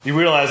You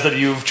realize that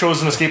you've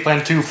chosen Escape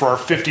Plan 2 for our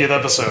 50th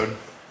episode.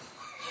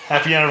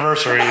 Happy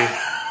anniversary,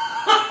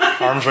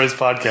 Arms Race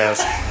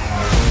Podcast.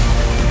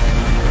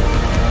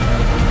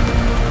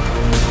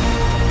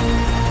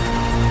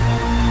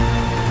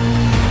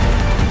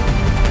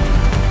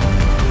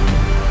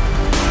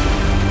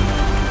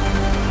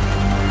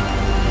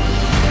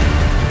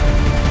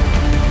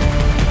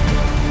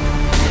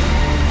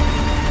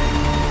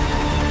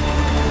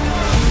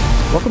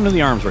 Welcome to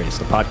The Arms Race,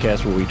 the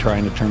podcast where we try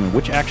and determine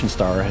which action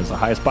star has the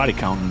highest body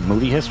count in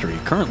movie history,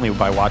 currently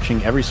by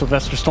watching every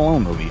Sylvester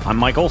Stallone movie. I'm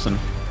Mike Olson.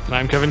 And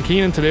I'm Kevin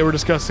Keane, and today we're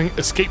discussing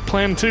Escape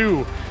Plan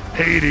 2,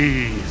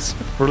 Hades,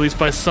 released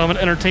by Summit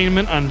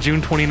Entertainment on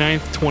June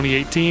 29th,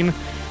 2018,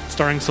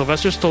 starring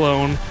Sylvester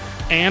Stallone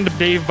and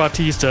Dave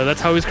Bautista.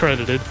 That's how he's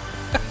credited.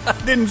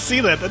 I didn't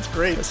see that. That's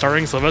great.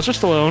 Starring Sylvester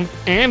Stallone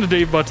and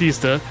Dave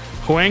Bautista,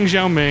 Huang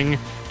Xiaoming,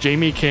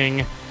 Jamie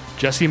King,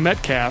 Jesse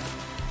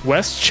Metcalf,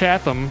 Wes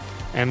Chatham,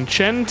 and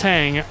Chen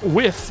Tang,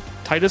 with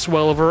Titus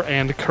Welliver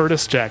and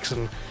Curtis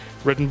Jackson.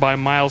 Written by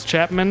Miles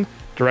Chapman,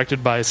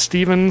 directed by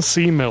Stephen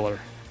C. Miller.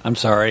 I'm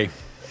sorry.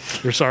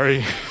 You're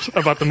sorry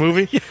about the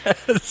movie?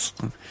 Yes.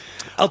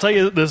 I'll tell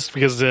you this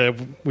because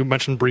we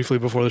mentioned briefly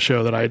before the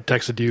show that I had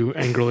texted you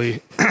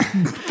angrily.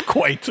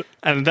 Quite.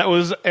 And that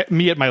was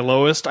me at my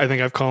lowest. I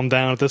think I've calmed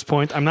down at this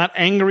point. I'm not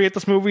angry at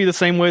this movie the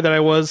same way that I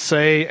was,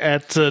 say,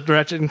 at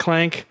Ratchet and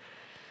Clank.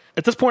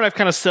 At this point, I've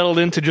kind of settled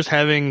into just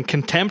having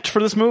contempt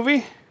for this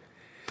movie.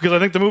 Because I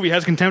think the movie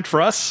has contempt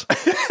for us.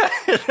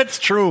 That's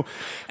true.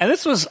 And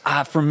this was,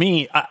 for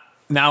me,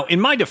 now, in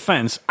my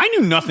defense, I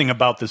knew nothing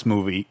about this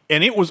movie,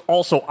 and it was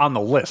also on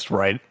the list,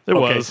 right? It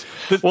was.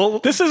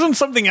 This isn't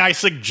something I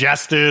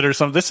suggested or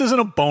something. This isn't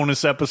a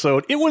bonus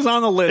episode. It was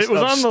on the list. It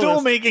was on the still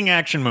list. Making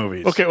action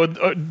movies. Okay, well,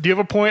 do you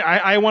have a point?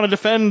 I want to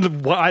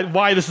defend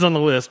why this is on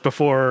the list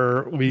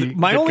before we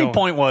My get only going.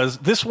 point was,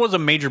 this was a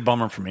major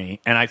bummer for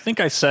me, and I think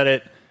I said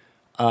it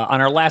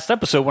on our last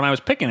episode when I was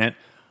picking it.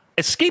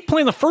 Escape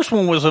Plan, the first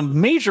one, was a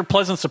major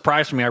pleasant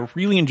surprise for me. I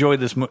really enjoyed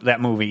that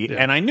movie,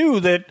 and I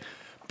knew that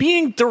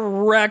being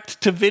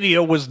direct to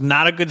video was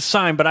not a good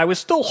sign, but I was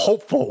still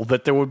hopeful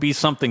that there would be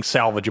something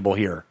salvageable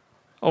here.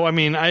 Oh, I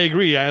mean, I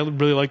agree. I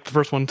really liked the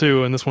first one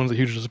too, and this one's a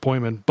huge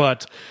disappointment.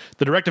 But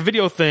the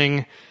direct-to-video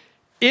thing,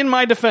 in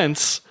my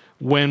defense,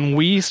 when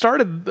we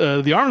started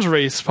the Arms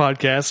Race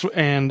podcast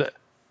and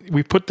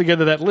we put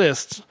together that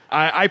list,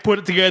 I put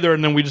it together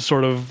and then we just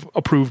sort of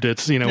approved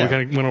it. We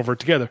kind of went over it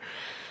together.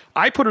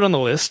 I put it on the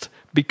list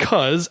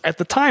because at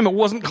the time it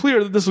wasn't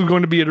clear that this was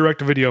going to be a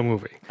direct-to-video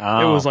movie.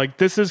 Oh. It was like,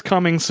 this is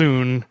coming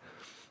soon.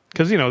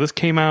 Because, this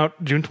came out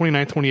June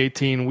 29th,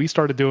 2018. We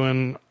started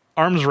doing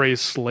Arms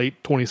Race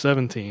late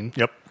 2017.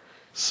 Yep.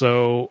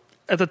 So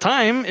at the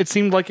time, it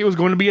seemed like it was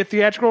going to be a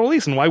theatrical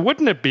release. And why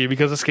wouldn't it be?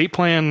 Because Escape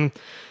Plan,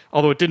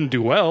 although it didn't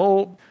do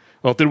well,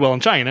 it did well in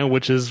China,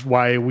 which is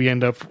why we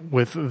end up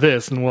with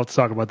this. And we'll have to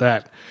talk about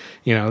that.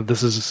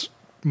 This is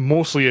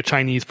mostly a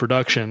Chinese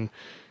production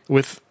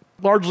with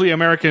largely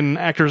American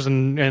actors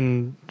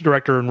and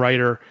director and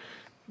writer,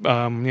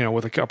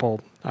 with a couple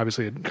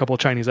of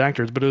Chinese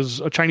actors, but it was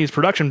a Chinese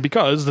production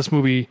because this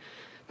movie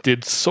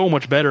did so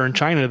much better in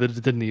China than it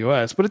did in the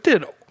U.S., but it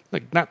did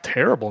not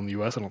terrible in the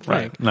U.S., I don't think.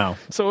 Right. No.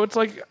 So it's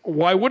like,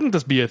 why wouldn't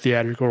this be a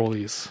theatrical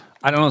release?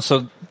 I don't know.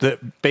 So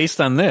based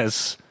on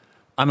this,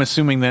 I'm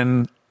assuming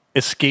then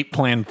Escape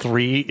Plan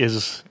 3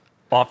 is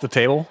off the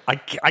table. I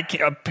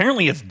can't,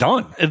 apparently it's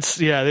done.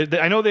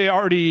 I know they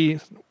already...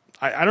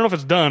 I don't know if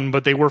it's done,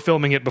 but they were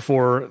filming it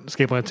before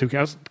Escape Plan 2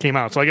 came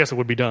out, so I guess it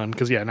would be done,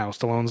 because, now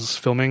Stallone's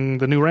filming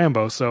the new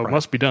Rambo, so It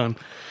must be done.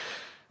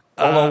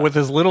 Although with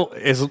as little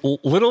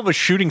of a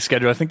shooting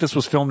schedule, I think this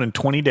was filmed in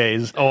 20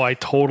 days. Oh, I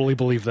totally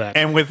believe that.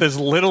 And with as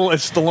little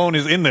as Stallone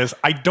is in this,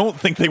 I don't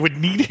think they would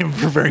need him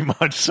for very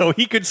much, so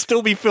he could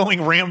still be filming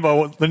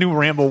the new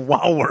Rambo,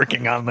 while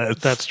working on this.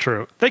 That's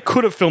true. They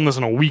could have filmed this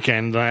in a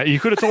weekend. You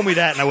could have told me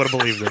that, and I would have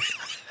believed it.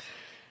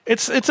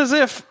 It's as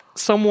if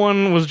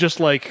someone was just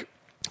like,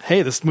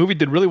 hey, this movie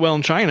did really well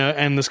in China,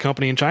 and this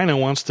company in China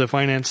wants to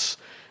finance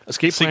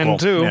Escape Plan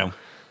 2. Yeah.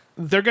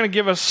 They're going to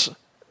give us,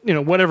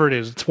 whatever it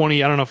is,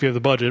 20, I don't know if you have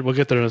the budget. We'll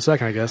get there in a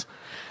second, I guess.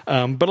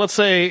 But let's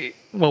say,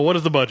 what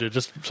is the budget?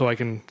 Just so I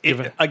can give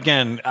it.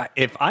 Again,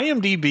 if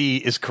IMDb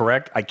is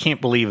correct, I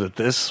can't believe that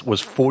this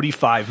was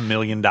 $45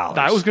 million.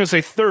 I was going to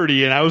say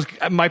 30, and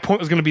my point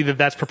was going to be that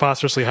that's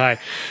preposterously high.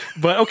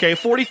 But okay,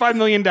 $45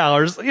 million,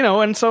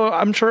 and so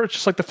I'm sure it's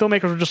just like the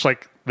filmmakers were just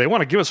like, they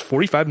want to give us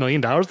 $45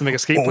 million to make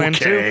Escape Plan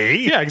 2?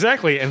 Yeah,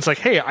 exactly. And it's like,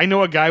 hey, I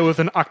know a guy with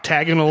an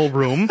octagonal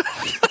room.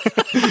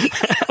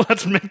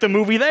 Let's make the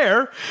movie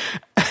there,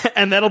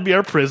 and that'll be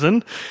our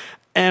prison.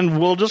 And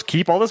we'll just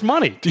keep all this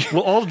money.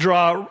 We'll all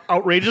draw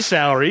outrageous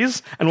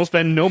salaries, and we'll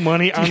spend no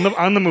money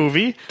on the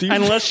movie.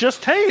 And let's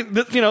just,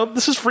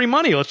 this is free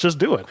money. Let's just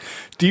do it.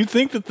 Do you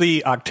think that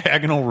the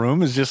octagonal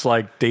room is just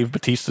like Dave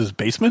Bautista's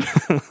basement?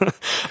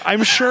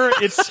 I'm sure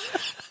it's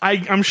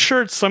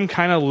some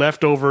kind of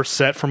leftover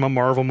set from a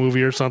Marvel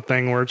movie or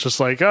something, where it's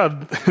just like,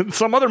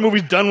 some other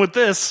movie's done with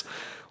this.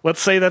 Let's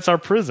say that's our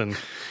prison.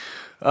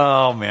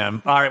 Oh,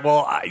 man. All right.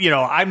 Well,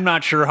 I'm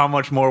not sure how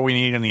much more we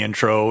need in the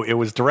intro. It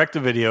was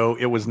direct-to-video.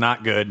 It was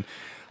not good.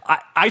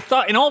 I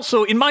thought, and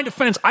also, in my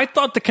defense, I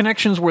thought the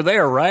connections were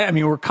there, right? I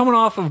mean, we're coming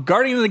off of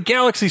Guardians of the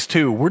Galaxies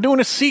 2. We're doing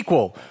a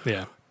sequel.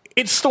 Yeah.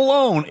 It's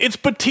Stallone. It's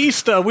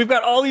Batista. We've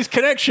got all these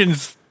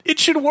connections. It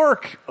should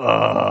work.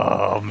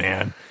 Oh,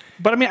 man.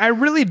 But, I mean, I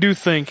really do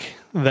think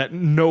that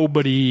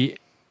nobody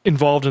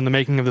involved in the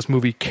making of this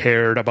movie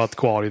cared about the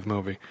quality of the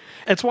movie.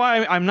 It's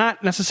why I'm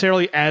not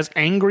necessarily as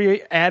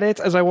angry at it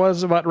as I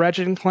was about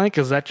Ratchet and Clank,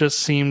 because that just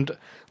seemed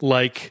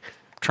like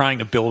trying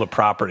to build a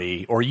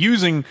property or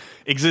using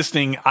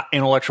existing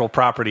intellectual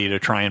property to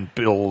try and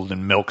build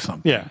and milk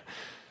something. Yeah.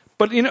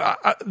 But,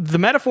 the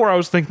metaphor I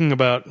was thinking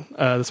about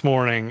this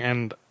morning,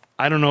 and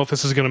I don't know if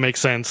this is going to make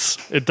sense.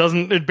 It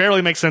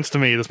barely makes sense to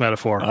me, this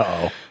metaphor.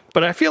 Uh-oh.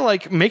 But I feel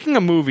like making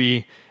a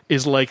movie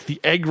is like the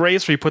egg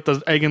race where you put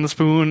the egg in the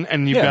spoon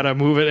and you've got to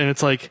move it. And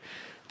it's like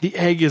the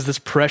egg is this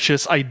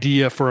precious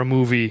idea for a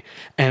movie.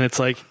 And it's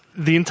like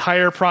the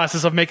entire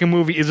process of making a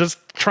movie is just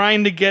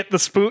trying to get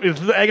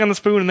the egg on the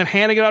spoon and then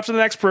handing it off to the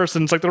next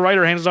person. It's like the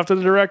writer hands it off to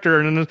the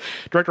director, and then the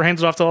director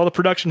hands it off to all the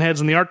production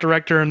heads and the art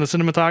director and the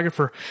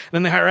cinematographer. And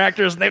then they hire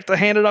actors and they have to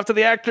hand it off to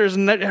the actors,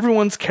 and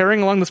everyone's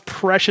carrying along this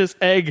precious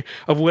egg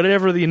of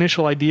whatever the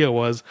initial idea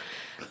was.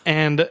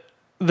 And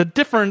the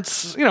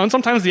difference, and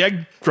sometimes the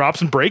egg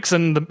drops and breaks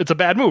and it's a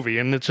bad movie,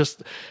 and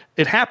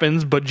it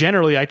happens, but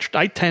generally I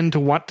tend to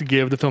want to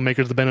give the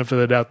filmmakers the benefit of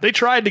the doubt. They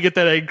tried to get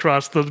that egg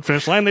across the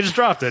finish line, they just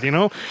dropped it,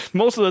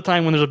 Most of the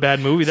time when there's a bad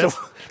movie,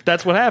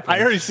 that's what happens.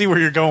 I already see where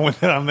you're going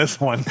with it on this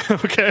one.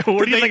 Okay, well,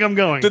 where do you think I'm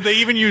going? Did they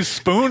even use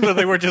spoons, or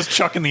they were just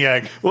chucking the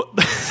egg? Well,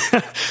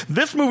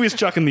 this movie is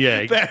chucking the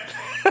egg.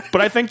 But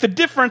I think the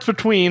difference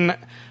between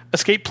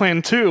Escape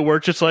Plan 2, where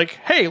it's just like,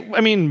 hey, I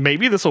mean,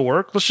 maybe this will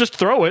work, let's just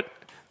throw it.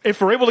 If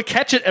we're able to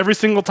catch it every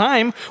single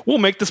time, we'll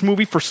make this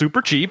movie for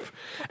super cheap,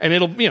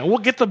 and we'll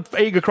get the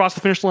egg across the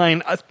finish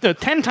line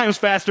 10 times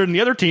faster than the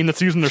other team that's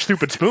using their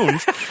stupid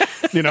spoons,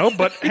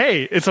 but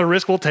hey, it's a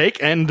risk we'll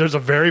take, and there's a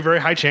very,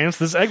 very high chance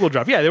this egg will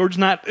drop. Yeah,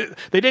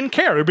 they didn't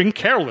care. They were being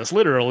careless,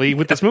 literally,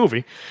 with this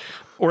movie.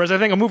 Whereas I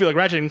think a movie like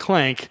Ratchet and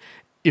Clank,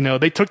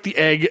 they took the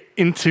egg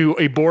into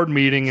a board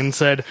meeting and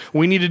said,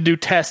 we need to do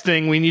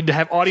testing. We need to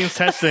have audience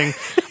testing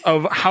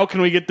of how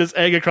can we get this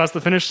egg across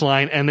the finish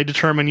line. And they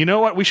determined, you know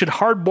what? We should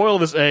hard boil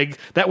this egg.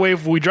 That way,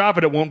 if we drop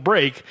it, it won't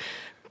break.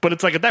 But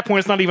it's like, at that point,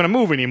 it's not even a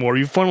movie anymore.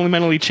 You've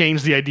fundamentally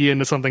changed the idea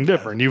into something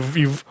different.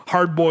 You've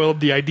hard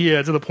boiled the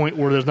idea to the point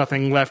where there's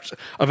nothing left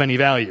of any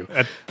value.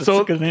 That's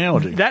a good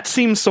analogy. That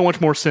seems so much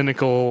more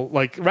cynical.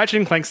 Like, Ratchet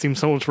and Clank seems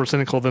so much more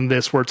cynical than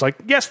this, where it's like,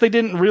 yes, they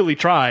didn't really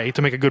try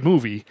to make a good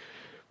movie.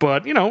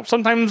 But,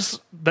 sometimes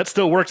that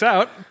still works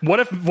out.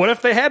 What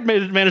if they had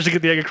managed to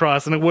get the egg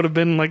across, and it would have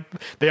been like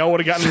they all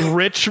would have gotten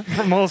rich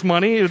from all this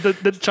money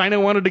that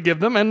China wanted to give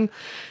them, and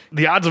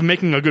the odds of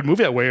making a good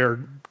movie that way are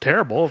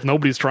terrible if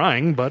nobody's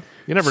trying, but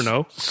you never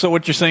know. So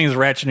what you're saying is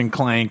Ratchet and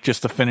Clank,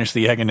 just to finish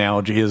the egg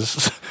analogy,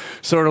 is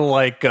sort of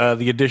like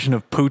the addition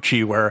of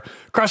Poochie, where,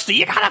 Krusty,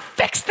 you gotta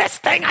fix this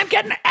thing. I'm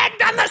getting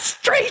egged on the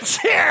streets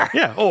here.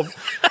 Yeah. Oh,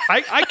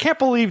 I can't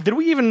believe, did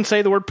we even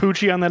say the word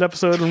Poochie on that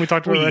episode when we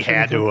talked about We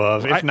had to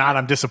have. If not,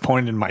 I'm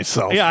disappointed in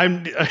myself. Yeah,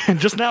 I'm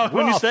just now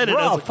when you said it.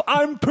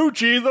 I'm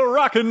Poochie the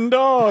rockin'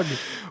 dog.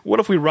 What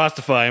if we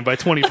Rostify him by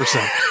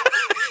 20%?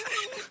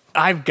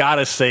 I've got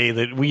to say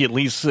that we at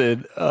least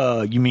said,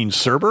 you mean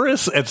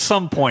Cerberus? At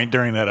some point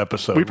during that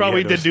episode. We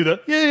probably did do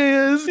the,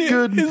 it's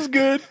good. It's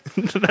good.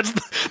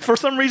 For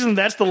some reason,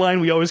 that's the line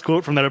we always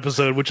quote from that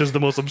episode, which is the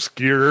most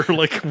obscure,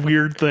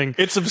 weird thing.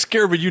 It's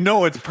obscure, but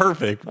it's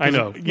perfect. I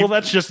know. Well,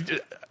 that's just...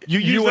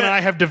 You and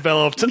I have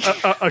developed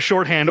a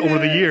shorthand over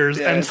the years,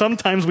 and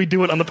sometimes we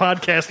do it on the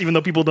podcast, even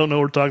though people don't know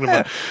what we're talking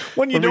about.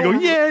 When you go,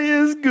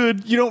 it's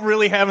good. You don't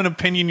really have an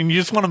opinion, and you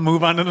just want to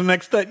move on to the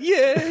next step.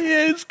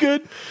 It's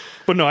good.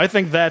 But no, I don't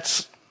think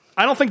that's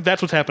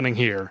what's happening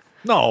here.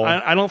 No.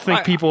 I don't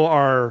think people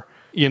are,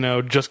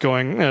 just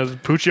going, is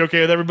Poochie okay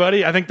with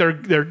everybody? I think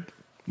they're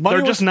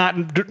just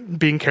not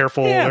being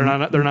careful.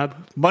 Yeah. They're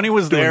not. Money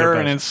was there,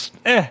 and it's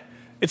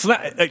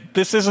not.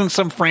 This isn't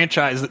some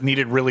franchise that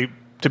needed really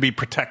to be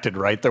protected,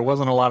 right? There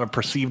wasn't a lot of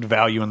perceived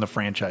value in the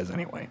franchise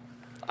anyway.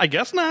 I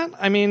guess not.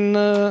 I mean,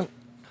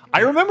 I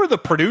remember the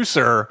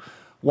producer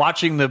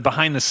watching the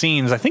behind the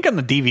scenes, I think on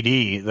the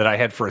DVD that I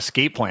had for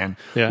Escape Plan,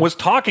 was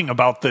talking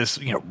about this,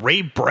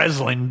 Ray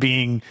Breslin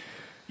being,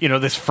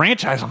 this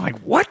franchise. I'm like,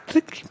 what?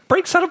 It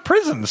breaks out of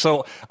prison.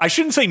 So I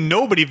shouldn't say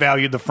nobody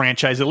valued the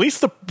franchise. At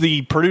least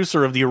the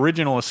producer of the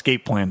original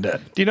Escape Plan did.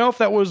 Do you know if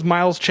that was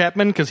Miles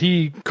Chapman? Because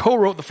he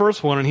co-wrote the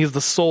first one, and he's the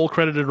sole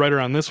credited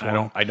writer on this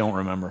one. I don't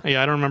remember.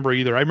 Yeah, I don't remember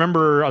either. I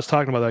remember I was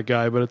talking about that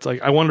guy, but it's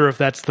like, I wonder if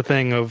that's the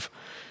thing of...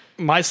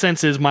 My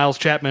sense is Miles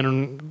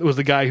Chapman was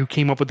the guy who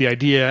came up with the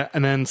idea,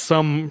 and then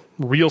some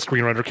real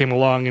screenwriter came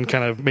along and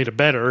kind of made it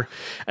better,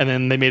 and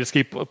then they made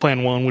Escape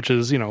Plan 1, which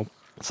is,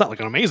 it's not like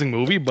an amazing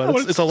movie, but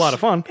it's a lot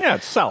of fun. Yeah,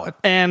 it's solid.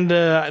 And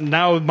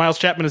now Miles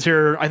Chapman is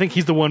here. I think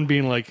he's the one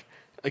being like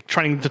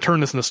trying to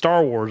turn this into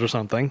Star Wars or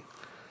something.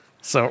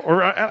 So,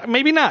 or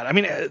maybe not. I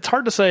mean, it's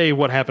hard to say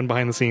what happened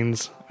behind the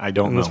scenes. I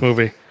don't in know. This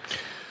movie.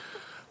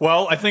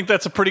 Well, I think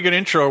that's a pretty good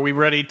intro. Are we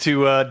ready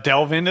to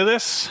delve into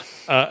this?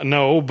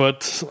 No,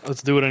 but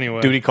let's do it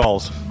anyway. Duty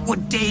calls.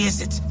 What day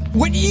is it?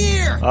 What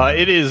year?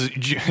 It is.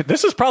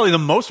 This is probably the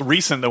most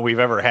recent that we've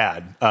ever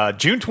had.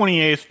 June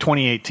 28th,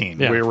 2018.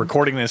 Yeah. We're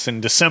recording this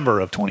in December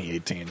of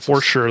 2018.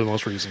 For sure, the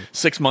most recent.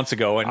 6 months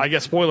ago. And I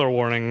guess spoiler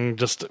warning.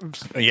 Just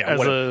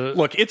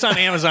look, it's on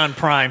Amazon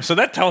Prime, so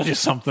that tells you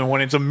something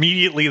when it's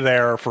immediately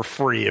there for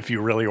free if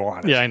you really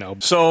want it. Yeah, I know.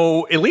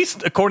 So, at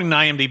least according to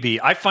IMDb,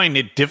 I find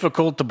it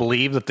difficult to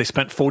believe that they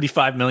spent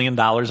 $45 million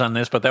on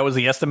this, but that was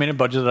the estimated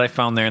budget that I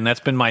found there, and that's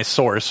been my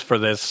source for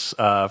this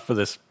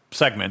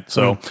segment.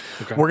 So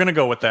okay. We're going to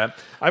go with that.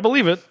 I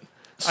believe it.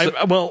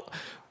 Well,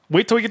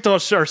 wait till we get to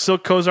our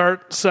Silk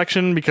Art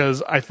section,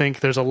 because I think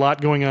there's a lot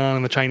going on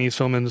in the Chinese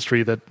film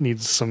industry that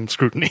needs some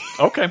scrutiny.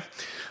 Okay.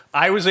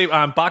 I was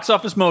on Box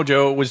Office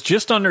Mojo. It was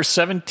just under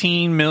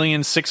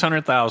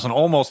 17,600,000.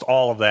 Almost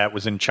all of that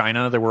was in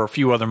China. There were a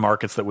few other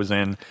markets that was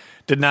in.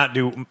 Did not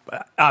do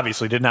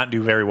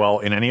very well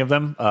in any of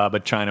them,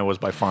 but China was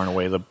by far and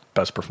away the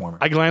best performer.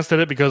 I glanced at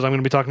it because I'm going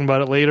to be talking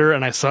about it later,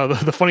 and I saw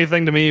the funny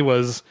thing to me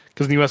was,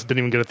 because in the US it didn't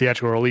even get a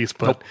theatrical release,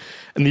 but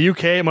in the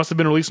UK it must have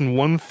been released in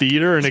one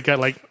theater, and it got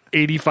like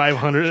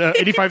 85,000.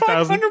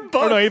 $8,500.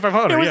 Oh, no,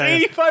 8,500. It was yeah,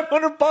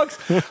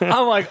 $8,500.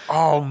 I'm like,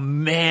 oh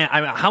man!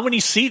 I mean, how many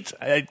seats?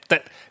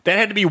 That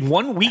had to be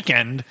one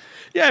weekend.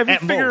 Yeah, if you at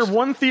figure most.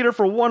 one theater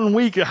for 1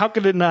 week, how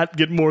could it not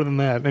get more than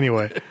that?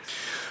 Anyway.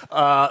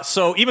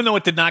 So even though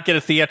it did not get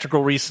a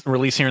theatrical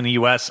release here in the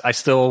U.S., I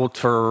still,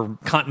 for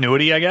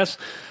continuity, I guess,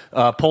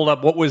 pulled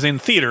up what was in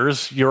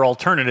theaters, your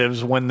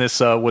alternatives, when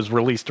this was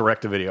released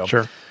direct-to-video.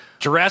 Sure.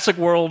 Jurassic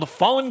World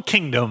Fallen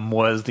Kingdom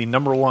was the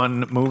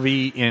 #1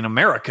 movie in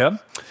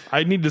America.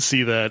 I need to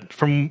see that,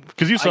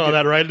 because you saw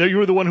that, right? You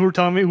were the one who were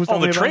telling me.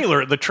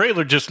 The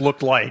trailer just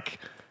looked like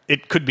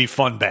it could be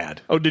fun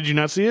bad. Oh, did you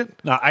not see it?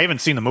 No, I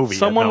haven't seen the movie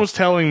Someone yet, no. was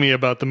telling me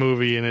about the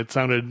movie, and it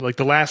sounded like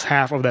the last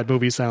half of that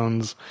movie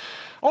sounds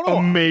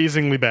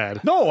amazingly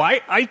bad. No,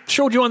 I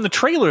showed you on the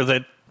trailer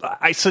that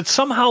I said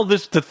somehow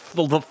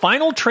the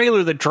final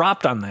trailer that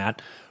dropped on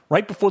that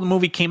right before the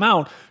movie came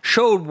out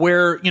showed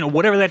where,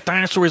 whatever that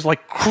dinosaur is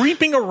like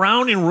creeping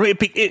around and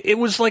it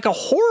was like a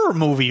horror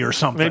movie or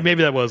something.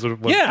 Maybe that was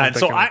what yeah, and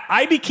so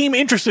I became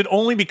interested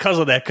only because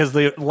of that, because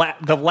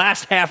the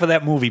last half of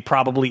that movie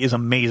probably is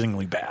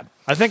amazingly bad.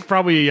 I think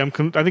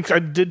I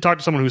did talk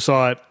to someone who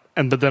saw it,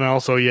 but then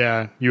also,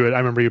 I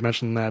remember you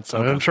mentioned that, so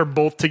I'm sure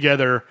both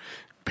together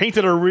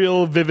painted a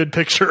real vivid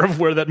picture of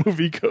where that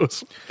movie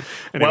goes.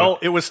 Anyway. Well,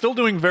 it was still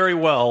doing very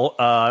well.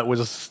 It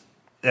was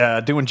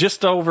doing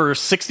just over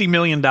 $60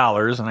 million,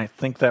 and I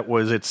think that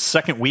was its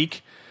second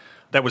week.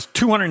 That was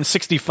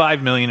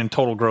 $265 million in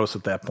total gross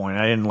at that point.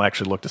 I didn't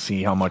actually look to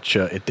see how much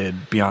it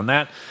did beyond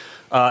that.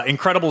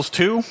 Incredibles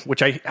 2,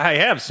 which I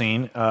have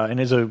seen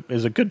and is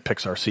a good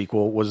Pixar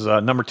sequel, was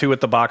 #2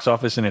 at the box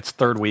office in its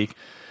third week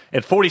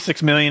at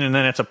 $46 million, and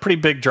then it's a pretty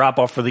big drop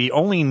off for the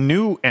only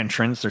new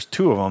entrants. There's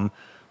two of them.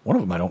 One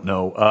of them I don't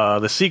know.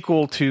 The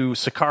sequel to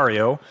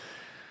Sicario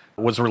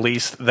was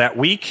released that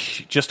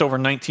week, just over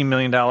 $19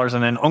 million.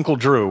 And then Uncle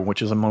Drew,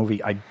 which is a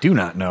movie I do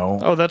not know.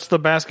 Oh, that's the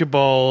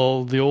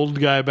old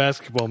guy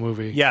basketball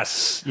movie.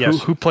 Yes.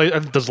 Who plays?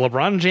 Does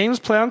LeBron James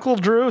play Uncle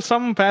Drew?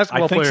 Some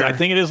basketball player. I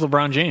think it is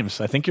LeBron James.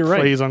 I think you're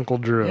right. Plays Uncle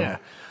Drew. Yeah.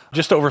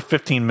 Just over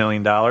 $15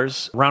 million.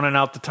 Rounding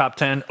out the top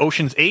 10,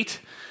 Ocean's 8,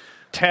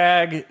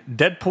 Tag,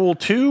 Deadpool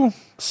 2,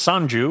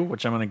 Sanju,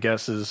 which I'm going to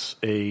guess is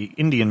a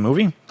Indian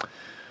movie,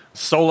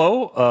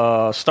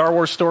 Solo, Star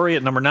Wars Story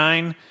at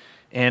 #9,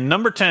 and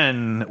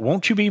 #10,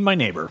 Won't You Be My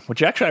Neighbor,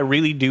 which actually I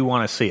really do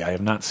want to see. I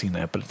have not seen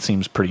that, but it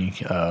seems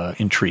pretty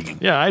intriguing.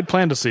 Yeah, I'd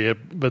planned to see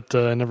it, but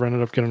I never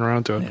ended up getting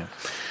around to it. Yeah.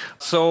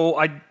 So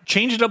I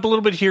changed it up a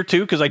little bit here,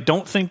 too, because I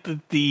don't think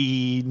that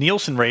the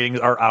Nielsen ratings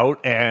are out,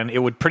 and it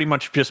would pretty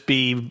much just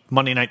be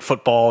Monday Night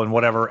Football and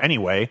whatever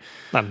anyway.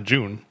 Not in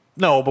June.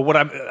 No, but what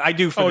I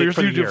do for the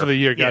year. Do for the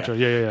year. Gotcha.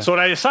 Yeah. So what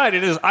I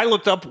decided is I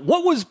looked up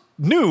what was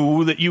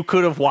new that you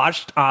could have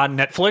watched on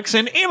Netflix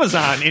and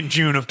Amazon in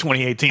June of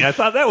 2018. I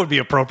thought that would be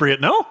appropriate,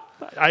 no?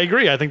 I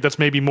agree. I think that's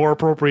maybe more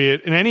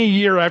appropriate in any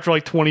year after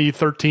like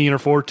 2013 or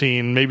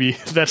 14. Maybe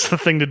that's the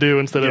thing to do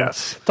instead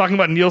of talking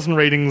about Nielsen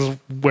ratings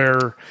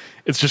where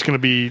it's just going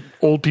to be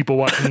old people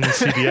watching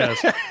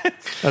CBS.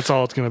 That's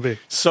all it's going to be.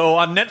 So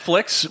on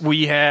Netflix,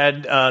 we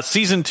had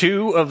season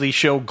 2 of the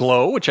show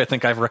Glow, which I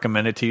think I've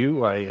recommended to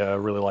you. I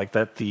really like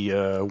that.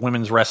 The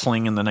women's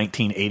wrestling in the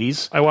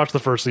 1980s. I watched the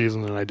first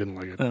season and I didn't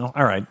like it. Oh,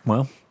 all right.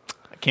 Well,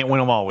 I can't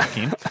win them all with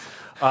Keen.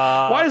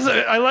 Why is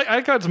it? I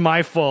got it's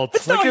my fault.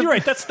 You're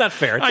right. That's not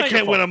fair. I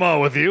can't win them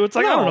all with you. It's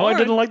like, I don't know. I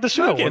didn't like the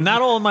show. Okay,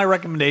 not all of my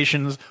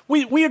recommendations.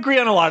 We agree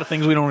on a lot of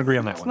things. We don't agree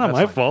on that one. It's not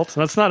my fault.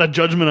 That's not a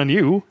judgment on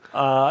you.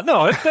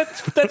 No,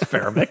 that's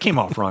fair. That came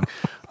off wrong.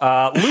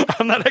 Luke,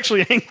 I'm not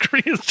actually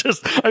angry. It's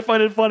just I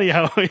find it funny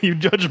how you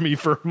judge me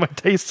for my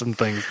tastes and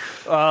things.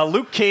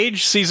 Luke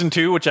Cage season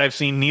 2, which I've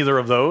seen neither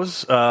of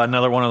those.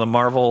 Another one of the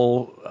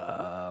Marvel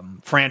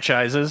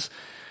franchises.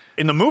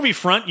 In the movie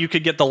front, you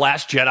could get The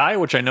Last Jedi,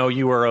 which I know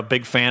you were a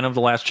big fan of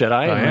The Last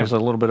Jedi. And there's a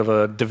little bit of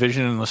a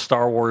division in the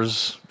Star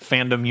Wars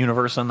fandom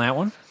universe on that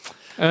one.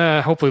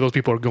 Hopefully those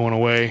people are going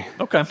away.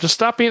 Okay. Just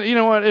stop being, you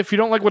know what, if you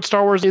don't like what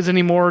Star Wars is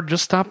anymore,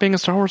 just stop being a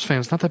Star Wars fan.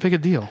 It's not that big a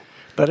deal.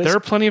 There are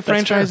plenty of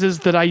franchises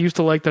that I used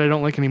to like that I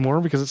don't like anymore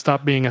because it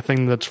stopped being a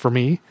thing that's for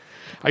me.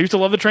 I used to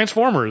love the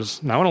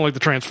Transformers. Now I don't like the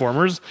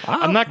Transformers.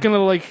 I'm not going to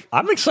like...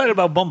 I'm excited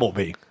about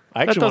Bumblebee.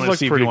 I actually want to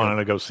see if you wanted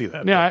to go see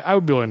that. Yeah, I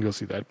would be willing to go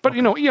see that. But,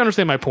 you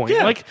understand my point.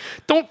 Yeah. Like,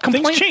 don't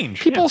complain. Things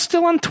change. People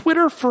still on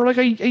Twitter for like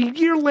a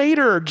year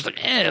later, just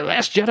like,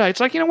 Last Jedi. It's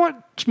like, you know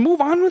what? Just move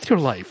on with your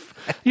life.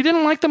 You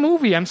didn't like the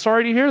movie. I'm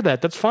sorry to hear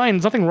that. That's fine.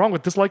 There's nothing wrong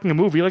with disliking a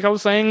movie. Like I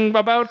was saying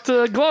about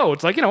Glow.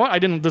 It's like, you know what? I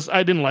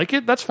didn't like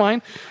it. That's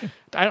fine.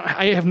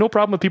 I have no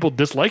problem with people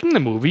disliking the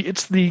movie.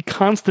 It's the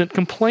constant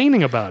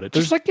complaining about it.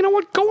 Just like, you know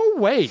what? Go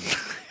away.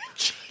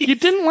 You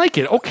didn't like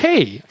it.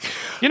 Okay.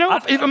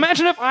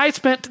 Imagine if I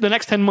spent the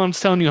next 10 months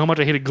telling you how much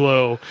I hated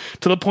Glow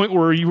to the point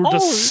where you were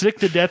just sick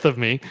to death of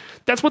me.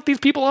 That's what these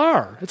people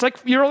are. It's like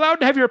you're allowed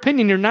to have your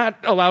opinion. You're not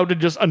allowed to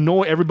just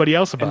annoy everybody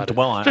else about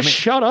it. Just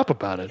shut up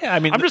about it. Yeah,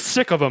 I'm just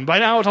sick of them. By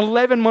now, it's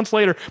 11 months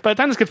later. By the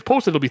time this gets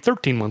posted, it'll be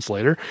 13 months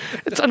later.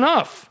 It's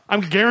enough. I'm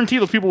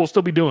guaranteed those people will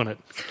still be doing it.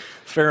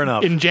 Fair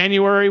enough. In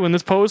January, when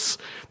this posts,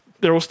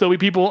 there will still be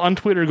people on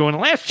Twitter going,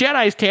 Last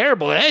Jedi is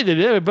terrible.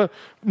 But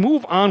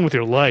move on with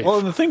your life. Well,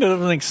 the thing that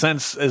doesn't make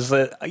sense is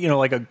that,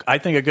 I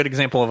think a good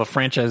example of a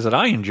franchise that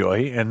I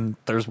enjoy, and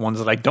there's ones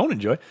that I don't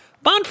enjoy,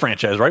 Bond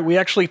franchise, right? We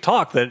actually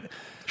talked that,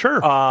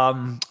 sure,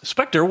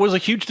 Spectre was a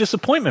huge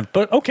disappointment,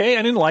 but okay,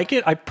 I didn't like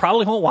it. I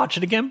probably won't watch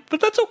it again,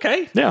 but that's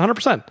okay. Yeah,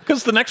 100%.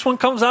 Because the next one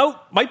comes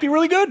out, might be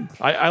really good.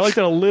 I liked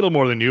it a little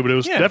more than you, but it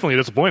was definitely a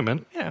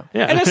disappointment. Yeah.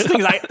 And that's the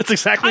thing. That's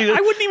exactly I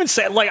wouldn't even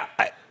say,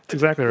 that's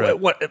exactly right.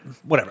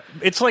 Whatever.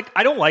 It's like,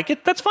 I don't like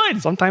it. That's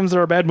fine. Sometimes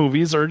there are bad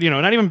movies, or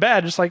not even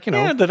bad, just like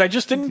that I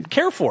just didn't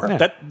care for.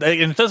 Yeah.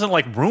 And it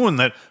doesn't ruin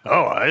that.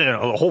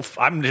 The whole.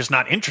 I'm just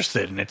not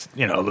interested, and it's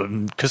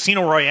the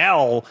Casino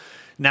Royale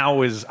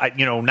now is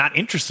not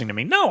interesting to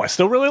me. No, I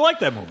still really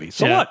like that movie.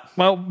 So what?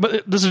 Well,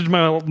 but this is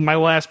my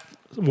last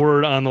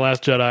word on The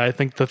Last Jedi. I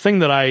think the thing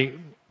that I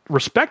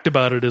respect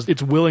about it is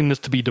its willingness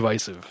to be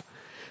divisive.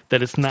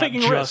 That it's not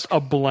just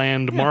a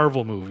bland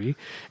Marvel movie.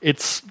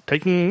 It's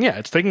taking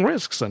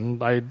risks,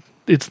 and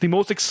it's the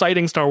most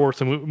exciting Star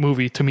Wars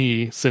movie to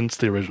me since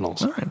the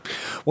originals. All right.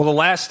 Well, the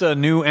last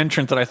new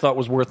entrant that I thought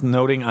was worth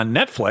noting on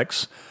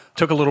Netflix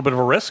took a little bit of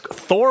a risk.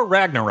 Thor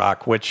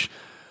Ragnarok, which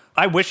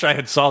I wish I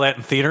had saw that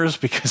in theaters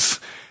because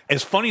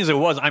as funny as it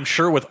was, I'm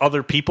sure with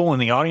other people in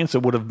the audience,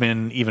 it would have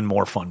been even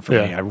more fun for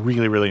me. I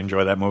really, really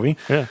enjoy that movie.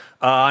 Yeah.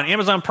 On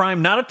Amazon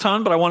Prime, not a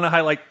ton, but I want to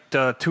highlight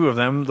two of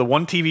them. The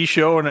one TV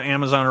show and an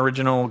Amazon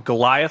original,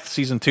 Goliath,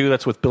 Season 2.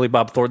 That's with Billy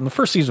Bob Thornton. The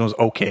first season was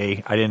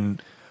okay. I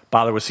didn't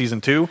bother with Season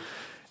 2.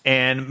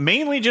 And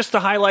mainly just to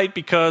highlight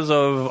because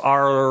of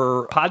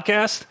our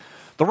podcast,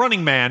 The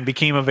Running Man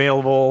became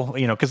available,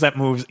 because that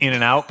moves in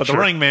and out. But The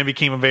Running Man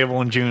became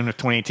available in June of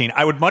 2018.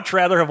 I would much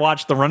rather have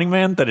watched The Running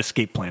Man than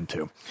Escape Plan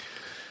 2.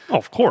 Oh,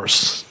 of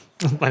course.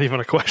 Not even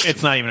a question.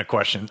 It's not even a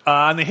question.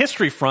 On the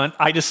history front,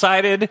 I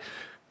decided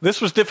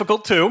this was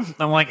difficult too.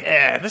 I'm like,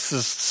 this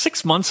is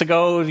 6 months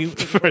ago.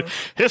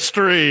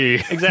 History.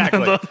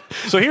 Exactly.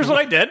 So here's what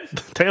I did.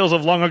 Tales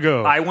of long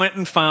ago. I went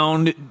and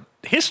found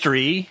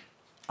history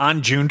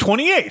on June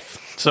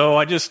 28th. So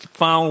I just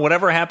found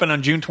whatever happened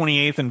on June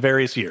 28th in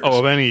various years. Oh,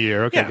 of any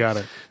year. Okay, got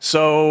it.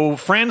 So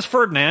Franz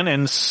Ferdinand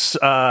and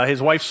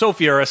his wife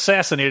Sophia are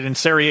assassinated in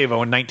Sarajevo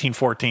in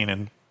 1914,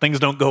 and things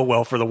don't go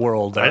well for the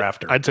world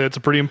thereafter. I'd say it's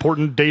a pretty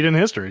important date in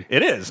history.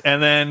 It is.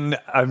 And then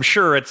I'm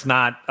sure it's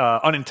not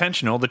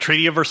unintentional. The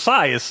Treaty of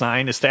Versailles is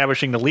signed,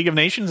 establishing the League of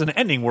Nations and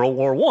ending World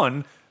War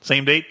I.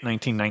 Same date,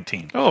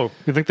 1919. Oh,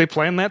 you think they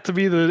planned that to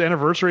be the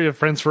anniversary of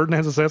Franz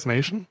Ferdinand's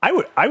assassination? I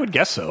would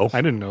guess so.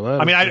 I didn't know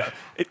that. I mean,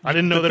 I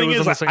didn't know that it was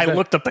on the same day. I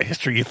looked up the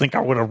history. You think I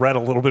would have read a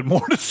little bit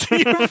more to see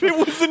if it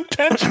was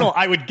intentional?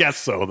 I would guess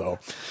so,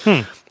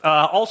 though.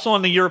 Also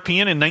on the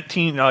European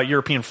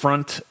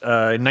front,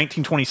 in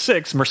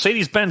 1926,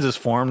 Mercedes-Benz is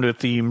formed with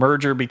the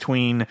merger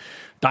between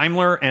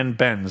Daimler and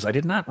Benz. I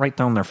did not write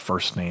down their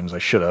first names. I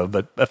should have,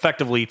 but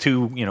effectively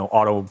two,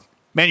 auto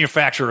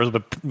manufacturers,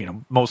 but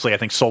mostly I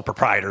think sole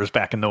proprietors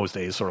back in those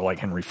days, sort of like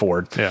Henry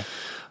Ford. Yeah.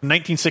 In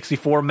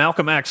 1964,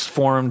 Malcolm X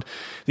formed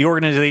the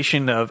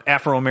Organization of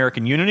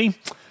Afro-American Unity.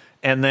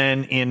 And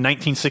then in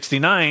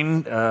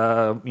 1969,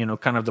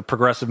 kind of the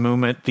progressive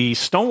movement, the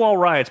Stonewall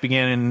riots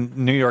began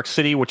in New York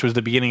City, which was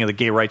the beginning of the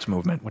gay rights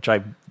movement, which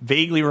I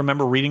vaguely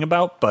remember reading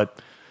about, but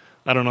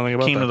I don't know anything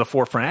about came that. to the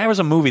forefront. It was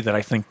a movie that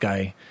I think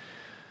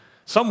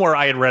somewhere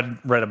I had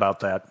read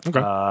about that.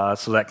 Okay.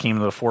 So that came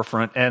to the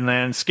forefront. And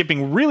then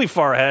skipping really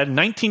far ahead,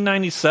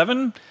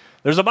 1997,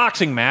 there's a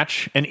boxing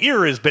match. An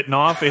ear is bitten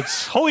off.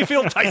 It's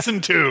Holyfield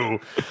Tyson 2.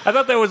 I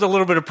thought that was a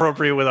little bit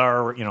appropriate with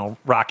our,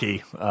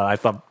 Rocky. I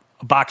thought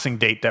a boxing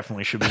date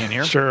definitely should be in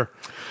here. Sure.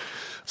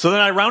 So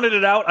then I rounded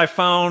it out. I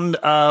found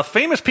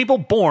famous people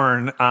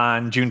born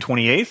on June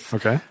 28th.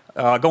 Okay.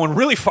 Going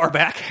really far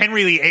back,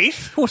 Henry VIII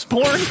was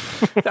born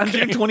on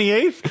June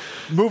 28th.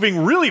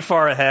 Moving really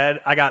far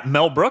ahead, I got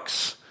Mel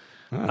Brooks.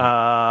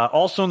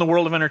 Also in the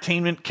world of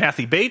entertainment,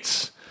 Kathy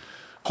Bates.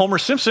 Homer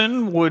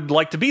Simpson would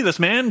like to be this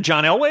man.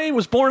 John Elway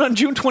was born on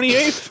June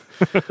 28th.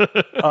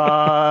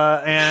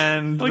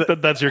 And I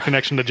think that's your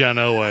connection to John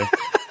Elway.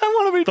 I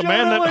want to be The John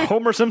man Elway. that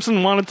Homer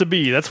Simpson wanted to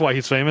be. That's why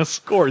he's famous.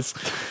 Of course.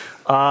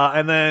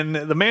 And then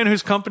the man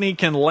whose company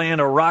can land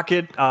a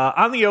rocket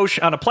on the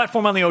ocean, on a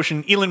platform on the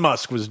ocean, Elon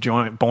Musk was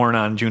born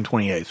on June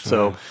 28th.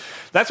 So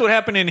that's what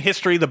happened in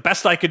history. The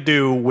best I could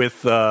do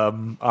with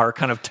our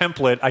kind of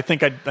template. I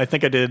think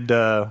I did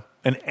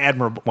an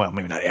admirable, well,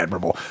 maybe not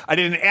admirable. I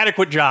did an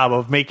adequate job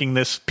of making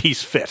this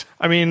piece fit.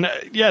 I mean,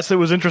 yes, it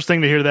was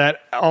interesting to hear that.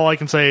 All I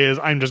can say is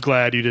I'm just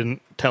glad you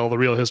didn't tell the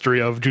real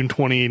history of June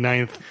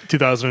 29th,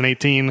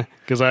 2018,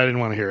 because I didn't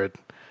want to hear it.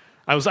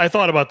 I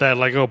thought about that,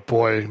 like, oh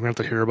boy, we have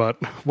to hear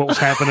about what was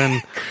happening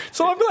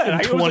So I'm glad. in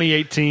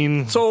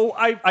 2018. So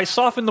I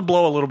softened the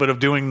blow a little bit of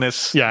doing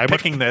this,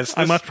 picking this.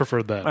 I much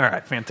preferred that. All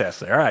right,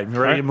 fantastic. All right, you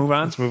ready to move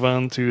on? Let's move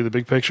on to the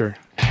big picture.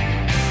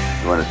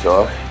 You want to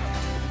talk?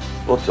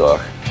 We'll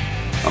talk.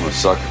 I'm a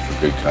sucker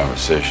for good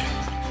conversation.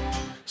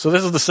 So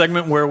this is the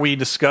segment where we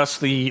discuss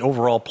the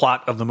overall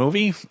plot of the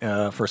movie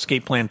for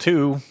Escape Plan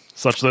 2.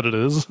 Such that it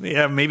is.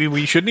 Yeah, maybe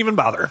we shouldn't even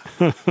bother.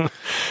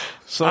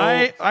 So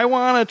I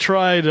want to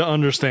try to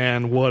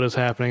understand what is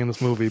happening in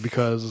this movie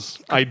because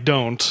I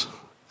don't.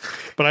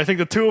 But I think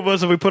the two of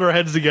us, if we put our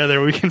heads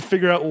together, we can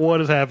figure out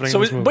what is happening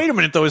in this movie. Wait a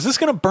minute, though. Is this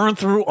going to burn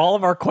through all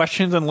of our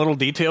questions and little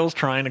details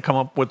trying to come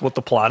up with what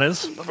the plot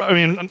is? I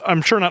mean,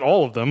 I'm sure not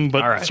all of them,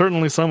 but All right.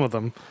 certainly some of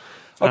them.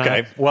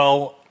 Okay,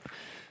 well,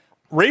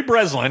 Ray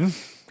Breslin,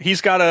 he's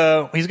got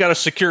a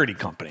security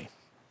company.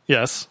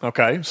 Yes.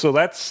 Okay, so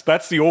that's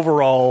the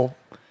overall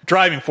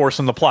driving force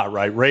in the plot,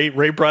 right?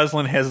 Ray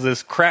Breslin has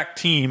this crack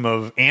team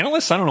of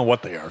analysts. I don't know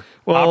what they are.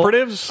 Well,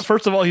 Operatives?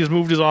 First of all, he's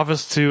moved his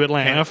office to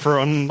Atlanta for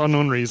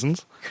unknown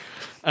reasons.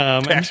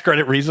 Tax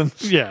credit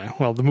reasons? Yeah,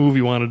 well, the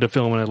movie wanted to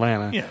film in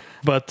Atlanta. Yeah.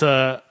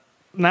 But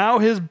now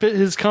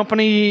his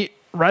company,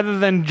 rather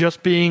than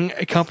just being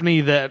a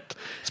company that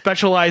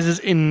specializes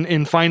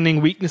in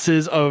finding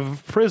weaknesses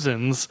of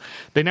prisons,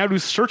 they now do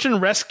search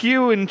and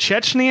rescue in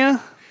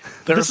Chechnya.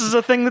 This is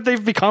a thing that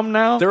they've become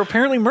now. They're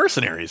apparently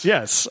mercenaries.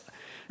 Yes.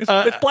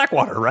 It's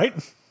Blackwater, right?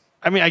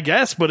 I mean, I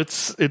guess, but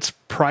it's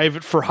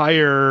private for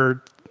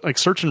hire, like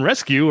search and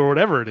rescue or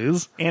whatever it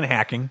is. And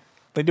hacking.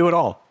 They do it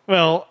all.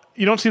 Well,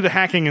 you don't see the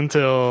hacking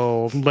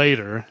until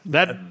later.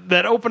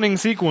 That opening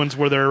sequence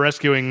where they're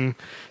rescuing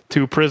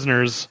two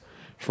prisoners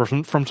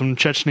from some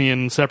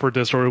Chechnyan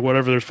separatists or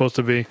whatever they're supposed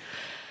to be.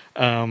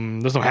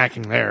 There's no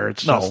hacking there.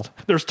 It's just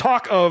there's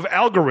talk of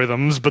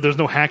algorithms, but there's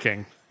no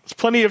hacking. There's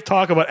plenty of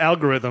talk about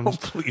algorithms. Oh,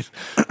 please.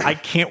 I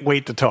can't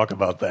wait to talk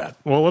about that.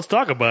 Well, let's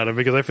talk about it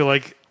because I feel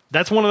like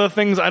that's one of the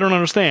things I don't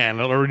understand.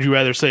 Or would you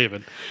rather save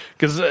it?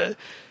 Because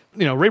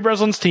Ray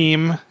Breslin's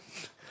team,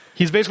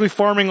 he's basically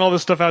farming all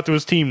this stuff out to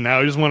his team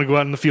now. He doesn't want to go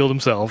out in the field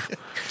himself.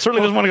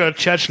 Certainly doesn't want to go to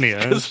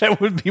Chechnya. Because that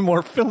would be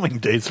more filming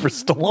days for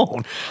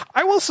Stallone.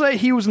 I will say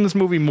he was in this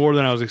movie more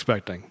than I was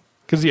expecting.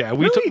 Because,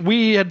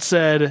 we had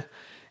said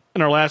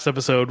in our last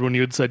episode when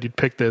you had said you'd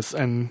pick this,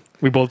 and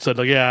we both said,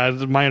 like, yeah,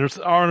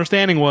 our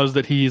understanding was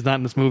that he's not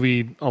in this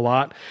movie a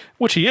lot,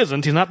 which he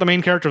isn't. He's not the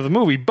main character of the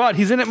movie, but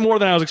he's in it more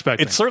than I was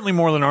expecting. It's certainly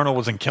more than Arnold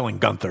was in Killing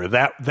Gunther.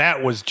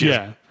 That was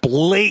just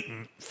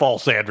blatant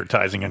false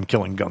advertising on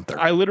Killing Gunther.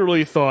 I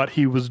literally thought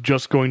he was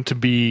just going to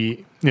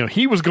be,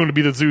 he was going to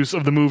be the Zeus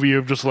of the movie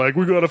of just like,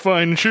 we got to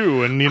find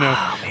Shu. And, man,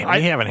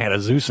 we haven't had a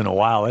Zeus in a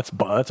while. That's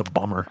a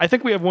bummer. I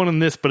think we have one in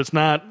this, but it's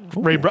not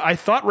Ray. I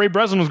thought Ray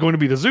Breslin was going to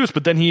be the Zeus,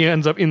 but then he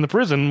ends up in the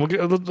prison.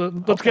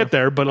 Let's get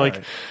there. But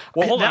like,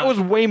 that was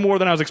way more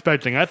than I was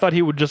expecting. I thought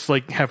he would just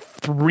like have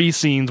 3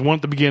 scenes, one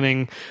at the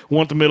beginning,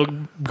 one at the middle,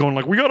 going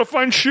like, we got to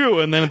find Shu.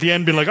 And then at the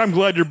end being like, I'm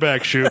glad you're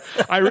back, Shu.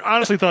 I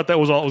honestly thought that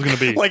was all it was going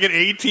to be. Like an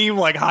A-team,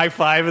 like high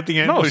five at the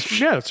end. No,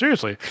 yeah,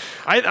 seriously.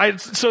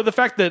 So the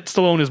fact that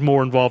Stallone is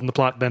more involved in the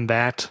plot than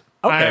that,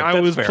 I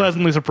was fair.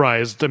 Pleasantly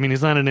surprised. I mean,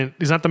 he's not in it.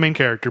 He's not the main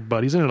character,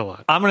 but he's in it a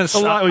lot.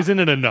 He's in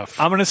it enough.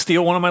 I'm going to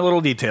steal one of my little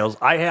details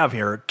I have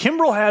here.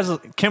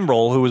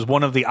 Kimbrel, who is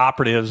one of the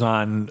operatives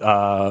on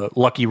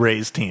Lucky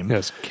Ray's team.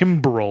 Yes,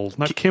 Kimbrel,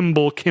 not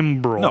Kimball.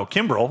 Kimbrel. No,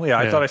 Kimbrel. Yeah,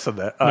 I thought I said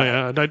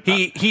that.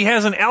 He he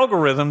has an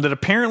algorithm that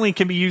apparently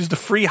can be used to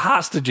free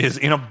hostages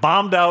in a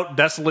bombed out,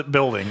 desolate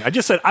building. I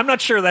just said I'm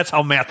not sure that's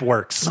how math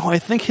works. No, I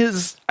think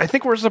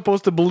we're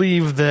supposed to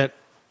believe that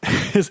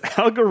his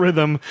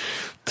algorithm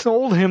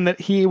told him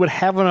that he would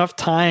have enough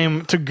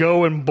time to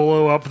go and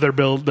blow up their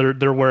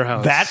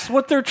warehouse. That's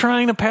what they're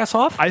trying to pass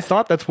off? I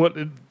thought that's what...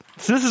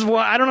 So this is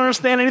why I don't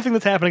understand anything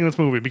that's happening in this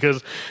movie,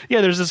 because,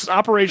 there's this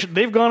operation.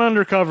 They've gone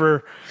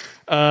undercover.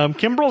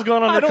 Kimbrel's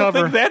gone undercover. I don't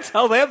think that's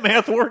how that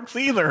math works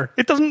either.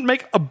 It doesn't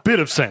make a bit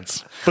of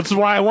sense. That's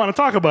why I want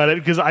to talk about it,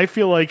 because I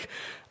feel like...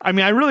 I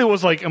mean, I really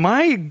was like, am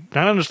I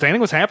not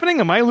understanding what's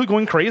happening? Am I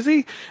going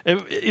crazy?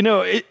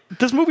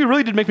 This movie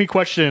really did make me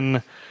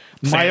question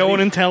my own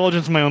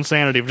intelligence, my own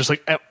sanity of just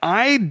like, am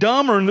I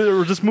dumb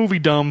or is this movie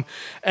dumb?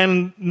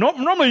 And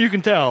normally you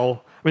can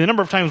tell. I mean, the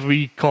number of times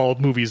we called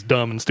movies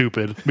dumb and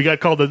stupid, we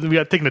got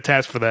taken to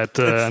task for that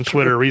on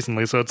Twitter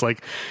recently. So it's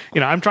like,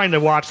 I'm trying to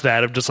watch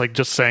that of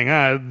just saying,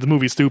 the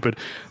movie's stupid.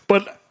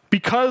 But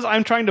because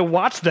I'm trying to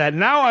watch that,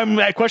 now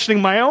I'm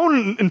questioning my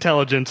own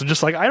intelligence and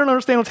just like, I don't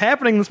understand what's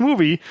happening in this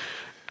movie.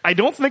 I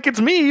don't think it's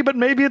me, but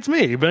maybe it's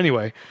me. But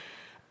anyway,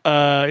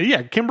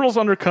 Kimbrel's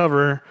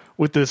undercover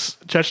with this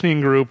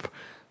Chechnyan group.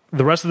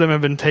 The rest of them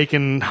have been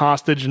taken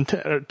hostage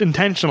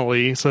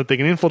intentionally so that they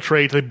can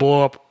infiltrate. They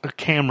blow up a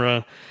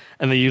camera.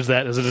 And they use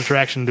that as a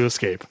distraction to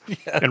escape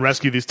and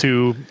rescue these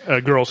two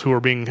girls who are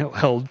being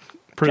held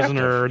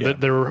prisoner.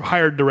 They were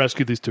hired to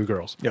rescue these two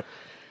girls. Yep.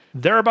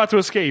 They're about to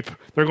escape.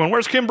 They're going,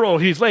 where's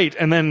Kimbrel? He's late.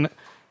 And then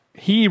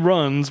he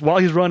runs. While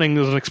he's running,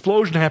 there's an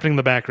explosion happening in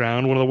the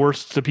background, one of the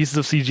worst pieces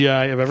of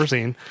CGI I've ever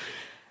seen.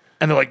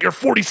 And they're like, you're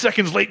 40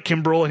 seconds late,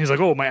 Kimbrel. And he's like,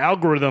 oh, my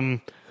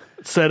algorithm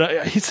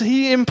said...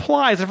 he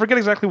implies, I forget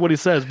exactly what he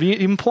says, but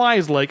he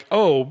implies like,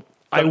 oh,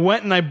 I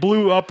went and I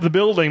blew up the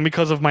building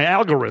because of my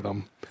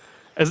algorithm.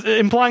 As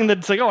implying that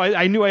it's like,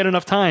 I knew I had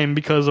enough time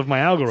because of my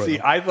algorithm. See,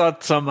 I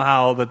thought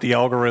somehow that the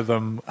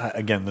algorithm,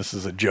 again, this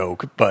is a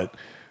joke, but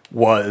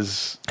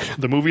was...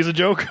 The movie's a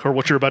joke? Or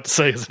what you're about to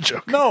say is a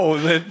joke? No,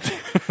 that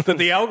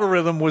the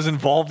algorithm was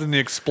involved in the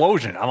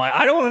explosion. I'm like,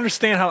 I don't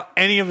understand how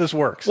any of this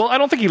works. Well, I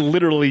don't think he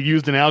literally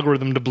used an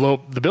algorithm to blow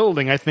up the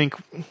building. I think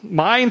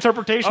my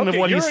interpretation of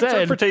what he said...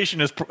 Your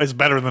interpretation is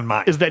better than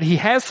mine. Is that he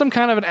has some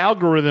kind of an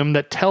algorithm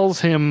that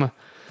tells him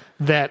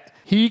that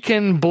he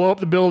can blow up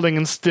the building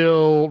and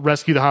still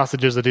rescue the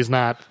hostages, that he's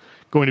not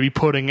going to be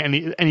putting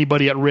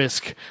anybody at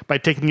risk by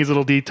taking his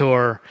little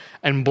detour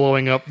and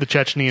blowing up the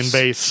Chechnyan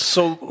base.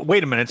 So,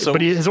 wait a minute. But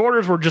his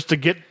orders were just to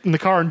get in the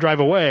car and drive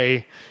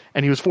away,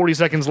 and he was 40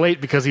 seconds late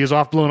because he was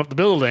off blowing up the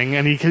building.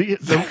 And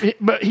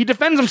but he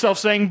defends himself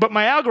saying, but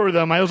my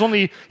algorithm,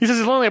 he says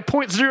it's only a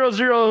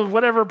 0.00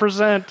 whatever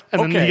percent,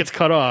 and then he gets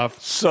cut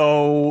off.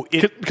 So,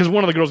 because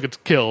one of the girls gets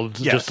killed,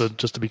 yes.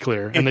 just to be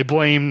clear. And they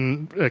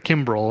blame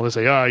Kimbrel. They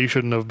say, you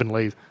shouldn't have been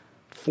late.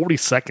 40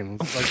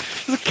 seconds. Like,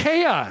 it's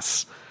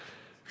chaos.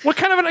 What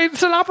kind of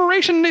it's an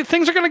operation?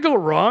 Things are going to go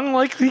wrong.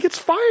 Like, he gets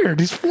fired.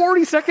 He's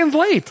 40 seconds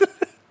late.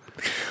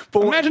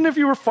 But imagine if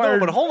you were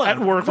fired at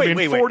work for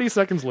being 40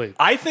 seconds late.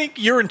 I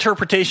think your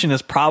interpretation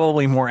is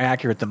probably more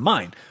accurate than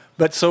mine.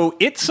 But so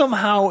it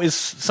somehow is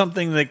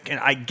something that can,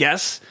 I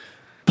guess,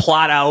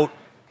 plot out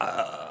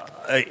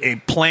a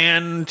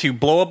plan to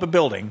blow up a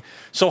building.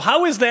 So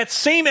how is that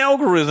same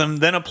algorithm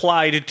then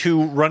applied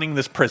to running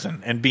this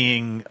prison and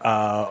being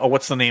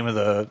what's the name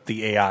of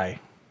the AI?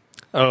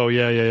 Oh,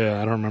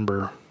 yeah. I don't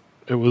remember.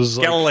 It was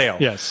Galileo.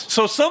 Yes.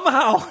 So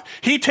somehow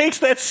he takes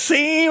that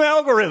same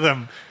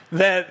algorithm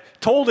that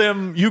told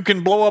him you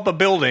can blow up a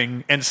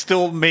building and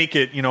still make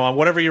it, on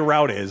whatever your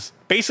route is.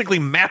 Basically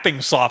mapping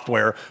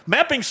software.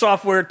 Mapping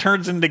software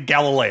turns into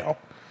Galileo.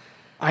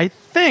 I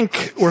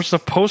think we're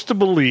supposed to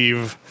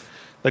believe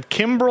that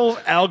Kimbrel's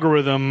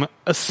algorithm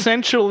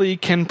essentially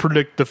can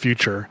predict the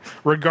future,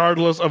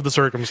 regardless of the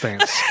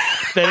circumstance.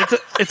 That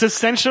it's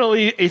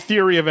essentially a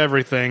theory of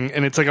everything,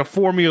 and it's like a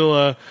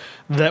formula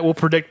that will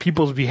predict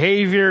people's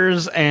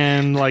behaviors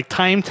and like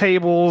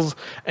timetables.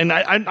 And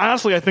I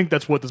honestly, I think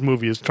that's what this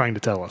movie is trying to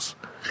tell us,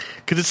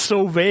 because it's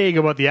so vague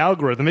about the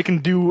algorithm. It can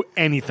do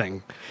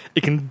anything.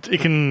 It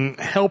can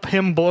help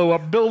him blow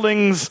up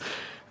buildings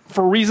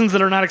for reasons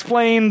that are not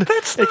explained.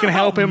 It can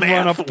help him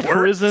run a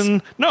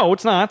prison. No,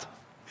 it's not.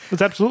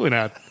 It's absolutely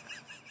not.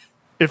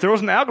 If there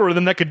was an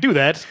algorithm that could do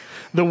that,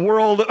 the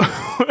world,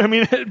 I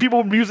mean,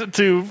 people would use it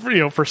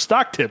to, for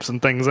stock tips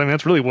and things. I mean,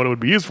 that's really what it would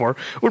be used for.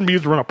 It wouldn't be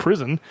used to run a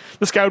prison.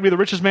 This guy would be the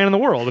richest man in the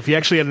world if he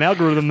actually had an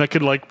algorithm that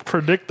could,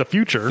 predict the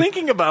future.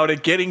 Thinking about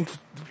it,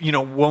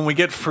 when we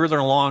get further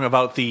along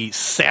about the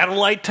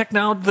satellite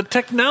technology, the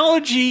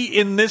technology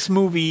in this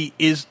movie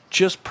is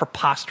just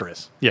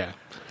preposterous. Yeah.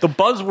 The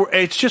buzzword,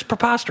 it's just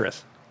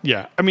preposterous.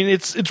 Yeah. I mean,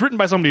 it's written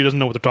by somebody who doesn't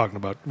know what they're talking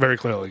about, very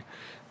clearly.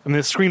 I mean,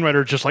 the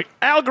screenwriter is just like,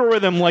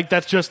 algorithm,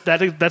 that's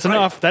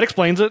enough. Right. That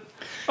explains it.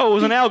 Oh, it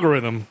was an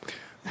algorithm.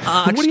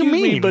 What do you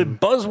mean? But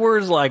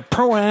buzzwords like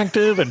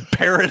proactive and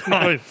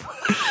paradigm.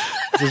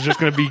 This is just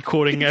going to be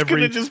quoting it's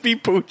going to just be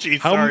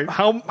Poochie, sorry.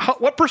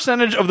 What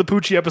percentage of the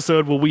Poochie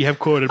episode will we have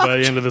quoted by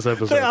the end of this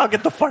episode? I'll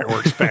get the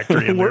fireworks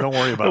factory in there. Don't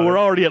worry about it. We're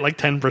already at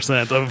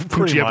 10% of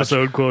Poochie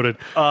episode quoted.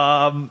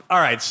 All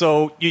right,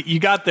 so you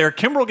got there.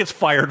 Kimbrel gets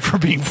fired for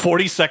being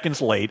 40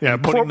 seconds late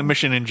and putting the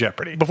mission in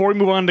jeopardy. Before we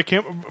move on to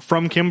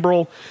from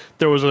Kimbrel,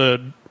 there was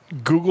a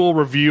Google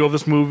review of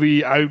this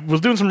movie. I was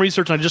doing some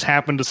research and I just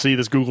happened to see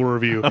this Google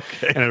review,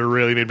 and it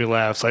really made me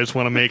laugh. So I just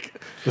want to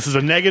this is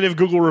a negative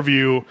Google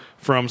review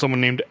from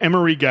someone named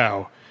Emery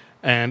Gao,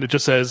 and it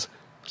just says,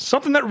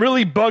 something that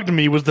really bugged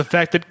me was the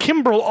fact that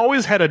Kimbrel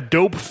always had a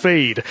dope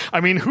fade. I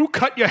mean, who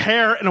cut your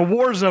hair in a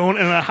war zone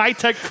in a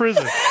high-tech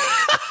prison?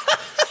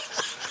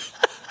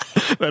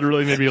 That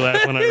really made me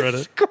laugh when I read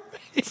it.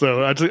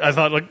 So I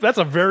thought, like, that's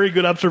a very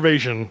good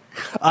observation.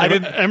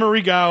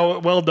 Emery Gao,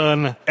 well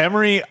done.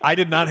 Emery, I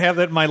did not have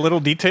that in my little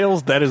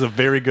details. That is a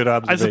very good I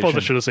observation. suppose I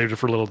should have saved it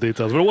for little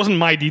details, but it wasn't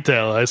my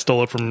detail. I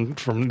stole it from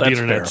the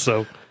internet. Fair. So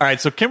all right,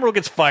 so Kimbrel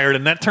gets fired,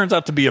 and that turns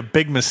out to be a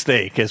big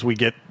mistake as we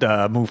get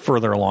move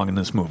further along in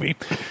this movie.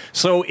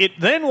 So it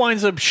then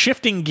winds up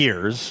shifting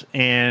gears,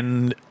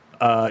 and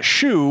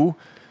Shu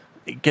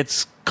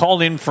gets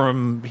called in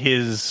from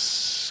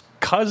his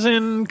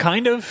cousin,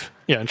 kind of.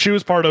 yeah, and she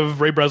was part of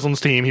Ray Breslin's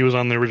team. He was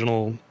on the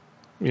original,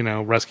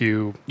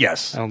 rescue.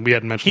 Yes, We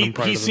hadn't mentioned him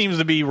prior he to this. seems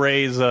to be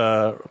Ray's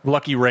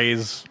Lucky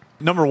Ray's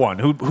number one.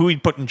 Who he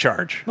put in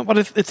charge? No, but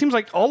it seems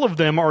like all of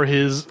them are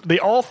his. They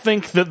all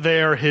think that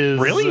they're his.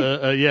 Really?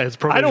 His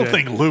protege. I don't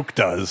think Luke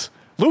does.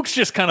 Luke's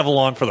just kind of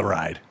along for the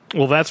ride.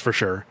 Well, that's for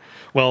sure.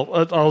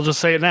 Well, I'll just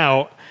say it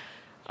now.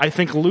 I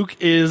think Luke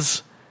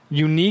is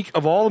unique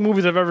of all the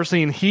movies I've ever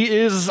seen. He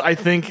is, I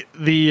think,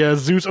 the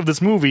Zeus of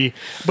this movie,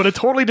 but a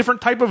totally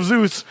different type of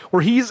Zeus,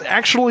 where he's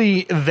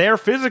actually there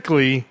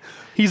physically.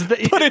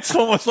 But it's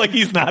almost like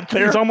he's not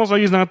there. It's almost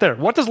like he's not there.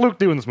 What does Luke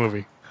do in this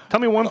movie? Tell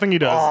me one thing he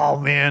does. Oh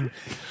man,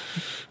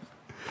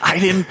 I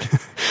didn't.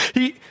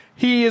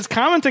 He is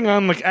commenting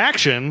on the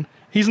action.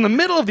 He's in the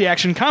middle of the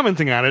action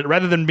commenting on it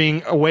rather than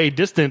being away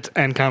distant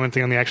and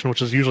commenting on the action,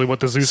 which is usually what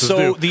the Zeuses do.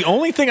 So the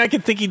only thing I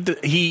can think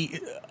he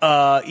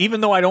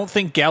even though I don't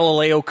think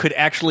Galileo could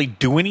actually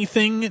do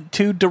anything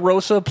to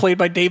DeRosa, played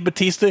by Dave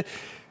Bautista,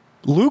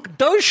 Luke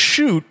does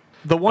shoot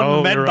the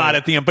one Medbot right.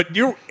 at the end. But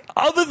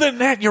other than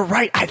that, you're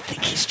right. I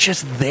think he's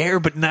just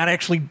there, but not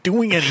actually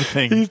doing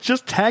anything. He's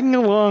just tagging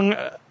along.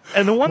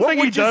 And the one thing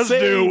he does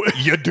do,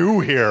 you do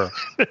here.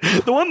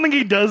 the one thing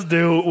he does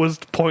do was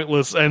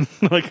pointless and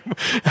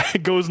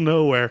it goes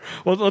nowhere.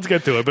 Well, let's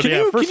get to it. But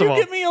first of all,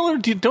 give me a little?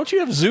 Don't you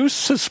have Zeus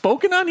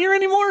spoken on here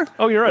anymore?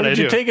 Oh, you're right. Or did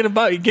you take it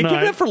about? Give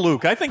that for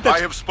Luke. I think that's.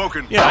 I have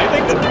spoken. Yeah, I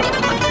think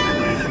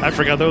that. I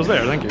forgot that was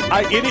there. Thank you.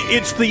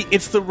 It's the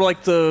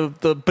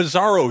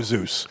Bizarro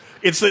Zeus.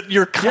 It's that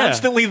you're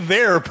constantly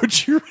there,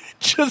 but you're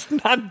just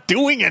not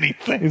doing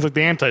anything. He's like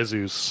the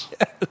anti-Zeus.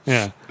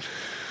 Yeah.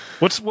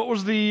 What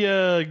was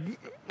the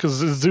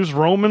because is Zeus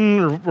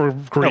Roman or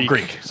Greek? No,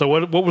 Greek. So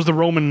what was the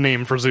Roman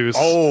name for Zeus?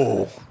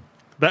 Oh,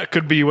 that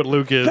could be what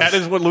Luke is. that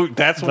is what Luke.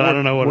 That's what I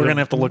don't know what we're it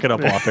gonna have to look it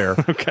up off air.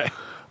 Okay.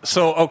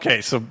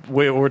 So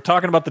we're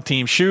talking about the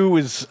team. Shu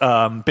has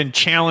been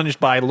challenged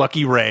by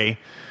Lucky Ray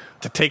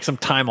to take some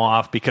time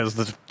off because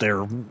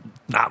they're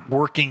not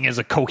working as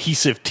a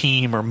cohesive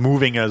team or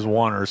moving as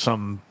one or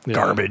some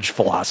garbage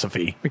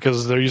philosophy.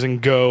 Because they're using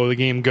the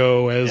game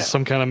Go, as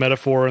some kind of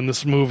metaphor in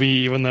this movie,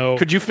 even though...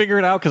 Could you figure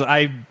it out?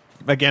 Because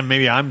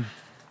maybe I'm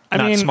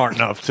not smart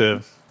enough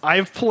to...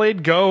 I've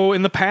played Go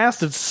in the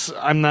past.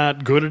 I'm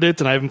not good at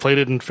it, and I haven't played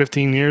it in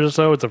 15 years or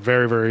so. It's a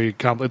very, very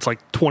complex... It's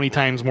like 20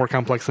 times more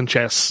complex than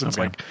chess. It's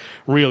like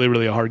really,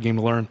 really a hard game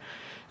to learn,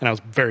 and I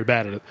was very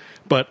bad at it.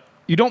 But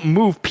you don't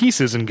move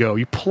pieces in Go.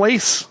 You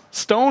place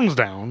stones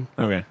down.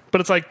 Okay.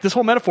 But it's like this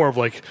whole metaphor of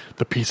like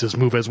the pieces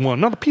move as one.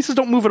 No, the pieces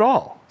don't move at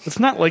all. It's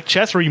not like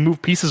chess where you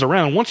move pieces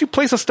around. Once you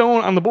place a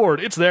stone on the board,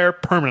 it's there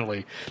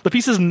permanently. The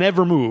pieces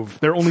never move.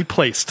 They're only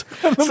placed.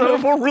 The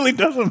metaphor really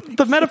doesn't.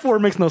 The metaphor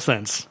makes no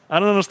sense. I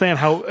don't understand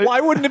how. Why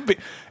wouldn't it be?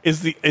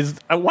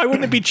 Why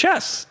wouldn't it be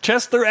chess?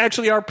 Chess, there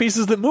actually are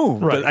pieces that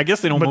move. Right. But I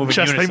guess they don't but move.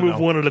 Chess, in unison, they move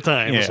one at a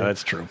time. Yeah, so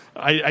that's true.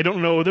 I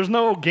don't know. There's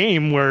no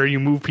game where you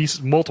move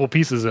multiple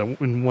pieces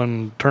in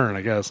one turn,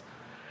 I guess.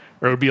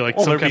 Or it would be like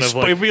some kind of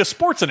like... It would be a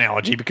sports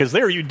analogy, because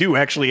there you do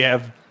actually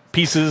have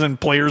pieces and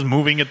players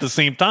moving at the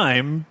same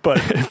time. But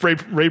if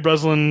Ray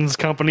Breslin's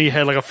company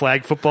had like a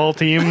flag football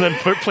team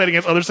that played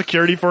against other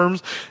security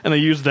firms, and they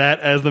used that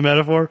as the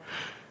metaphor.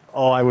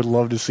 Oh, I would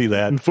love to see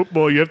that. In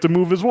football, you have to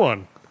move as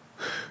one.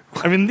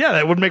 I mean, yeah,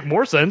 that would make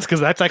more sense,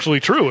 because that's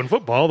actually true in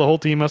football. The whole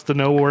team has to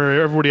know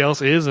where everybody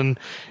else is, and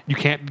you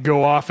can't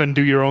go off and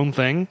do your own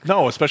thing.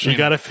 No, especially... You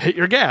got to hit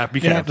your gap. You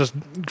can't just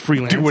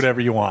freelance. Do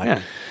whatever you want.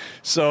 Yeah.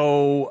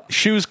 So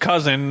Shu's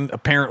cousin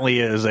apparently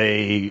is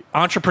a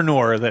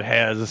entrepreneur that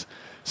has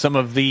some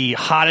of the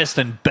hottest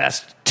and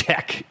best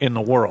tech in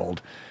the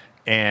world,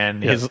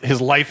 and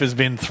his life has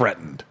been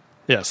threatened.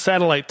 Yeah,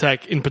 satellite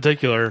tech in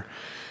particular.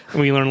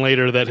 We learn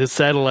later that his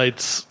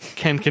satellites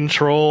can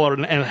control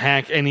and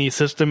hack any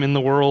system in the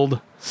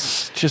world.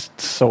 It's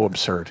just so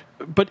absurd.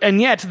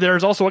 And yet,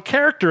 there's also a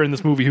character in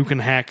this movie who can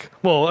hack.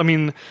 Well, I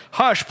mean,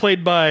 Hush,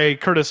 played by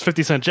Curtis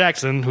 50 Cent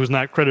Jackson, who's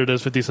not credited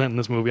as 50 Cent in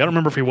this movie. I don't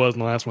remember if he was in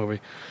the last movie.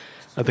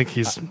 I think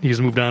he's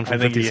moved on from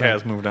 50 Cent. I think he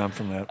has moved on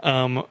from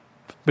that.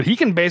 But he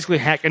can basically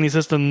hack any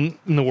system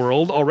in the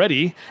world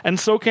already, and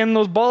so can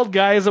those bald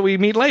guys that we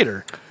meet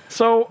later.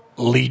 So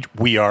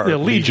we are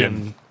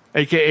Legion.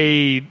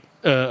 A.k.a.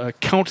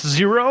 Count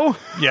Zero?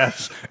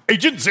 Yes.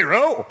 Agent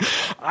Zero!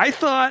 I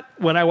thought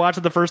when I watched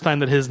it the first time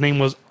that his name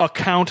was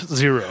Account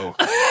Zero.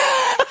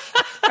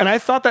 And I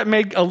thought that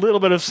made a little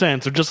bit of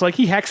sense. Or just like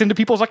he hacks into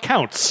people's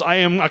accounts. I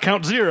am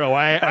Account Zero.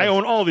 I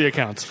own all the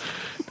accounts.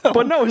 No.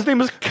 But no, his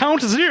name is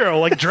Count Zero,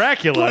 like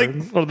Dracula.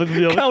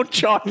 Count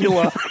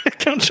Chocula.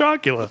 Count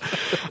Chocula.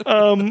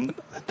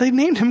 They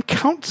named him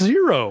Count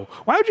Zero.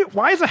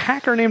 Why is a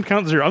hacker named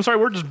Count Zero? I'm sorry,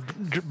 we're just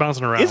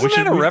bouncing around. Isn't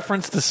that a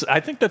reference to? I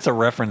think that's a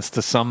reference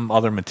to some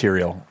other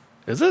material.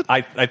 Is it?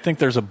 I think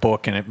there's a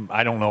book, and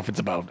I don't know if it's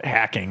about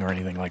hacking or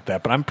anything like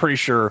that, but I'm pretty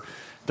sure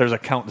there's a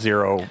Count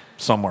Zero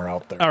somewhere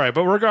out there. All right,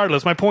 but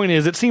regardless, my point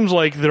is, it seems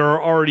like there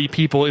are already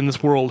people in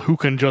this world who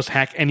can just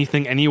hack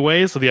anything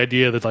anyway. So the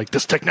idea that like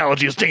this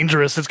technology is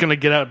dangerous, it's going to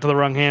get out to the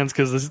wrong hands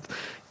because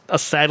a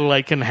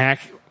satellite can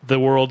hack the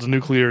world's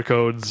nuclear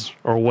codes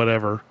or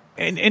whatever.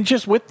 And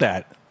just with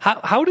that,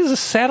 how does a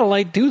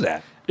satellite do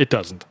that? It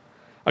doesn't.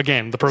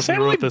 Again, the person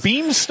who wrote Satellite this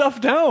beams stuff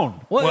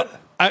down. What?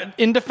 Well,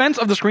 in defense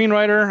of the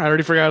screenwriter, I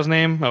already forgot his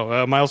name.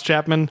 Miles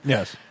Chapman.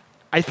 Yes.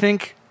 I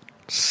think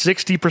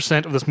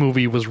 60% of this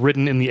movie was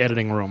written in the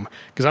editing room.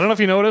 Because I don't know if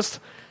you noticed,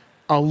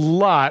 a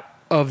lot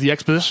of the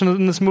exposition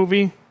in this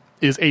movie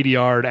is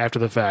ADR'd after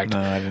the fact. No,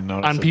 I didn't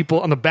notice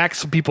on the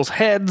backs of people's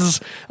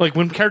heads. Like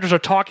when characters are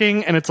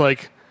talking and it's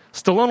like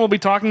Stallone will be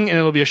talking and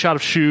it'll be a shot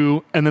of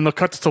Shu and then they'll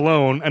cut to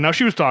Stallone and now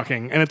Shu's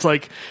talking. And it's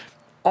like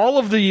all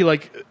of the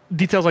like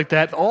details like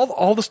that,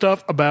 all the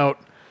stuff about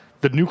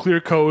the nuclear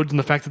codes and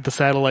the fact that the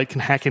satellite can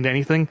hack into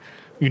anything.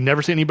 You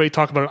never see anybody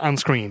talk about it on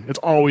screen. It's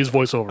always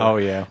voiceover. Oh,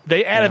 yeah.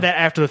 They added that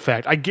after the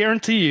fact. I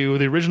guarantee you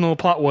the original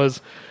plot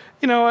was,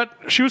 you know what,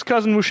 Shu's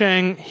cousin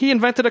Wushang, he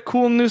invented a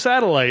cool new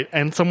satellite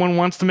and someone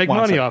wants to make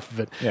money off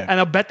of it. Yeah.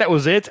 And I'll bet that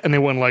was it. And they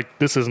went like,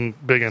 this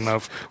isn't big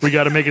enough. We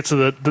got to make it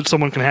so that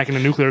someone can hack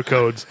into nuclear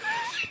codes.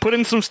 Put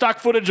in some stock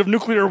footage of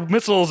nuclear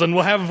missiles and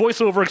we'll have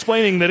voiceover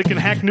explaining that it can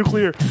hack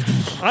nuclear.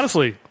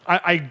 Honestly,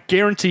 I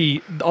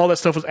guarantee all that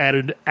stuff was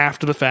added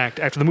after the fact.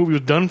 After the movie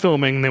was done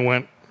filming, they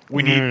went,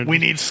 We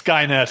need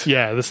Skynet.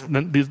 yeah,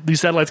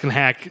 these satellites can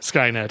hack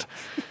Skynet,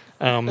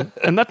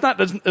 and that's not.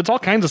 It's all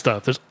kinds of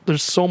stuff.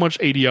 There's so much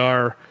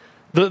ADR.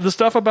 The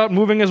stuff about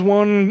moving as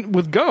one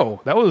with Go,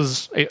 that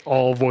was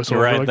all voiceover.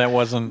 You're right. Like, That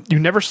wasn't. you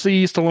never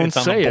see Stallone It's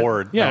on say the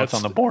board. it. Yeah, No, it's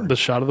on the board. The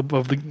shot of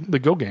the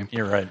Go game.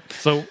 You're right.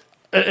 So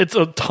it's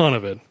a ton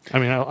of it. I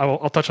mean,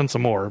 I'll touch on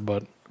some more,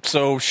 but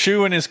So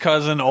Shu and his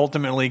cousin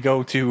ultimately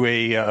go to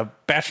a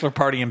bachelor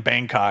party in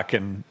Bangkok,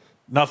 and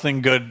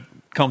nothing good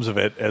comes of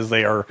it as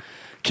they are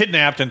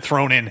kidnapped and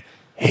thrown in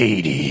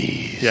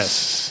Hades.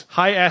 yes,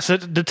 high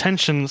asset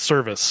detention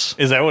service.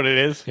 Is that what it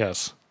is?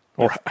 Yes,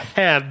 or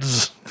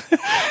HADS,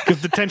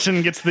 because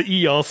detention gets the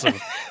E also.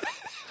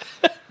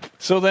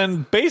 So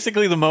then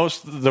basically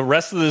the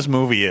rest of this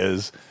movie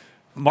is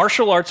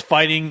martial arts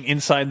fighting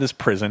inside this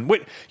prison.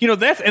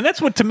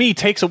 That's what to me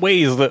takes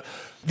away is the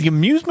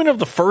amusement of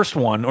the first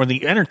one, or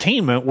the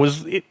entertainment,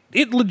 was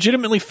it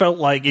legitimately felt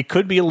like it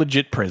could be a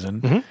legit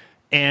prison. Mm-hmm.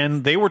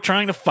 And they were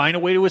trying to find a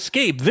way to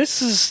escape.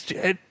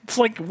 It's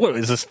like, what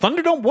is this,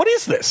 Thunderdome? What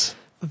is this?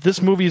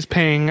 This movie is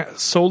paying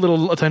so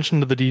little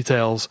attention to the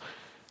details.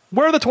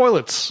 Where are the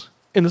toilets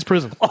in this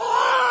prison?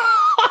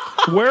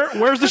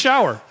 Where's the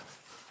shower?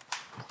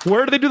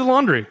 Where do they do the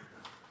laundry?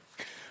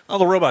 Oh,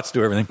 the robots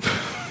do everything.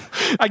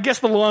 I guess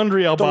the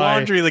laundry I'll buy. The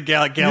laundry of the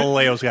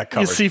Galileo's got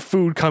covered. You see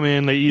food come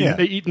in, they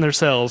eat in their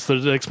cells. So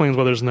that explains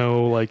why there's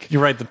no, like...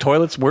 You're right, the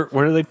toilets, where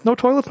are they? No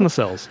toilets in the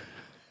cells.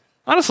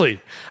 Honestly,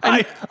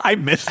 I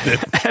missed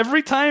it.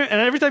 Every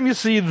time you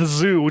see the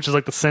zoo, which is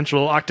like the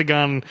central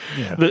octagon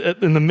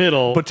in the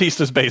middle,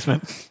 Batista's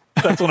basement.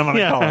 That's what I'm going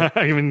to call it.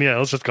 I mean,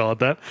 let's just call it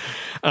that.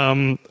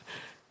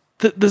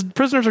 The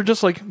prisoners are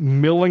just like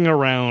milling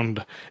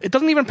around. It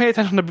doesn't even pay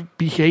attention to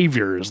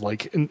behaviors,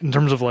 like in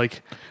terms of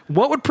like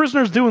what would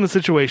prisoners do in the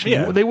situation.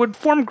 Yeah. They would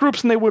form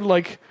groups and they would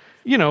like,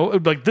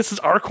 like this is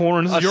our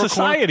corner, this is your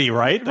society, corner.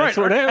 right? That's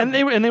right. What and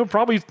they would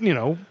probably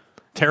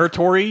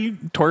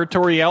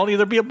territoriality,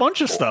 there'd be a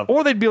bunch of stuff.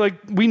 Or they'd be like,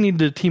 we need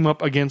to team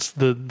up against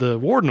the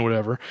warden or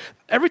whatever.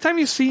 Every time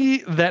you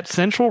see that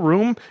central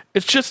room,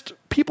 it's just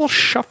people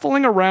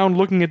shuffling around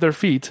looking at their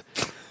feet.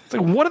 It's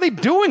like, what are they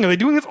doing? Are they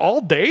doing this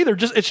all day?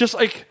 It's just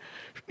like,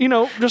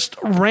 just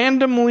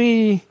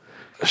randomly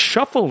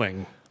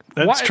shuffling.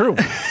 That's true.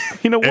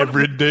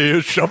 Every day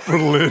is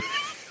shuffling.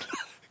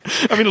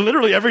 I mean,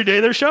 literally every day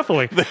they're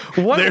shuffling.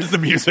 There's the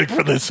music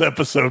for this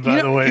episode, by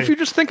the way. If you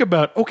just think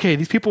about, okay,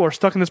 these people are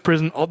stuck in this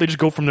prison. They just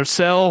go from their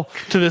cell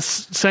to this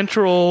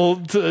central,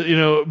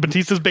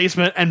 Batista's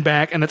basement and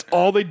back, and that's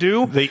all they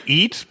do. They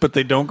eat, but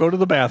they don't go to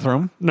the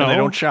bathroom. No, and they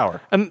don't shower.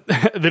 And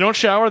they don't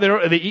shower.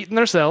 They eat in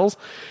their cells.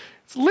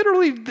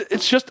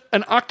 It's just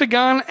an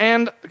octagon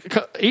and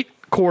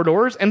 8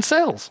 corridors and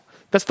cells.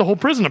 That's the whole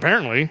prison,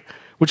 apparently,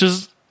 which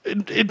is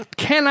it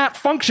cannot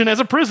function as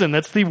a prison.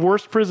 That's the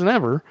worst prison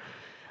ever.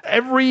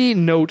 Every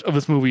note of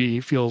this movie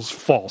feels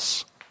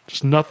false.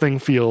 Just nothing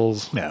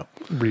feels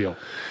real.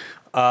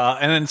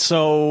 And then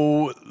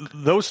so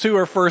those two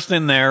are first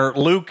in there.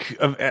 Luke,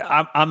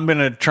 I'm going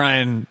to try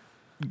and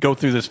go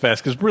through this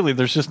fast because really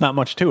there's just not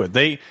much to it.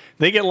 They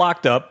get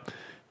locked up,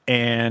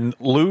 and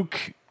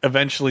Luke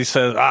eventually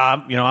says,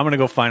 I'm going to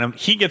go find him.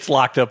 He gets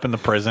locked up in the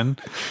prison.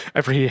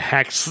 After he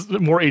hacks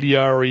more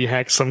ADR, or he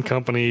hacks some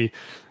company.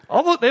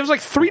 Although there was like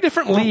 3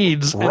 different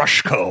leads.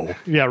 Rushco.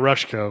 Yeah,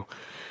 Rushco.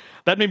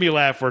 That made me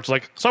laugh, where it's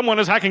like, someone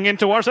is hacking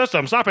into our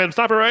system. Stop it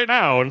right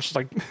now. And it's just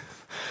like,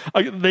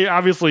 They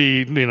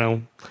obviously,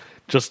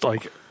 just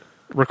like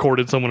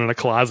recorded someone in a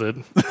closet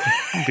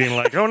being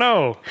like, oh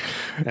no,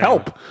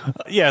 Help.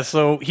 Yeah,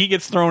 so he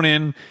gets thrown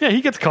in. Yeah,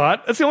 he gets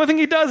caught. That's the only thing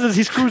he does is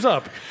he screws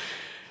up.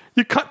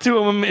 You cut to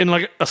him in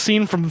like a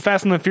scene from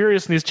Fast and the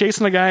Furious, and he's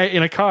chasing a guy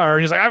in a car,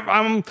 and he's like,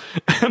 I'm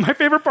my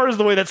favorite part is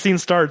the way that scene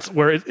starts,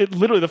 where it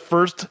literally the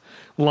first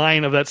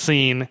line of that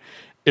scene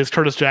is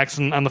Curtis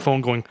Jackson on the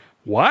phone going,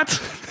 what?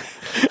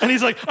 And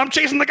he's like, I'm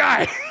chasing the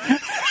guy.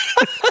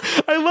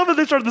 I love that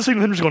they started the scene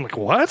with him just going like,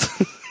 what?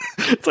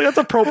 It's like, that's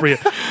appropriate.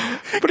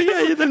 But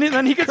yeah,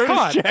 then he gets Curtis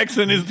caught.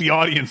 Jackson is the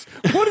audience.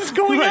 What is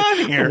going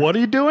on here? What are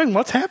you doing?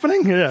 What's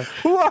happening? Yeah.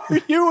 Who are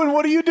you and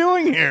what are you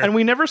doing here? And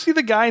we never see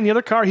the guy in the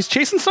other car. He's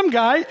chasing some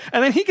guy,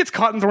 and then he gets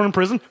caught and thrown in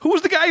prison. Who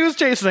was the guy he was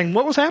chasing?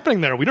 What was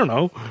happening there? We don't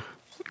know.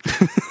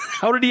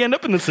 How did he end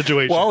up in this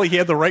situation? Well, he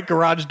had the right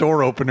garage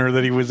door opener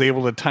that he was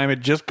able to time it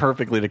just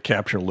perfectly to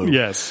capture Luke.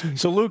 Yes.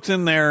 So Luke's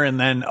in there, and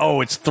then,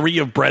 it's 3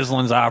 of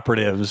Breslin's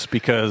operatives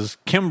because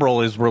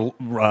Kimbrel is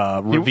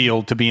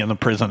revealed to be in the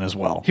prison as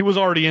well. He was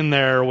already in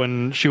there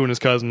when Shu and his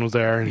cousin was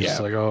there, and he's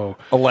just like, oh.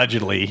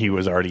 Allegedly, he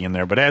was already in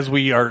there. But as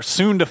we are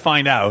soon to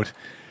find out,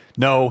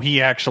 no,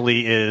 he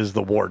actually is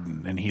the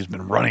warden, and he's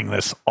been running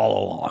this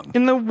all along.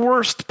 In the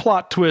worst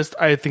plot twist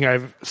I think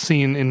I've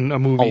seen in a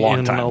movie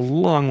in a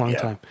long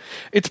time.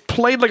 It's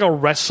played like a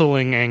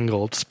wrestling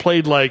angle. It's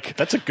played like...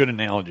 That's a good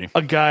analogy.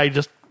 A guy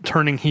just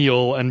turning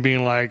heel and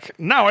being like,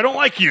 no, I don't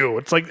like you.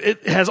 It's like,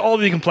 it has all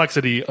the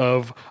complexity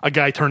of a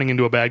guy turning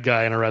into a bad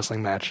guy in a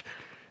wrestling match.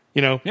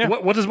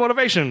 What's his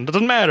motivation?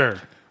 Doesn't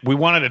matter. We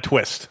wanted a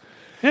twist.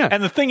 Yeah.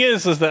 And the thing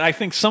is that I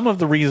think some of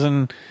the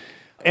reason...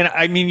 And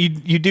I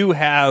mean, you do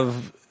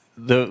have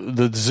the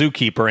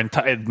zookeeper,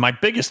 and my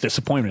biggest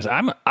disappointment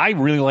is I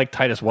really like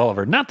Titus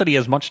Welliver. Not that he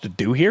has much to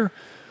do here,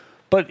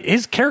 but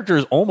his character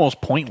is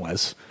almost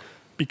pointless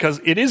because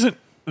it isn't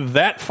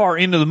that far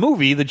into the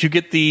movie that you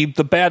get the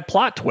bad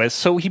plot twist.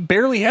 So he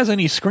barely has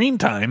any screen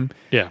time.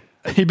 Yeah,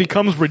 he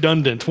becomes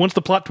redundant once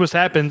the plot twist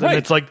happens, and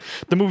it's like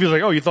the movie's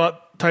like, oh, you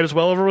thought Titus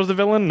Welliver was the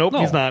villain? Nope,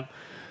 he's not.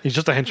 He's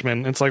just a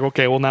henchman. It's like,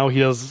 okay, well, now he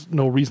has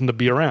no reason to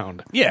be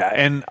around. Yeah,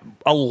 and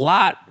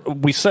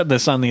we said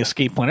this on the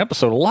Escape Plan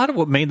episode, a lot of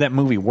what made that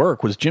movie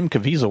work was Jim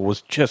Caviezel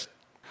was just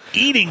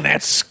eating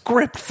that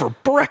script for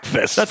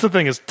breakfast. That's the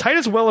thing, is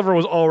Titus Welliver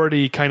was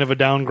already kind of a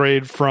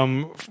downgrade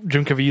from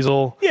Jim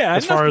Caviezel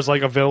as far as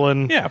like a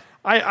villain. Yeah.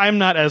 I'm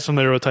not as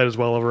familiar with Titus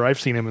Welliver. I've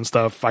seen him in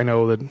stuff. I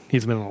know that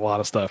he's been in a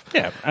lot of stuff.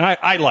 Yeah, and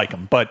I like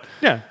him, but...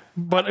 Yeah.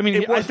 But I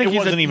mean, I think it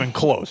wasn't even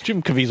close.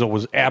 Jim Caviezel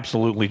was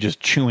absolutely just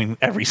chewing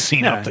every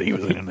scene up that he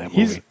was in that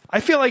movie. I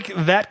feel like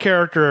that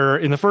character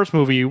in the first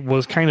movie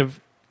was kind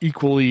of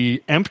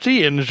equally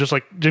empty, and it's just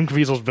like Jim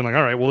Caviezel's been like,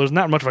 all right, well, there's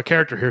not much of a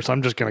character here, so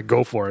I'm just going to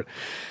go for it.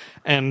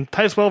 And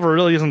Titus Welliver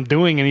really isn't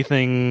doing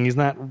anything. He's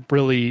not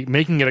really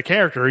making it a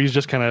character. He's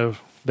just kind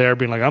of there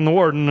being like, I'm the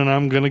warden, and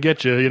I'm going to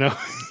get you, No,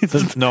 he's the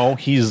zookeeper.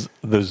 He's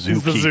the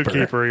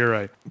zookeeper, you're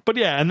right. But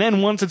yeah, and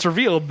then once it's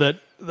revealed that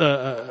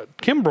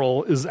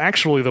Kimbrel is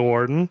actually the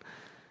warden,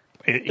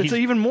 it's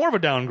even more of a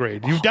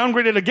downgrade. You've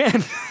downgraded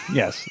again.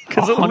 Yes,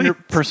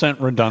 100%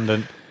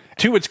 redundant.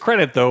 To its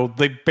credit, though,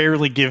 they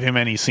barely give him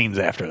any scenes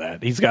after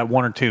that. He's got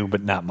 1 or 2,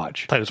 but not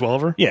much. Titus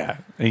Welliver? Yeah.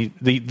 The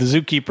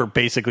zookeeper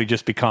basically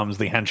just becomes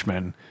the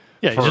henchman.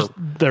 Yeah, he's just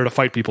there to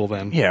fight people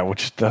then. Yeah,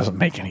 which doesn't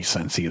make any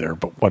sense either,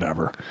 but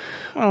whatever.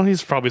 Well,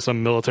 he's probably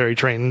some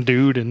military-trained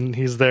dude, and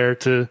he's there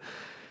to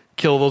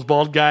kill those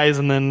bald guys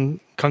and then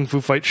kung fu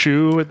fight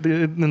Shu.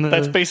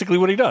 That's basically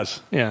what he does.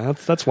 Yeah,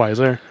 that's why he's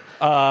there.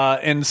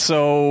 And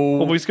so...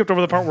 Well, we skipped over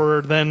the part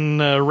where then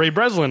Ray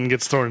Breslin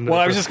gets thrown into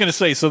I was just going to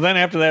say, so then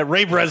after that,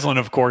 Ray Breslin,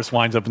 of course,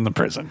 winds up in the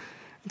prison.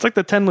 It's like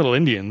the 10 Little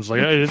Indians.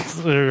 Like,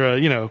 they're,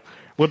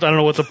 I don't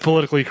know what the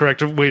politically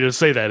correct way to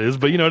say that is,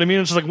 but you know what I mean?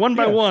 It's just like one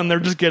by one, they're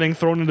just getting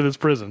thrown into this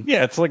prison.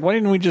 Yeah, it's like, why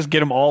didn't we just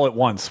get them all at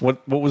once?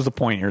 What was the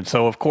point here?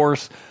 So, of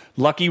course,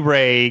 Lucky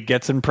Ray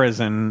gets in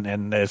prison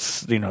and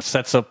this,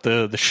 sets up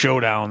the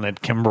showdown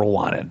that Kimbrel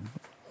wanted.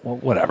 Well,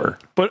 whatever.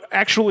 But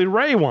actually,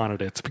 Ray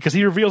wanted it because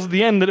he reveals at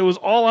the end that it was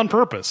all on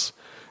purpose.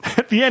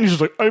 At the end, he's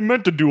just like, I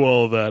meant to do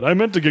all of that. I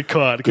meant to get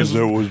caught. Because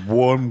there was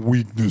one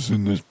weakness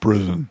in this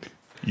prison.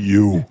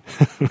 You.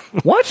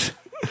 What?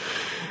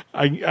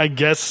 I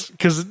guess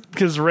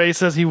because Ray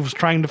says he was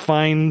trying to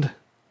find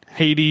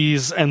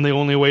Hades, and the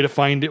only way to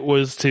find it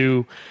was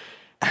to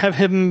have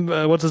him,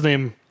 what's his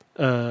name?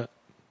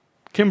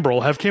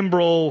 Kimbrel. Have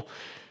Kimbrel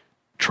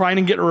trying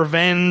to get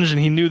revenge, and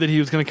he knew that he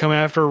was going to come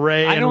after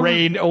Ray, and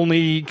Ray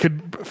only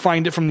could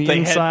find it from the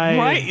inside.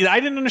 Right. I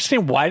didn't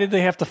understand. Why did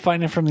they have to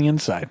find it from the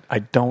inside?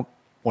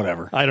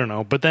 Whatever. I don't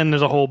know. But then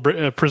there's a whole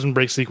prison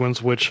break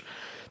sequence, which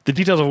the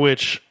details of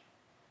which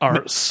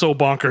are so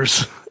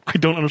bonkers. I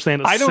don't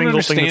understand a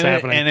single thing that's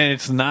happening. And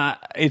it's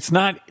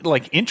not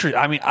like interesting.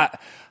 I mean,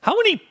 how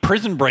many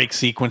prison break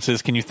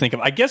sequences can you think of?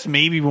 I guess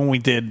maybe when we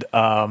did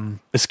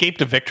Escape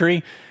to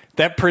Victory,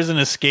 that prison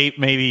escape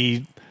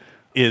maybe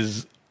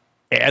is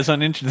as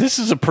uninteresting. This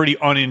is a pretty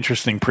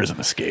uninteresting prison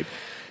escape.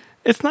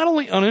 It's not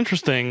only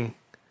uninteresting,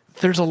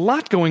 there's a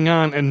lot going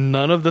on, and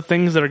none of the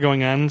things that are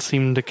going on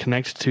seem to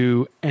connect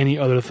to any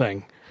other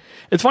thing.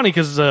 It's funny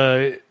because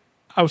I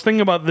was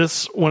thinking about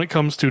this when it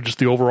comes to just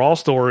the overall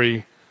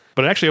story,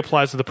 but it actually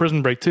applies to the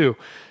Prison Break too.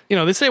 You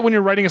know, they say when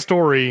you're writing a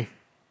story,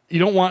 you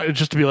don't want it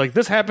just to be like,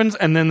 this happens,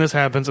 and then this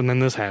happens, and then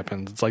this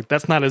happens. It's like,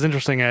 that's not as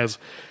interesting as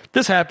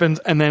this happens,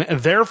 and then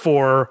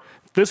therefore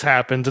this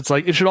happens. It's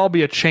like, it should all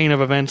be a chain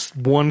of events.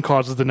 One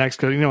causes the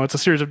next. You know, it's a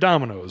series of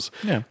dominoes.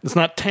 Yeah. It's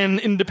not 10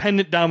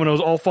 independent dominoes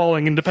all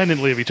falling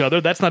independently of each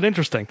other. That's not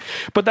interesting.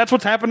 But that's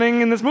what's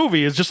happening in this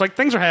movie. It's just like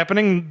things are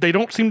happening. They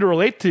don't seem to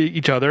relate to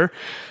each other.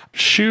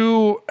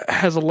 Shu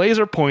has a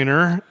laser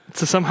pointer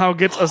to somehow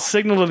get a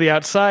signal to the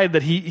outside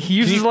that he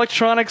uses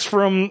electronics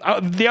from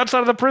the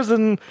outside of the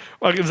prison.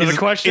 Is that a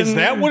question? Is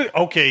that what?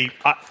 Okay,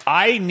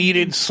 I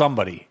needed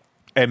somebody,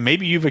 and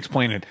maybe you've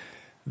explained it.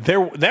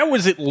 That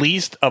was at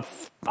least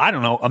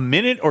a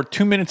minute or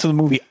 2 minutes of the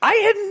movie. I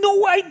had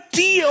no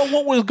idea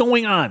what was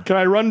going on. Can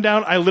I run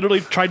down? I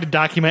literally tried to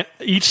document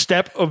each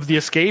step of the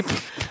escape,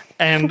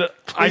 and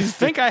I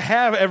think I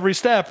have every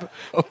step,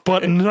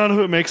 but none of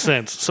it makes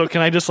sense. So can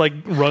I just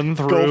run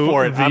through? Go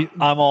for it.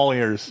 I'm all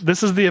ears.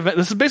 This is the event.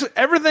 This is basically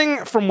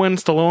everything from when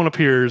Stallone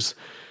appears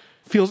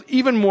feels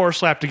even more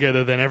slapped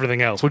together than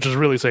everything else, which is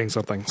really saying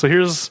something. So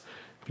here's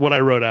what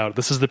I wrote out.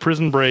 This is the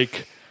Prison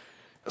Break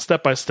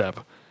step by step.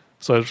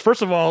 So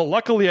first of all,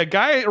 luckily a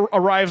guy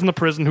arrives in the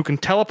prison who can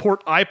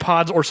teleport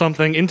iPods or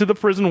something into the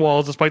prison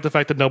walls, despite the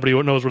fact that nobody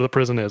knows where the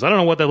prison is. I don't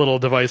know what that little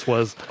device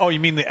was. Oh, you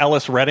mean the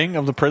Ellis Redding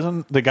of the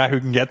prison? The guy who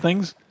can get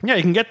things? Yeah,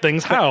 you can get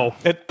things. How?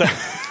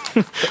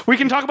 We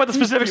can talk about the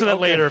specifics of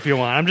that later if you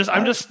want.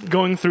 I'm just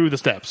going through the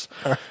steps.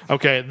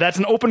 Okay, that's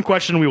an open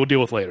question we will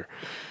deal with later.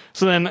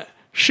 So then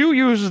Shu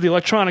uses the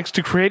electronics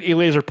to create a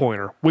laser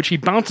pointer, which he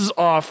bounces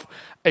off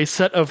a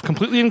set of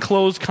completely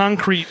enclosed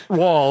concrete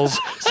walls,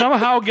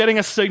 somehow getting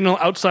a signal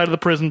outside of the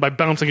prison by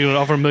bouncing it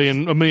off a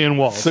million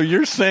walls. So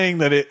you're saying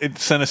that it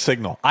sent a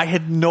signal? I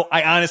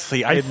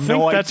honestly had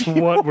no idea. That's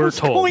what we're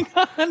told.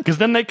 Because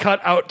then they cut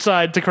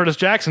outside to Curtis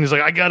Jackson. He's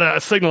like, I got a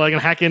signal I can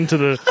hack into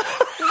the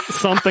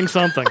something.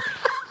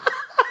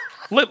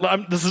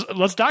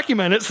 Let's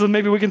document it so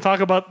maybe we can talk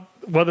about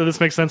whether this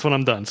makes sense when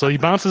I'm done. So he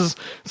bounces,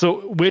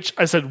 which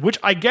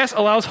I guess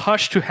allows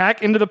Hush to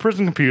hack into the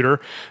prison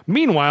computer.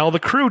 Meanwhile, the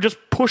crew just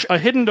push a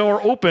hidden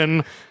door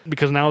open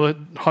because now that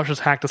Hush has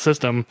hacked the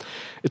system,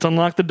 it's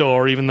unlocked the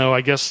door, even though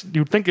I guess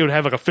you'd think it would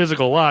have a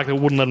physical lock that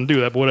wouldn't let them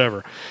do that, but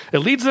whatever. It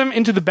leads them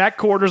into the back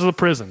quarters of the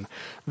prison.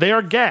 They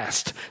are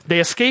gassed. They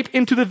escape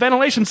into the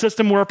ventilation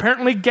system where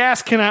apparently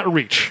gas cannot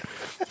reach.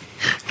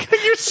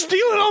 You're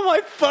stealing all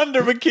my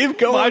thunder, but keep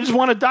going. Well, I just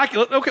want to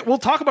document. Okay, we'll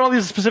talk about all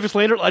these specifics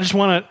later. I just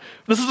want to.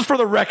 This is for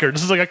the record.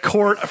 This is like a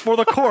court for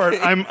the court.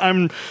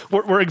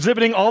 We're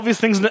exhibiting all these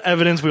things into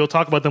evidence. We will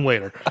talk about them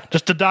later,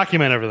 just to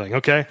document everything.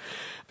 Okay.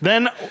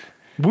 Then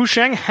Wu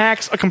Sheng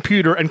hacks a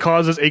computer and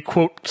causes a,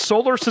 quote,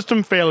 solar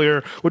system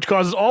failure, which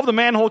causes all of the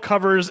manhole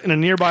covers in a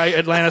nearby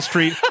Atlanta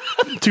street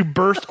to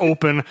burst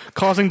open,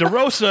 causing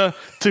DeRosa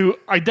to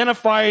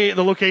identify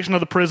the location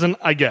of the prison,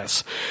 I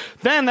guess.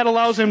 Then that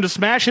allows him to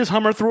smash his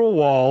Hummer through a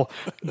wall,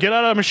 get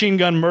out a machine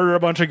gun, murder a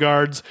bunch of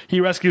guards.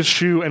 He rescues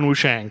Shu and Wu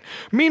Sheng.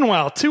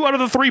 Meanwhile, 2 out of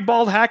the 3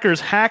 bald hackers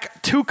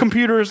hack 2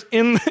 computers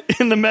in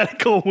the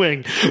medical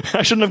wing.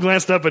 I shouldn't have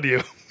glanced up at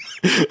you.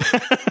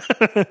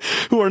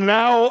 Who are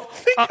now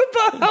think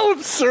about how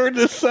absurd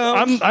this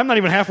sounds. I'm not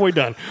even halfway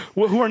done.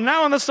 Who are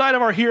now on the side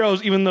of our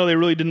heroes, even though they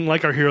really didn't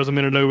like our heroes a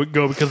minute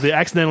ago because they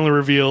accidentally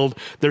revealed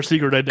their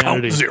secret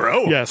identity. Count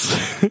 0.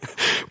 Yes.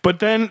 But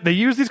then they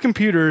use these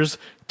computers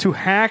to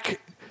hack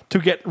to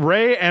get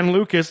Ray and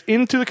Lucas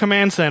into the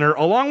command center,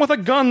 along with a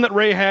gun that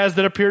Ray has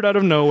that appeared out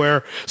of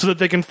nowhere, so that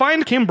they can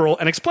find Kimbrel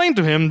and explain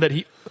to him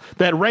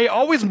that Ray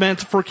always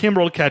meant for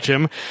Kimbrel to catch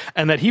him,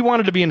 and that he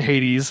wanted to be in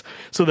Hades,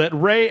 so that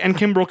Ray and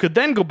Kimbrel could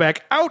then go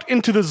back out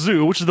into the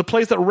zoo, which is the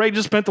place that Ray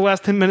just spent the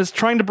last 10 minutes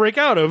trying to break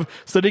out of,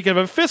 so that he could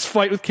have a fist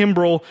fight with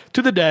Kimbrel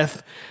to the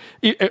death,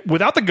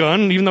 without the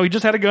gun, even though he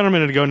just had a gun a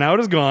minute ago. Now it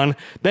is gone.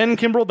 Then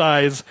Kimbrel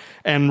dies,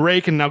 and Ray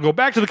can now go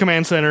back to the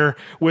command center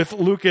with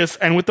Lucas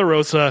and with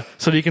DeRosa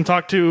so that he can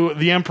talk to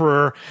the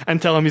Emperor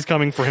and tell him he's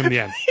coming for him in the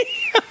end.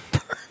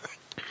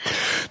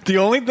 The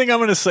only thing I'm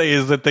going to say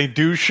is that they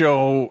do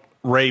show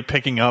Ray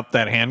picking up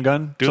that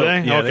handgun. Do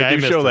they? Yeah, okay,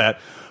 they do show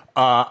that.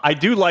 I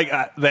do like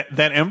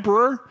that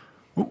Emperor.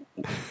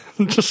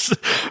 Just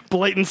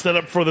blatant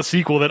setup for the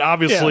sequel that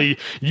obviously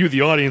you,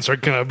 the audience, are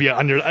going to be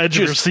on your edge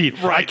of your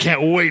seat. Right. I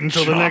can't wait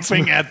until the next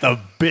one. At the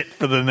bit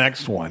for the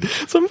next one.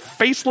 Some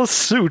faceless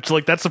suit,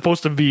 that's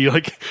supposed to be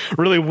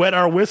really wet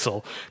our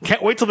whistle.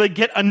 Can't wait till they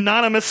get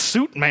anonymous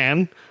suit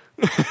man.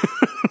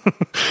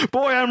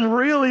 Boy, I'm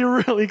really,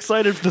 really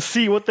excited to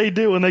see what they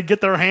do when they get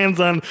their hands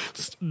on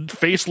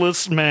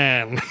faceless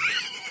man.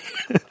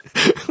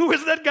 Who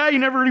is that guy? You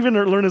never even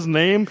learn his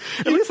name.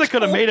 At least they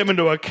could have made him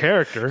into a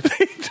character.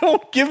 They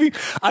don't give you.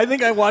 I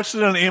think I watched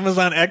it on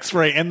Amazon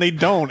X-Ray, and they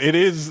don't.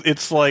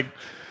 It's like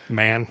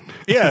man.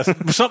 Yes,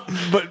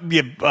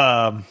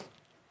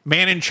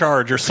 man in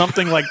charge or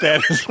something like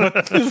that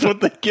is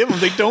what they give him.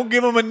 They don't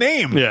give him a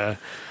name. Yeah,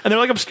 and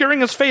they're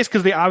obscuring his face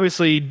because they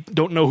obviously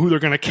don't know who they're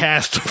going to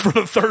cast for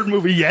the 3rd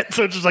movie yet.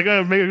 So it's just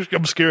maybe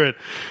obscure it.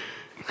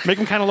 Make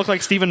him kind of look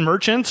like Stephen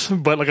Merchant,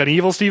 but like an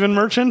evil Stephen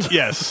Merchant.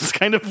 Yes. It's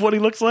kind of what he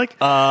looks like.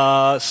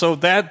 So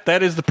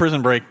that is the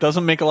Prison Break.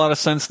 Doesn't make a lot of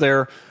sense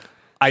there.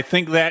 I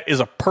think that is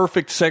a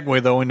perfect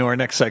segue, though, into our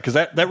next set, because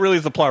that really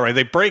is the plot, right?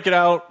 They break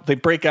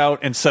out,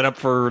 and set up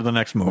for the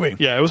next movie.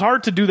 Yeah, it was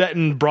hard to do that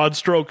in broad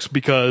strokes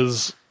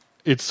because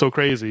it's so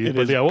crazy. It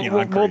but is yeah,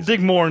 we'll crazy.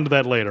 dig more into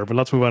that later, but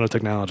let's move on to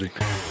technology.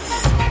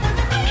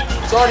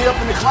 It's already up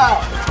in the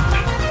cloud.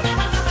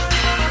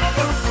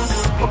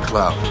 What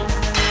cloud?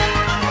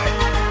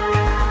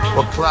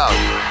 What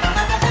cloud?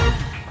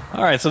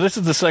 All right, so this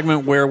is the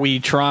segment where we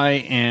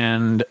try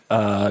and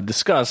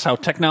discuss how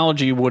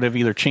technology would have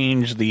either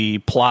changed the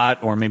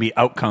plot or maybe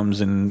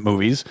outcomes in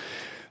movies.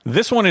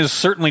 This one is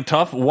certainly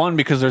tough. One,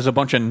 because there's a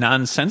bunch of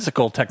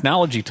nonsensical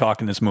technology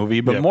talk in this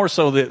movie, but more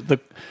so the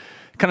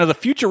kind of the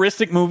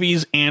futuristic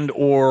movies and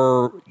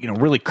or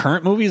really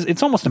current movies.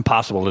 It's almost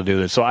impossible to do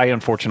this. So I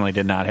unfortunately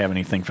did not have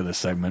anything for this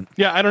segment.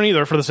 Yeah, I don't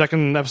either. For the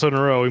second episode in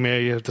a row, we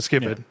may have to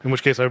skip it. In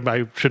which case, I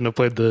shouldn't have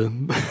played the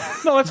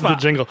No, that's fine. the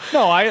jingle.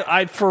 No,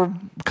 I for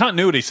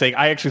continuity's sake,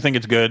 I actually think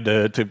it's good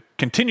to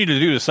continue to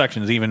do the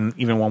sections even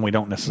when we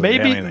don't necessarily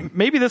have anything.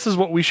 Maybe this is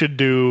what we should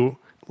do.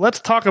 Let's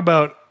talk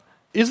about: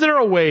 is there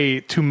a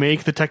way to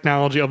make the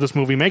technology of this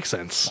movie make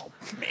sense? Oh,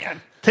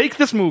 man. Take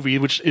this movie,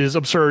 which is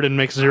absurd and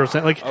makes zero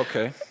sense.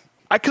 Okay.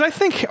 Because I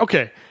think,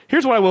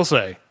 here's what I will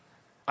say.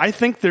 I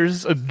think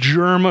there's a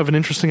germ of an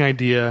interesting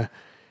idea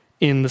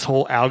in this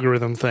whole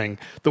algorithm thing.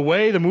 The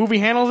way the movie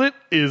handles it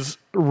is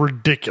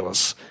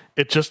ridiculous.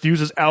 It just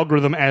uses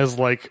algorithm as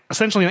like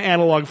essentially an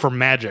analog for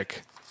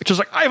magic. It's just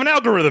like, I have an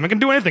algorithm. It can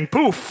do anything.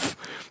 Poof.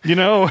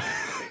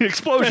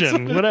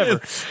 Explosion.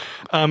 Whatever.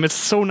 It's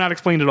so not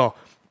explained at all.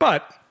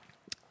 But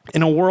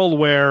in a world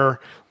where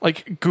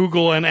like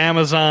Google and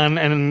Amazon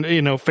and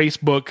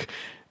Facebook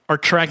are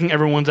tracking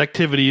everyone's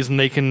activities, and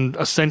they can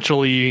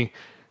essentially,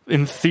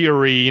 in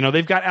theory,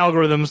 they've got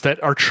algorithms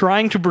that are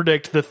trying to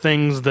predict the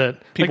things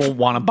that People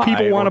wanna buy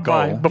People want to or go.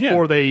 buy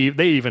before Yeah.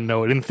 they even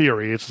know it. In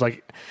theory, it's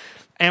like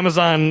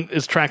Amazon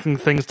is tracking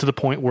things to the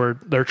point where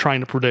they're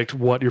trying to predict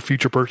what your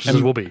future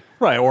purchases will be.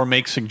 Right, or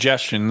make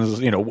suggestions.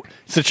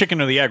 It's the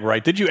chicken or the egg,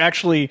 right?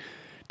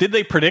 Did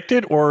they predict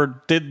it,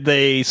 or did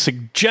they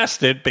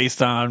suggest it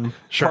based on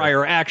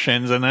prior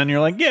actions? And then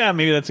you're like, yeah,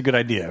 maybe that's a good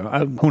idea.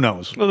 Who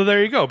knows? Well,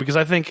 there you go. Because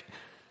I think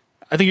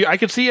I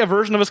could see a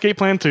version of Escape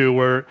Plan 2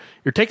 where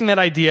you're taking that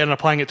idea and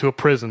applying it to a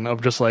prison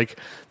of just like,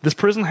 this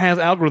prison has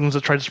algorithms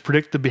that try to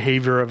predict the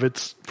behavior of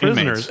its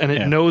prisoners, and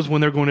it knows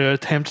when they're going to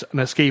attempt an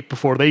escape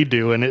before they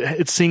do, and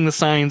it's seeing the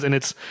signs, and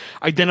it's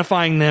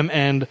identifying them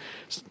and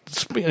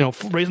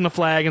raising the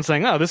flag and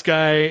saying, oh, this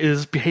guy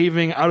is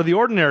behaving out of the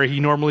ordinary. He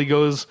normally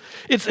goes,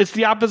 it's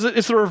the opposite.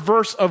 It's the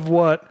reverse of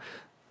what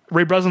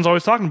Ray Breslin's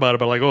always talking about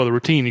the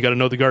routine. You got to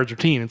know the guard's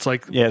routine. It's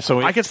like,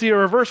 I could see a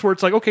reverse where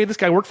it's like, okay, this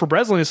guy worked for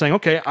Breslin and is saying,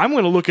 okay, I'm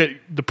going to look at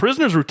the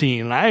prisoner's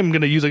routine, and I'm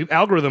going to use an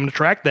algorithm to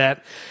track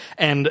that,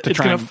 and it's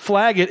going to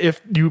flag it if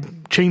you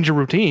change your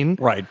routine.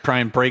 Right. Try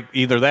and break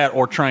either that,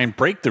 or try and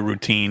break the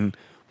routine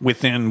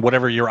within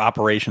whatever your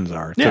operations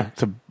are. Yeah.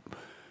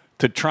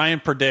 To try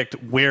and predict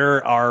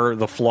where are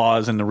the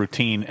flaws in the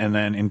routine, and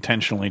then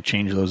intentionally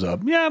change those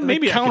up. Yeah,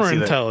 maybe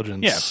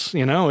counterintelligence.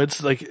 Yeah,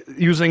 it's like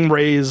using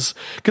Ray's,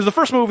 because the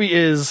first movie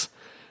is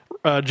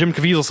Jim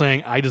Caviezel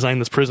saying, "I designed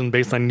this prison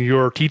based on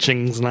your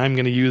teachings, and I'm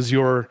going to use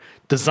your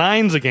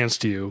designs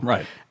against you."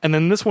 Right. And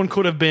then this one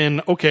could have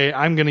been, okay,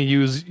 I'm going to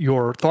use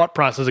your thought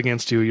process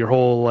against you. Your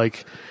whole Move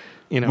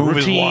is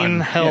routine, one.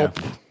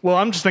 help. Yeah. Well,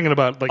 I'm just thinking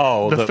about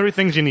the three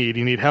things you need.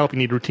 You need help. You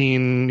need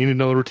routine. You need to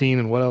know the routine,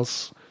 and what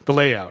else? The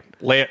layout.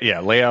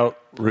 Layout,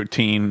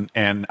 routine,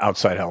 and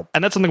outside help.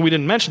 And that's something we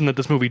didn't mention that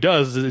this movie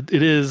does. It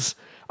is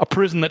a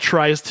prison that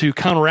tries to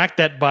counteract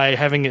that by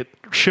having it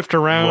shift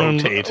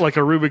around like a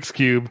Rubik's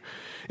Cube.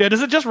 Yeah,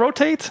 does it just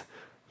rotate?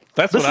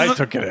 That's what I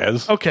took it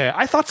as. Okay,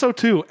 I thought so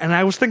too. And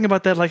I was thinking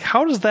about that, like,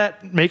 how does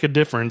that make a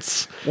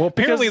difference? Well,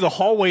 apparently the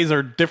hallways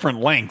are different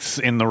lengths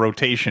in the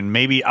rotation,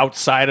 maybe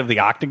outside of the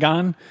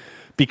octagon,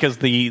 because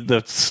the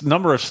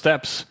number of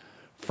steps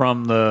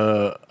from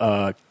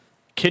the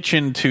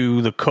kitchen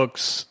to the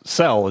cook's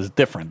cell is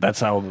different. That's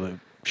how the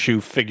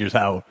shoe figures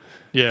out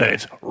that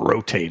it's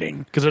rotating.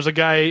 Because there's a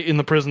guy in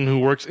the prison who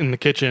works in the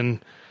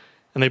kitchen,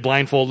 and they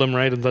blindfold him,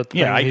 right? And I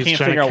can't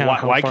figure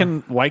out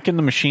why can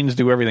the machines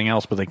do everything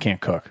else, but they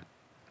can't cook?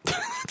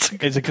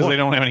 Is it because they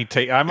don't have any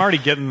taste? I'm already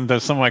getting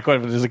to some of my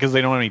questions. Is it because they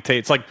don't have any taste?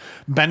 It's like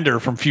Bender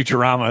from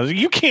Futurama.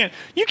 You can't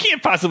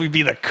possibly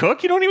be the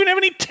cook. You don't even have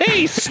any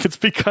taste. It's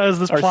because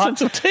this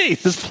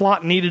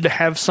plot needed to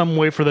have some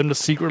way for them to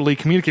secretly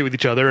communicate with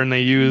each other, and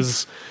they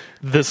use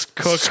this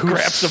cook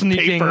scraps of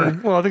paper.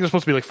 Well, I think they're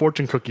supposed to be like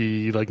fortune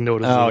cookie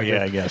notices. Oh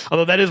yeah, I guess.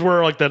 Although that is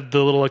where like the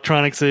little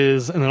electronics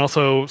is, and then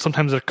also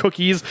sometimes they're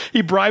cookies.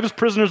 He bribes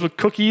prisoners with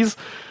cookies.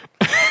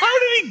 How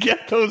did he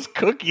get those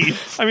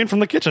cookies? I mean, from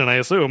the kitchen, I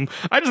assume.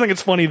 I just think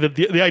it's funny that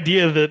the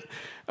idea that,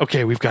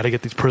 okay, we've got to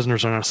get these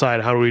prisoners on our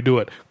side. How do we do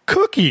it?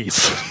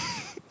 Cookies.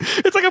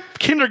 It's like a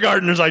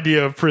kindergartner's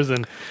idea of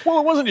prison. Well,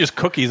 it wasn't just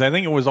cookies. I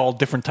think it was all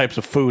different types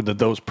of food that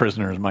those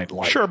prisoners might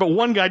like. Sure, but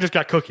one guy just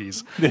got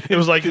cookies. It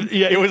was like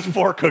it was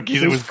 4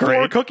 cookies. It was great.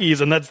 4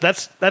 cookies, and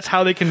that's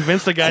how they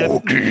convinced the guy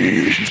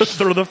to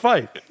throw the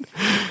fight.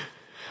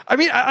 I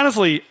mean,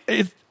 honestly,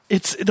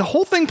 it's the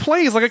whole thing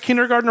plays like a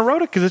kindergarten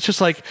erotic because it's just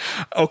like,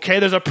 okay,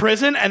 there's a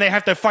prison and they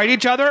have to fight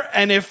each other,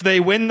 and if they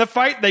win the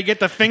fight, they get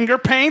the finger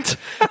paint,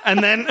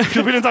 and then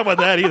we didn't talk about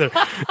that either.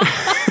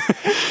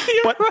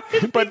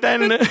 but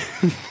then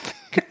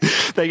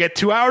they get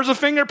 2 hours of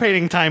finger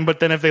painting time. But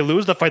then if they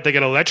lose the fight, they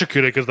get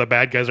electrocuted because the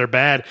bad guys are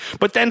bad.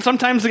 But then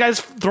sometimes the guys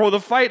throw the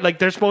fight like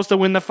they're supposed to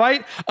win the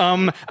fight.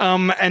 And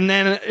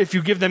then if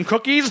you give them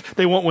cookies,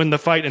 they won't win the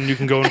fight, and you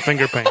can go and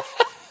finger paint.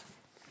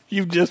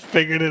 You've just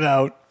figured it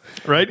out.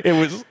 Right?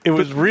 It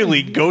was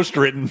really ghost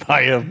written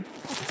by a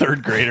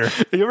 3rd grader.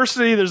 You ever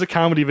see there's a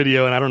comedy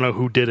video, and I don't know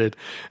who did it.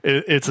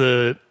 It's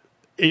a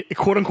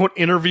quote unquote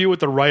interview with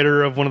the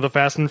writer of one of the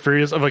Fast and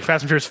Furious, of like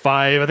Fast and Furious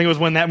 5. I think it was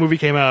when that movie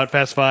came out,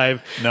 Fast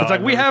 5. No, it's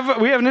like we have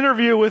an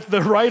interview with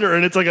the writer,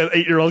 and it's like an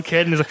 8-year-old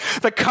kid, and he's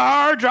like, the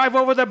car drive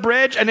over the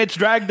bridge and it's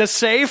dragged the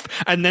safe,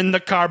 and then the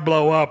car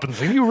blow up, and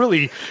it's like, you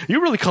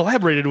really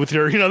collaborated with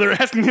your, they're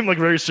asking him like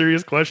very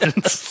serious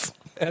questions.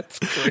 That's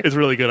great. It's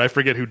really good. I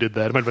forget who did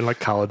that. It might have been like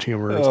College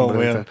Humor or something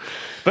like that.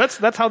 But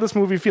that's how this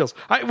movie feels.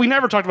 We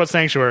never talked about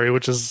Sanctuary,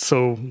 which is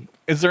so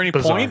Is there any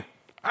bizarre. point?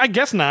 I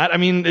guess not. I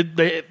mean,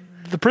 the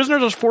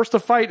prisoners are forced to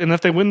fight, and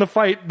if they win the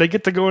fight, they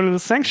get to go into the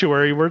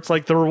Sanctuary, where it's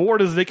like the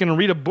reward is they can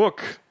read a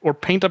book or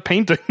paint a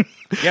painting.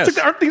 Yes. It's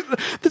like, aren't these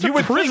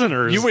are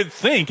prisoners? You would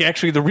think,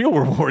 actually, the real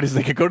reward is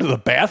they could go to the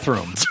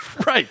bathroom.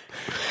 Right.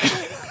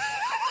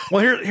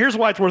 Well, here's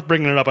why it's worth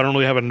bringing it up. I don't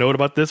really have a note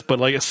about this, but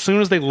like as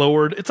soon as they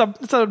lowered, it's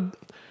a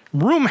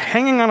room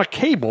hanging on a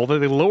cable that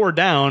they lower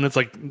down. It's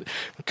like,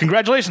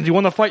 congratulations, you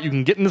won the fight. You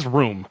can get in this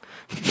room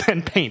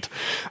and paint.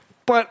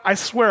 But I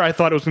swear I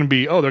thought it was going to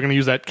be, they're going to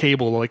use that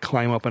cable to like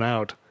climb up and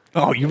out.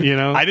 Oh, you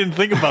know? I didn't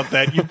think about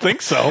that. You'd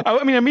think so.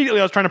 I mean,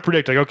 immediately I was trying to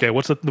predict, like, okay,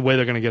 what's the way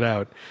they're going to get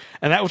out?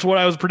 And that was what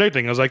I was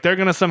predicting. I was like, they're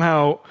going to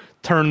somehow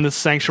turn this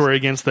sanctuary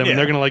against them, and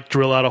they're going to like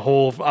drill out a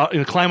hole,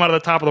 climb out of the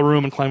top of the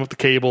room and climb up the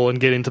cable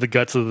and get into the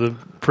guts of the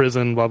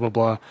prison, blah, blah,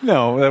 blah.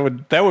 No,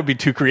 that would be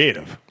too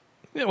creative.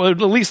 Yeah, well, at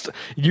least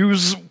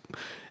use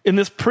in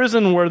this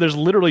prison where there's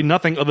literally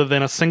nothing other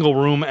than a single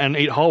room and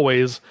 8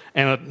 hallways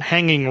and a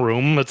hanging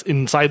room that's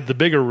inside the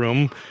bigger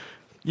room.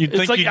 You'd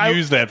think you'd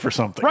use that for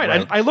something,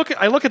 right? I look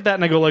at that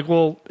and I go like,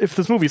 well, if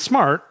this movie's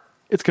smart,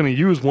 it's going to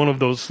use one of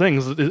those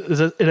things.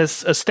 It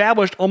has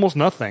established almost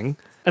nothing,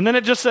 and then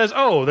it just says,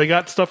 "Oh, they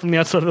got stuff from the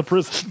outside of the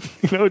prison."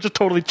 It just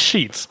totally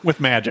cheats with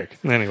magic.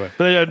 Anyway,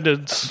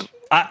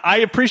 I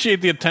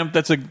appreciate the attempt.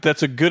 That's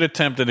a good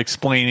attempt at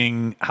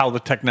explaining how the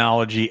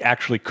technology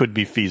actually could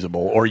be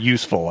feasible or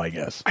useful, I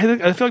guess.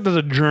 I feel like there's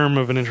a germ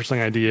of an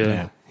interesting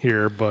idea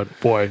here, but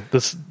boy,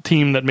 this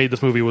team that made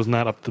this movie was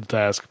not up to the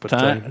task. But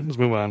let's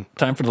move on.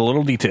 Time for the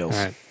little details.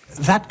 All right.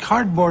 That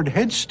cardboard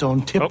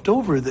headstone tipped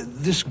over.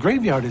 This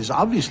graveyard is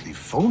obviously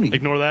phony.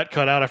 Ignore that.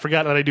 Cut out. I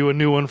forgot that I do a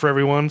new one for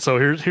everyone. So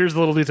here's the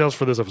little details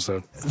for this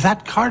episode.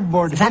 That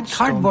cardboard.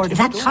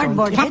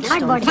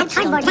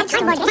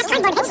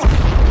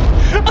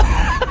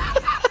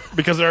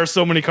 Because there are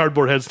so many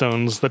cardboard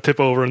headstones that tip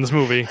over in this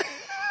movie.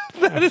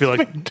 I feel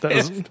like that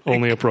is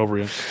only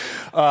appropriate.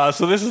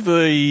 So this is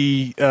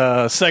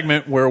the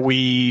segment where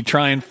we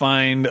try and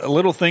find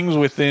little things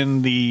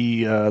within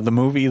the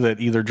movie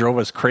that either drove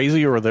us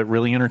crazy or that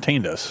really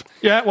entertained us.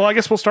 Yeah, well, I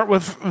guess we'll start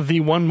with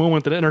the one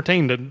moment that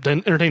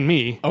entertained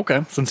me.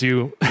 Okay. Since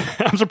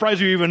I'm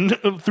surprised you even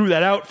threw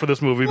that out for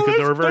this movie because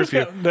there were very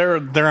few.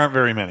 There aren't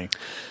very many.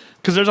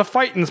 Because there's a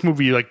fight in this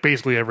movie like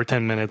basically every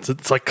 10 minutes.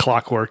 It's like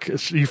clockwork.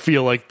 You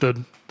feel like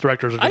the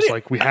directors are just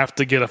like, we have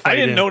to get a fight. I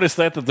didn't notice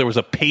that there was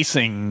a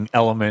pacing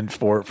element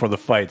for the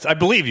fights. I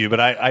believe you, but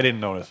I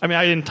didn't notice. I mean,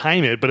 I didn't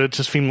time it, but it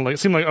just seemed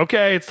like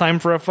okay, it's time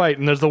for a fight.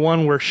 And there's the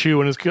one where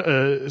Shu and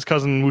his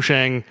cousin Wu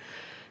Shang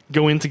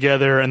go in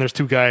together, and there's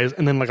 2 guys,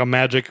 and then like a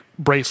magic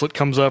bracelet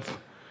comes up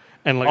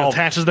and like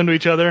attaches them to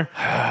each other.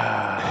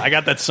 I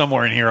got that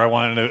somewhere in here. I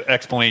wanted an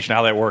explanation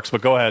how that works,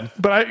 but go ahead.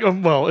 But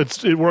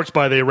it works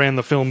by they ran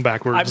the film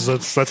backwards.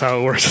 That's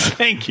how it works.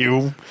 Thank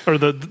you. Or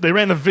they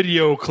ran the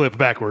video clip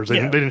backwards. They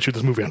didn't shoot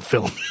this movie on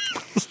film.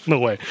 No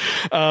way.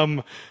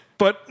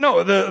 But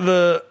no,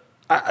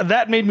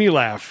 that made me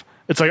laugh.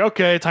 It's like,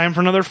 okay, time for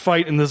another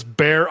fight in this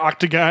bare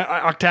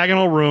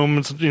octagonal room.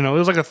 It's, it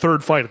was like a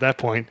 3rd fight at that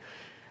point.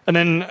 And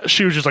then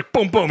she was just like,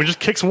 boom, boom. He just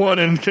kicks one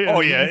and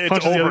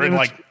it's over in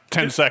like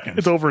 10 seconds.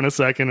 It's over in a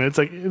second. It's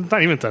like, it's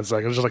not even 10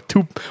 seconds. It's just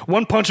like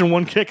one punch and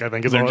 1 kick, I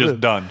think. They're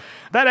just done.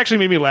 That actually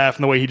made me laugh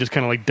in the way he just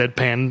kind of like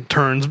deadpan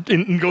turns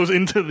and goes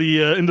into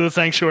the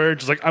sanctuary.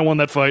 Just like, I won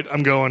that fight.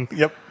 I'm going.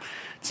 Yep.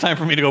 It's time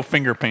for me to go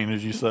finger paint,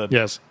 as you said.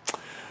 Yes.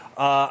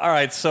 All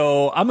right.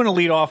 So I'm going to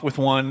lead off with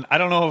one. I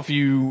don't know if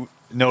you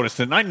noticed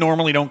it. And I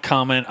normally don't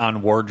comment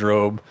on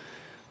wardrobe,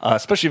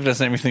 especially if it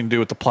has anything to do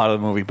with the plot of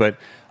the movie. But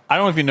I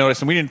don't know if you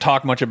noticed, and we didn't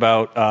talk much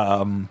about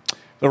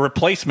the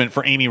replacement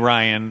for Amy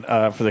Ryan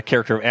for the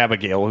character of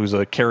Abigail, who's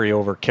a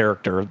carryover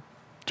character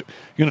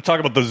You're going to talk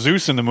about the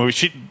Zeus in the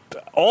movie.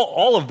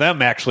 All of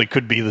them actually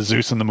could be the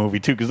Zeus in the movie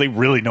too, because they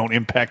really don't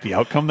impact the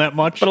outcome that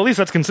much. But at least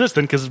that's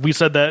consistent, because we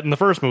said that in the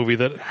first movie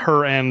that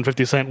her and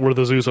 50 Cent were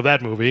the Zeus of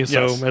that movie.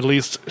 So Yes. at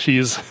least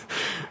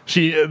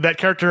that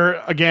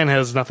character again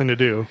has nothing to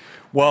do.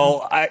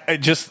 Well,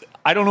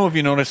 I don't know if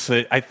you noticed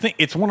that. I think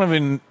it's one of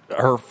in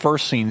her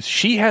first scenes.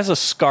 She has a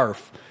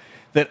scarf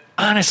that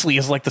honestly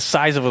is like the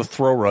size of a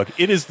throw rug.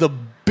 It is the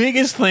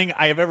biggest thing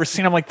I have ever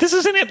seen. I'm like, this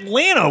is in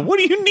Atlanta. What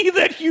do you need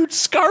that huge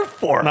scarf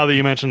for? Now that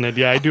you mentioned it,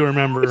 yeah, I do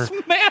remember. It's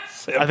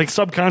massive. I think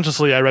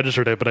subconsciously I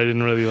registered it, but I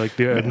didn't really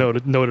note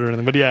it or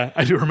anything. But yeah,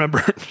 I do remember.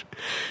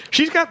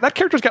 That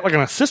character's got like an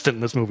assistant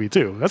in this movie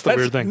too. That's the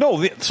weird thing.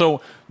 No,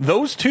 so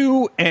those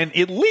two, and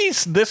at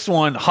least this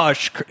one,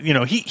 Hush.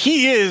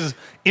 He is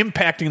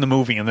impacting the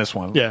movie in this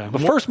one. Yeah. The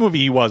first movie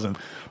he wasn't.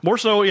 More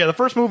so, yeah. The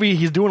first movie,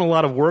 he's doing a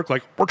lot of work.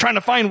 Like, we're trying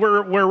to find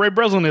where Ray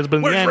Breslin is, but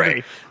in Where's the end,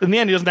 Ray?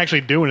 he doesn't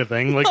actually do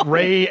anything. Like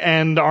Ray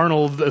and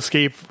Arnold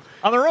escape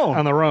On their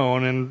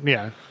own. and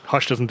yeah,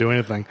 Hush doesn't do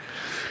anything.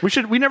 We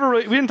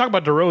didn't talk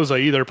about DeRosa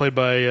either, played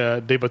by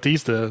Dave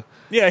Bautista.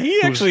 Yeah,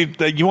 he actually.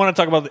 You want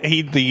to talk about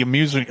the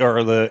amusement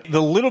or the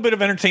little bit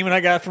of entertainment I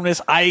got from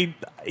this? He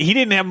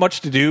didn't have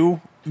much to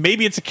do.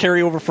 Maybe it's a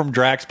carryover from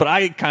Drax, but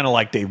I kind of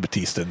like Dave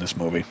Bautista in this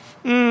movie.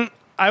 I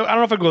don't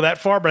know if I'd go that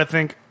far, but I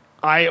think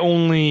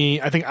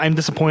I'm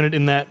disappointed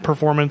in that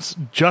performance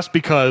just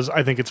because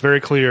I think it's very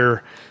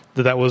clear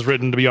that was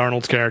written to be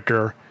Arnold's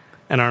character,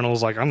 and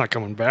Arnold's like, I'm not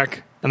coming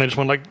back. And they just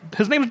went like,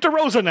 his name's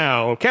DeRosa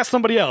now. Cast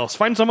somebody else.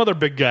 Find some other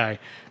big guy.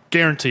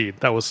 Guaranteed.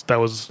 That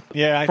was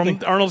Yeah, I from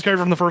think- Arnold's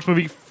character from the first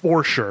movie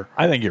for sure.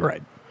 I think you're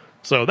right.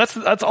 So that's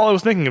all I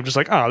was thinking of. Just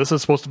like, this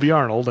is supposed to be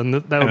Arnold, and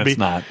that would And be it's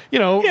not. Yeah,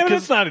 but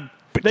 'cause it's not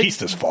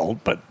Batista's fault.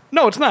 But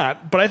no, it's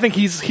not. But I think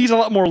he's a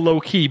lot more low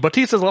key.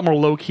 Batista's a lot more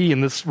low key in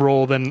this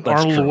role than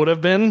Arnold true. would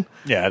have been.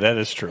 yeah, that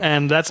is true.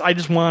 And I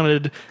just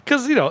wanted,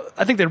 because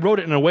I think they wrote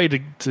it in a way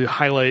to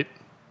highlight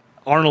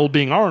Arnold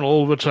being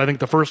Arnold, which I think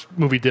the first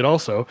movie did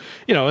also.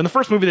 In the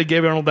first movie they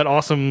gave Arnold that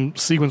awesome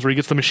sequence where he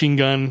gets the machine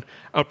gun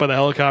out by the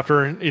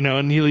helicopter, and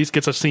he at least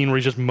gets a scene where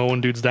he's just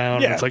mowing dudes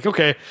down. Yeah. And it's like,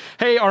 okay,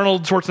 hey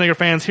Arnold Schwarzenegger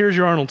fans, here's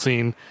your Arnold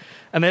scene.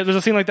 And there's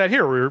a scene like that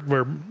here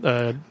where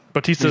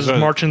Batista's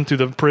marching through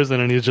the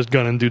prison and he's just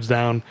gunning dudes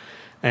down.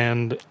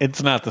 And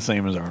it's not the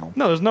same as Arnold.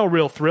 no, there's no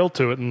real thrill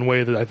to it in the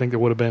way that I think there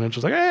would have been. It's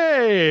just like,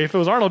 hey, if it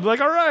was Arnold, I'd be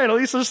like, all right, at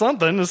least there's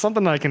something. There's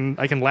something I can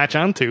latch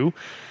onto.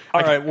 All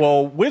right.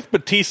 Well, with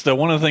Batista,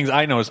 one of the things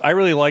I noticed, I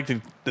really liked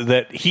it,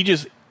 that he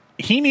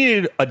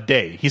needed a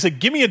day. He said,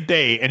 "Give me a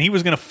day," and he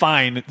was going to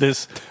find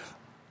this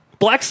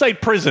black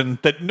site prison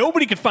that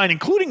nobody could find,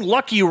 including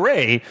Lucky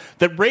Ray.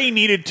 That Ray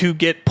needed to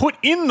get put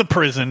in the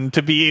prison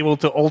to be able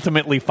to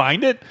ultimately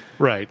find it.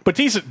 Right.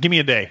 Batista, give me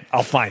a day.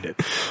 I'll find it.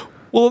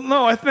 Well,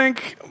 no, I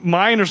think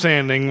my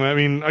understanding, I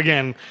mean,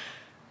 again,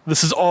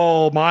 this is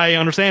all my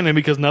understanding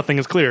because nothing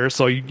is clear,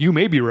 so you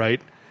may be right,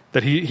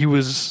 that he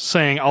was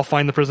saying, I'll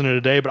find the prison in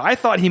a day, but I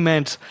thought he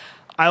meant,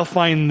 I'll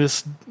find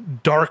this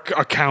dark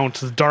account,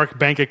 this dark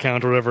bank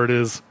account, or whatever it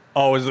is.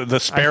 Oh, is it the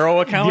Sparrow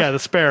account? Yeah, the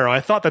Sparrow.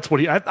 I thought that's what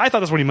I thought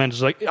that's what he meant.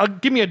 It's like,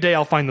 give me a day,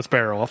 I'll find the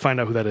Sparrow. I'll find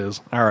out who that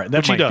is. All right, that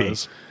Which he might be.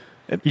 does.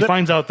 He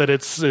finds out that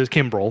it's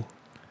Kimbrel.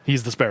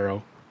 He's the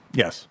Sparrow.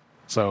 Yes.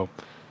 So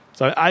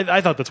I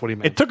thought that's what he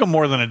meant. It took him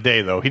more than a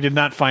day, though. He did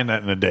not find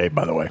that in a day,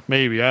 by the way.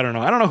 Maybe, I don't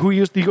know who he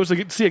goes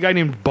to see a guy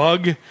named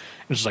Bug, and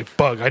it's just like,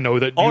 Bug, I know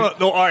that. Oh,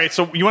 no, all right,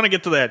 so you want to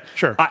get to that?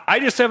 Sure. I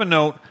just have a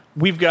note.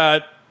 We've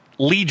got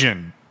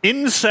Legion,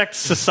 Insect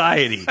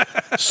Society,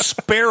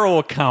 Sparrow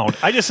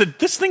account. I just said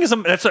this thing is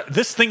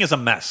a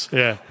mess.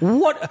 Yeah.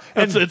 What?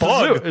 It's And the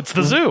zoo. It's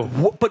the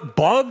zoo. But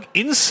Bug,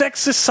 Insect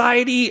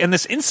Society, and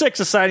this Insect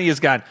Society has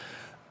got,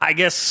 I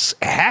guess,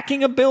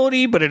 hacking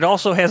ability, but it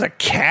also has a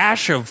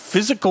cache of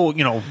physical,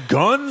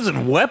 guns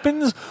and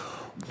weapons.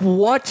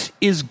 What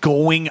is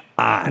going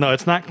on? No,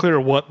 it's not clear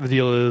what the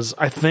deal is.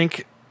 I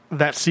think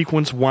that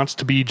sequence wants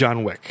to be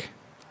John Wick.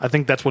 I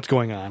think that's what's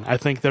going on. I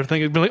think they're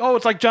thinking, like, oh,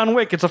 it's like John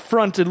Wick. It's a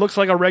front. It looks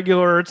like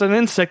it's an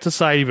insect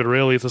society, but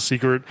really it's a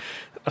secret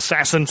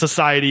assassin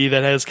society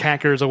that has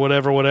hackers or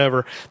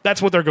whatever. That's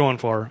what they're going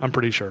for, I'm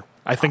pretty sure.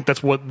 I think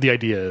that's what the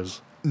idea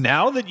is.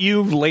 Now that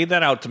you've laid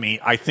that out to me,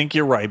 I think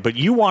you're right. But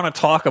you want to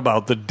talk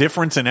about the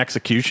difference in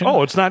execution?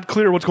 Oh, it's not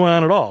clear what's going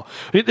on at all.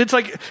 It's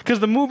like, because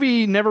the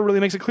movie never really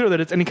makes it clear that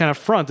it's any kind of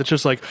front. It's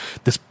just like,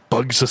 this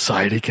bug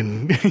society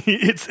can.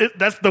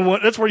 That's the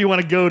one. That's where you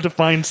want to go to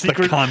find the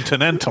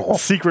Continental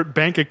secret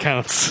bank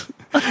accounts.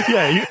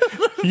 Yeah,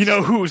 you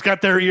know who's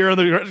got their ear on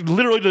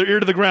literally their ear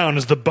to the ground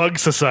is the Bug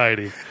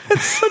Society.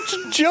 It's such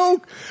a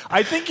joke.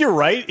 I think you're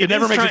right. It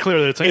never makes it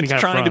clear that it's any kind of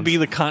trying to front. be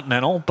the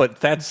Continental,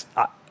 but that's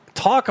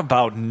talk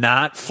about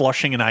not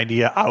flushing an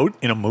idea out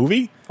in a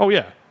movie. Oh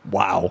yeah,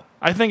 wow.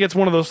 I think it's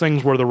one of those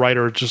things where the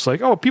writer is just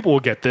like, oh, people will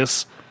get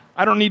this.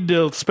 I don't need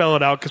to spell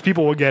it out because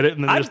people will get it,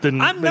 and they just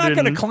didn't. I'm not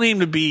going to claim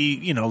to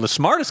be, the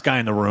smartest guy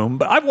in the room,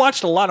 but I've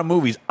watched a lot of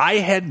movies. I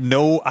had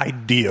no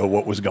idea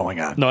what was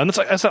going on. No, and it's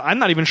like I said, I'm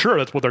not even sure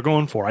that's what they're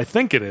going for. I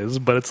think it is,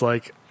 but it's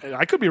like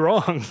I could be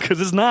wrong because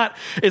it's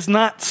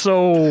not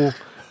so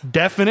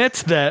definite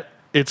that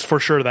it's for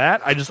sure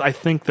that. I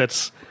think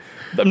that's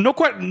no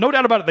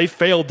doubt about it. They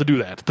failed to do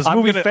that. This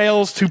movie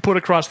fails to put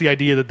across the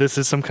idea that this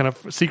is some kind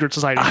of secret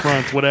society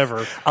front,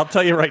 whatever. I'll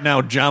tell you right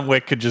now, John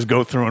Wick could just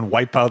go through and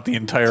wipe out the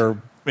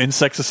entire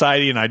insect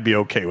society, and I'd be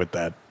okay with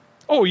that.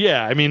 Oh,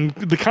 yeah. I mean,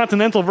 the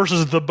Continental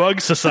versus the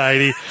Bug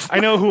Society, I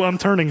know who I'm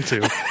turning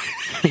to.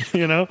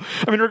 You know?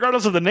 I mean,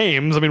 regardless of the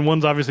names, I mean,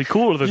 one's obviously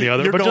cooler than the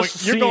other.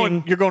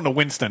 You're going to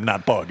Winston,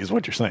 not Bug, is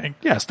what you're saying.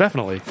 Yes,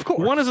 definitely. Of course.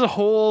 One is a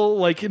whole,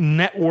 like,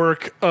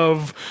 network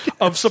of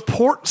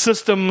support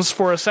systems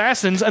for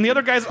assassins, and the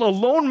other guy's a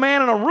lone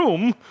man in a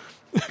room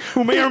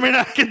who may or may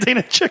not contain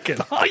a chicken.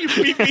 Oh, you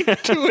beat me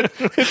to it.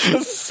 It's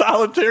a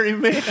solitary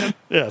man.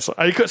 Yes,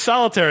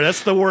 solitary.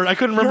 That's the word. I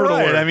couldn't remember the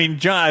word. I mean,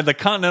 John, the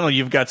Continental.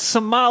 You've got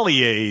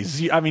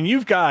sommeliers. I mean,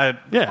 you've got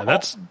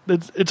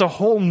it's a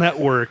whole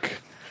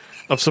network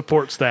of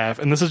support staff,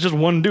 and this is just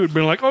one dude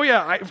being like, "Oh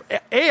yeah,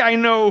 I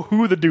know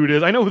who the dude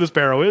is. I know who the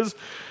Sparrow is,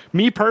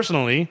 me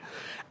personally,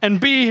 and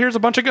B, here's a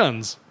bunch of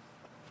guns.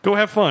 Go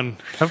have fun.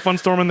 Have fun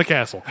storming the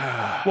castle."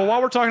 Well,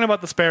 while we're talking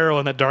about the Sparrow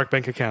and that dark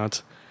bank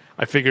account,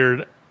 I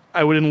figured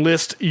I would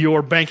enlist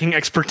your banking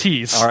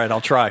expertise. All right,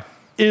 I'll try.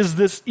 Is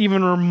this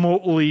even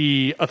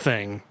remotely a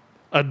thing?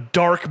 A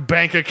dark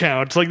bank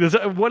account? Like this?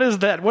 What is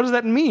that? What does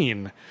that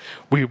mean?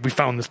 We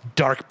found this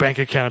dark bank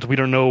account. We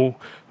don't know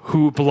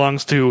who it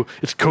belongs to.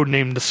 It's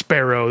codenamed the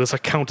Sparrow. This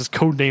account is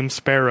codenamed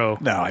Sparrow.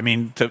 No, I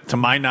mean, to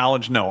my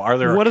knowledge, no. Are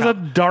there? What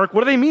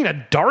do they mean?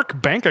 A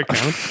dark bank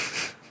account?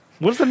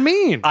 What does that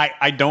mean?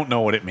 I don't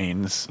know what it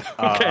means.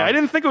 Okay, I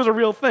didn't think it was a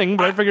real thing,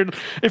 but I figured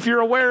if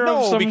you're aware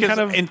of some kind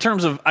of... in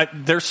terms of...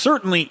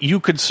 you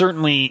could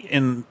certainly...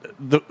 in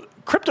the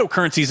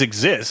cryptocurrencies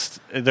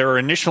exist. Their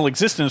initial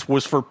existence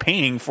was for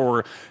paying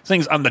for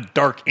things on the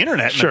dark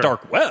internet and the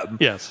dark web.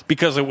 Yes.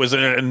 Because it was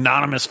an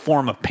anonymous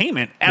form of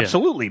payment.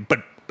 Absolutely. Yeah.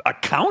 But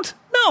account?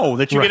 No.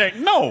 That you get...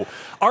 No.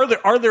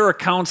 Are there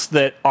accounts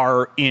that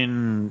are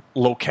in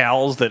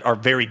locales that are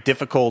very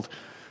difficult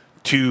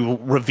to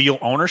reveal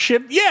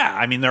ownership? Yeah,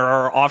 I mean, there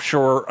are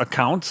offshore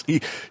accounts.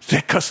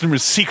 That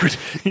customer's secret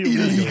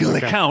illegal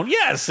account.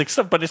 Yes,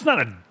 except, but it's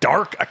not a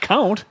dark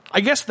account.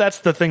 I guess that's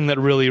the thing that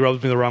really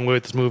rubs me the wrong way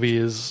with this movie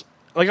is,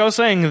 like I was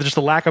saying, just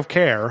the lack of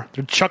care.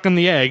 They're chucking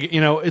the egg.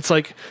 You know, it's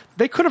like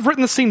they could have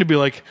written the scene to be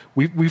like,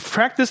 we've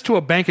tracked this to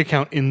a bank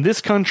account in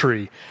this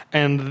country,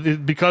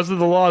 and because of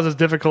the laws, it's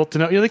difficult to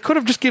know. You know, they could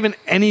have just given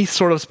any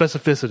sort of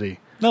specificity.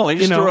 No, they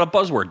just threw a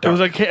buzzword. Dark. It was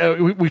like,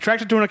 we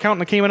tracked it to an account in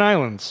the Cayman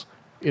Islands.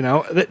 You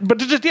know, but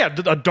just,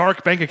 a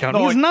dark bank account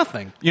means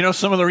nothing. You know,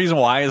 some of the reason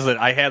why is that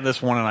I had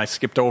this one and I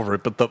skipped over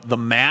it, but the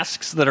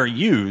masks that are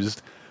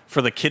used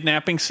for the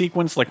kidnapping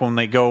sequence, like when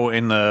they go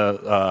in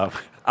the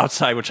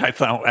outside, which I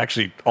thought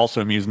actually also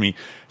amused me,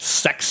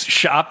 sex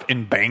shop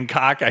in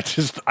Bangkok.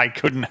 I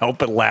couldn't help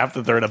but laugh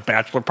that they're at a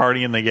bachelor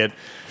party and they get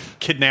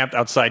kidnapped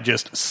outside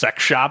just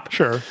sex shop.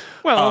 Sure.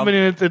 Well, I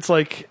mean, it's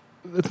like,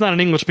 it's not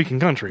an English-speaking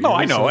country. No,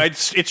 I know.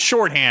 It's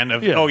shorthand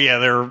of,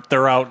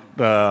 they're out...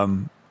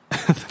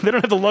 They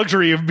don't have the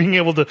luxury of being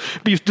able to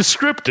be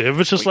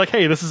descriptive. It's just like,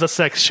 hey, this is a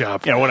sex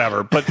shop. Yeah,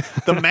 whatever. But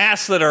the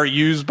masks that are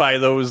used by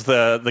those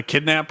the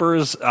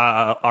kidnappers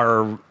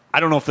are, I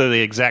don't know if they're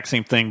the exact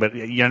same thing, but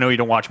I know you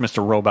don't watch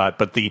Mr. Robot,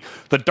 but the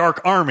Dark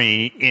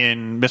Army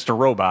in Mr.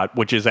 Robot,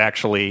 which is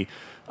actually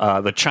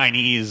the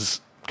Chinese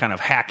kind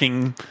of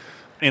hacking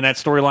in that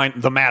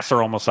storyline, the masks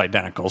are almost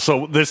identical.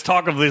 So this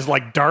talk of this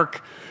like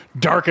dark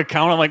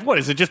account, I'm like, what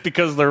is it? Just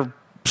because they're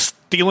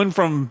stealing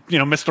from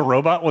Mr.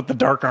 Robot with the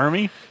Dark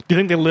Army? Do you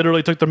think they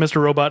literally took the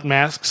Mr. Robot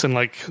masks and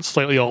like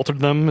slightly altered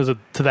them? Is it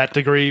to that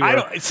degree? I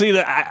don't see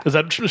that. Is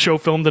that show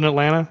filmed in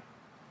Atlanta?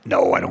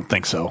 No, I don't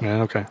think so.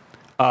 Yeah, okay.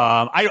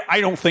 I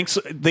don't think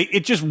so.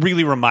 It just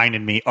really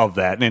reminded me of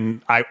that,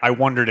 and I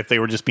wondered if they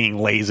were just being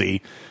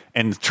lazy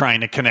and trying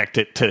to connect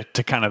it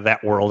to kind of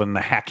that world and the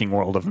hacking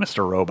world of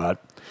Mr.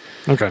 Robot.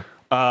 Okay.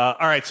 All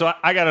right, so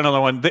I got another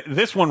one.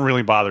 This one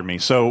really bothered me.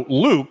 So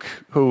Luke,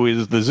 who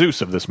is the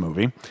Zeus of this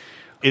movie,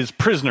 is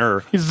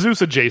prisoner... He's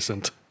Zeus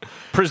adjacent.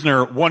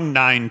 Prisoner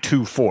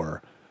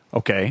 1924.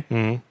 Okay?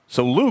 Mm-hmm.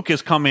 So Luke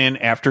has come in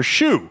after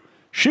Shu.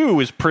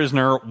 Shu is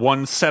prisoner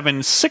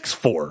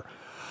 1764.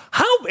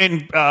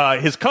 And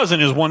his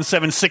cousin is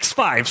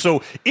 1765.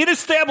 So it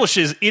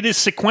establishes it is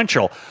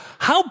sequential.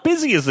 How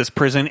busy is this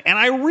prison? And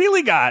I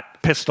really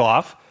got pissed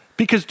off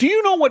because do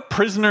you know what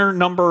prisoner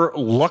number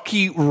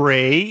Lucky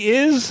Ray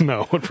is?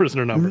 No, what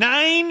prisoner number?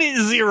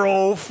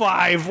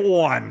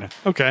 9051.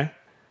 Okay.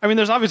 I mean,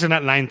 there's obviously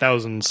not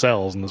 9,000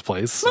 cells in this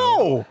place. So.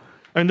 No.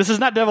 I mean, this is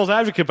not Devil's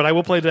Advocate, but I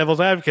will play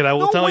Devil's Advocate. I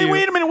will tell you.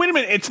 Wait a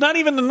minute. It's not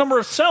even the number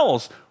of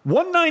cells.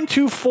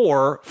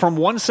 1924 from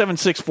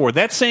 1764.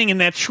 That's saying in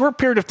that short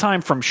period of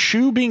time from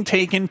Shu being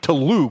taken to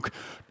Luke,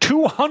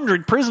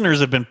 200 prisoners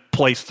have been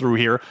placed through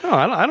here. No,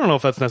 I don't know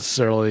if that's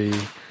necessarily...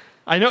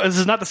 I know this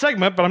is not the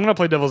segment, but I'm going to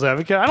play Devil's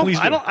Advocate.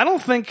 I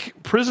don't think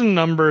prison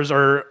numbers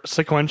are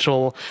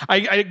sequential.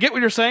 I get what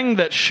you're saying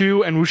that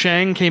Shu and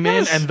Wushang came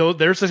in, and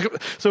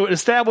so it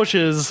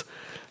establishes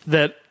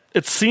that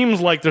it seems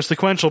like they're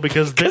sequential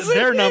because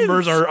their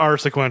numbers are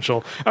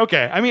sequential.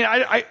 Okay, I mean,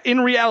 I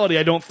in reality,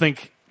 I don't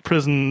think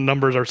prison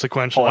numbers are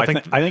sequential. Oh, I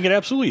think it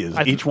absolutely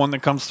is. Each one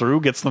that comes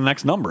through gets the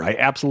next number. I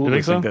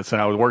absolutely think that's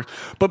how it works.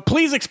 But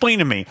please explain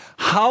to me,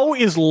 how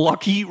is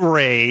Lucky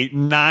Ray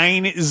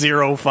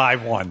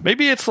 9051?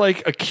 Maybe it's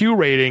like a Q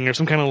rating or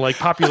some kind of like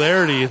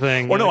popularity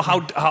thing. Or no,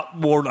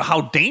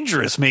 how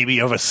dangerous maybe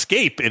of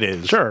escape it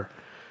is. Sure.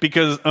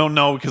 Because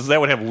that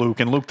would have Luke,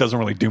 and Luke doesn't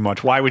really do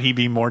much. Why would he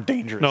be more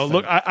dangerous? No,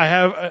 look, I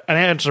have an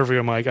answer for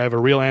you, Mike. I have a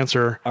real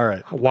answer. All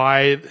right.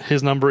 Why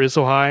his number is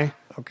so high?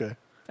 Okay.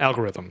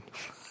 Algorithm.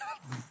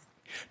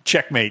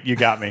 Checkmate, you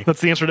got me.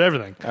 That's the answer to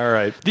everything. All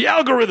right. The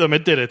algorithm,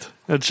 it did it.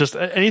 It's just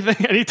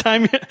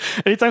anytime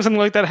something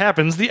like that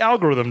happens, the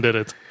algorithm did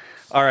it.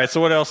 All right,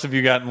 so what else have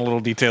you got in little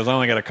details? I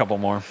only got a couple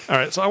more. All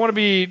right, so I want to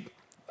be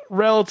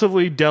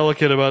relatively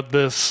delicate about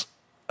this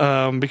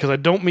because I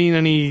don't mean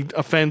any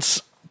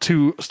offense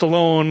to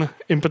Stallone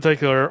in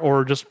particular,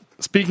 or just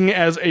speaking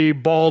as a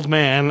bald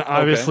man.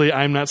 Obviously,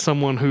 I'm not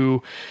someone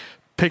who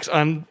picks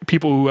on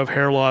people who have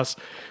hair loss,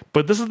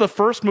 but this is the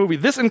first movie,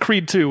 this and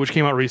Creed 2, which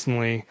came out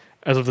recently,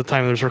 as of the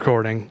time of this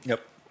recording.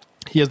 Yep.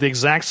 He has the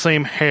exact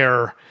same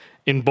hair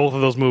in both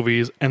of those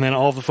movies, and then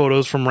all of the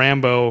photos from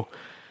Rambo.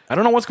 I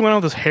don't know what's going on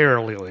with his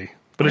hair lately,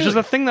 but it's just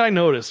a thing that I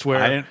noticed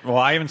where...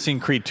 I haven't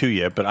seen Creed 2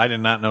 yet, but I did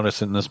not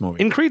notice it in this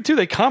movie. In Creed 2,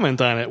 they comment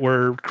on it,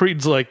 where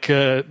Creed's like,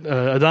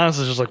 Adonis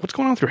is just like, what's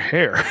going on with your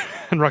hair?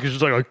 And Rocky's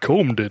just like, I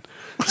combed it.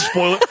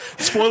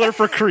 Spoiler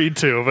for Creed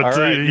 2. But, all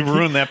right, you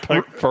ruined that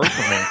part for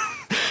me.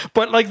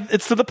 But like,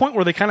 it's to the point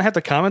where they kind of have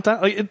to comment on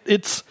it. Like,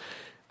 it's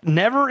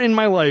never in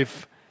my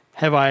life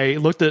have I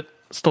looked at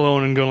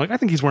Stallone and gone like, I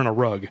think he's wearing a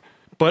rug.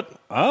 But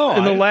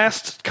in the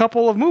last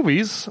couple of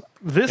movies,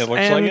 this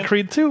and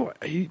Creed 2,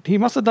 he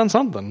must have done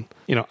something.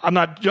 You know, I'm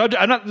not judging.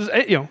 I'm not.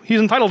 You know, he's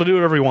entitled to do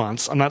whatever he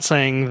wants. I'm not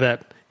saying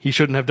that he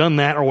shouldn't have done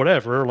that or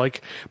whatever.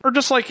 Like, or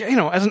just like, you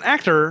know, as an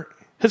actor,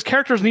 his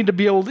characters need to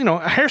be able. You know,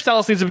 a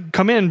hairstylist needs to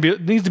come in.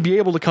 Needs to be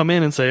able to come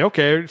in and say,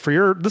 okay,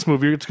 for this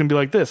movie, it's going to be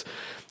like this.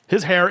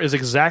 His hair is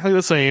exactly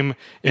the same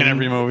in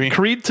every movie.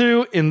 Creed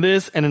 2, in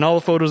this, and in all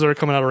the photos that are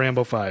coming out of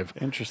Rambo 5.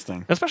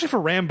 Interesting. Especially for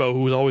Rambo,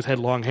 who's always had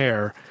long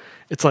hair.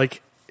 It's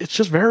like, it's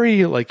just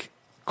very, like,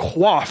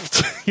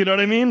 coiffed. You know what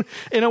I mean?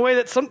 In a way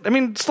that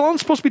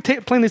Stallone's supposed to be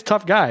playing these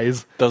tough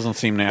guys. Doesn't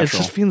seem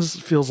natural. It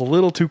just feels a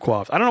little too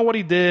coiffed. I don't know what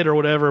he did or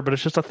whatever, but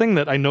it's just a thing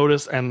that I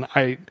noticed, and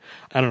I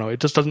don't know.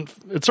 It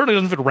certainly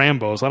doesn't fit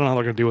Rambo, so I don't know how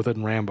they're going to deal with it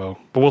in Rambo.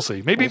 But we'll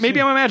see. Maybe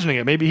I'm imagining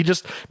it. Maybe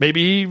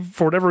he,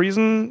 for whatever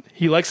reason,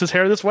 he likes his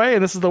hair this way,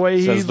 and this is the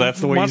way he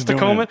wants to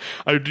comb it.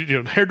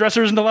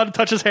 Hairdresser isn't allowed to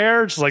touch his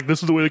hair. It's just like,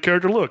 this is the way the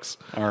character looks.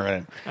 All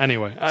right.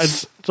 Anyway,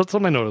 that's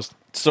something I noticed.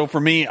 So for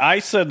me, I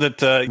said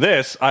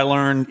that I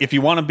learned, if you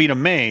want to beat a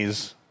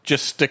maze,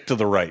 just stick to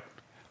the right.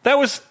 That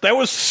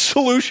was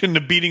solution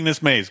to beating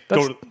this maze.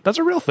 That's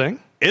a real thing.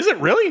 Is it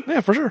really?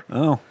 Yeah, for sure.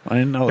 Oh, I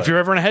didn't know that. If you're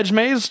ever in a hedge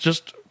maze,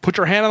 just put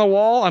your hand on the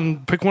wall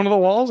and pick one of the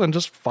walls and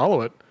just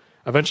follow it.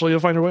 Eventually, you'll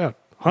find your way out.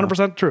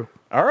 100% true.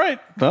 All right.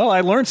 Well,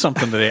 I learned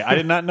something today. I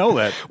did not know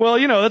that. Well,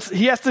 you know,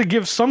 he has to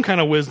give some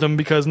kind of wisdom,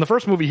 because in the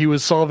first movie he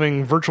was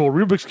solving virtual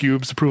Rubik's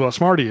Cubes to prove how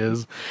smart he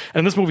is.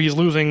 And in this movie he's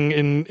losing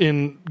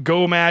in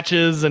Go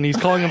matches, and he's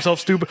calling himself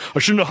stupid. I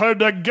shouldn't have hired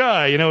that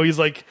guy. You know, he's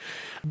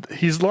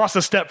lost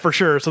a step for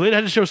sure. So they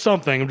had to show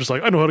something. I'm just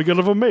like, I know how to get out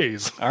of a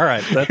maze. All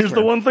right. Here's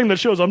the one thing that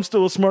shows I'm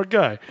still a smart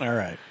guy. All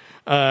right.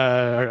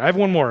 I have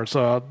one more,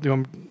 so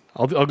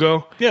I'll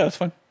go. Yeah, that's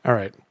fine. All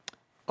right.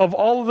 Of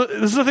all of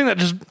this is the thing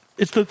that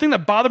it's the thing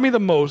that bothered me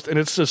the most, and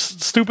it's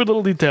just stupid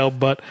little detail,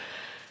 but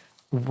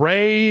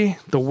Ray,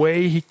 the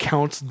way he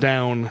counts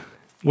down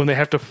when they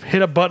have to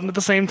hit a button at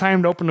the same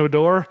time to open a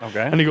door.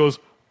 Okay. And he goes,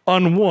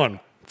 on 1,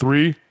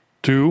 3,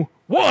 2,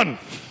 1.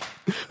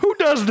 Who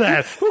does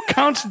that? Who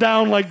counts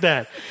down like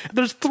that?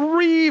 There's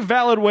 3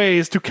 valid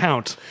ways to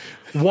count.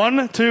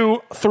 1,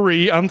 2,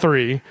 3 on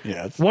 3.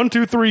 Yes. 1,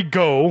 2, 3,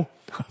 go.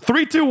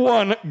 3, 2,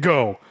 1,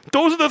 go.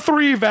 Those are the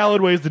 3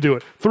 valid ways to do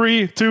it.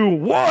 3, 2,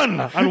 1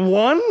 on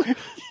 1.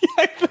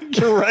 I think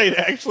you're right.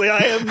 Actually, I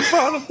hadn't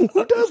thought of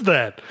Who does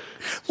that?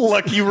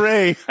 Lucky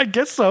Ray. I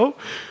guess so.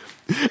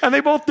 And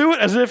they both do it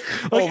as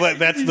if. Like,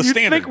 that's the you'd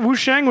standard. think Wu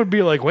Shang would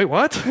be like, wait,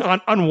 what?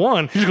 On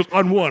 1. He just goes,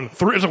 on 1.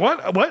 3. It's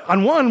like, what?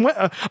 On 1?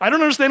 What? I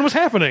don't understand what's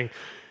happening.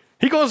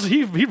 He goes.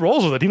 He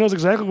rolls with it. He knows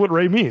exactly what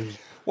Ray means.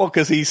 Well,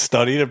 because he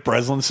studied at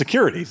Breslin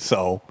Security,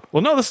 so...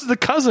 Well, no, this is the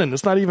cousin.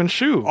 It's not even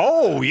Shu.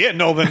 Oh, yeah,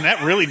 no, then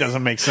that really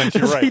doesn't make sense.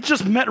 You're right. He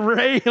just met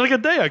Ray like a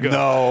day ago.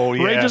 No,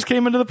 yeah. Ray just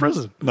came into the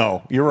prison.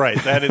 No, you're right.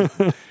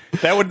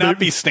 That would not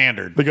be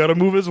standard. They got to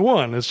move as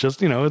one. It's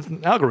just, it's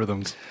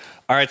algorithms.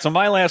 All right, so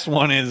my last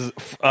one is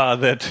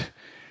that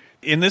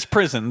in this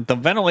prison, the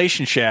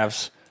ventilation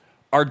shafts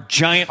are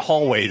giant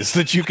hallways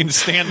that you can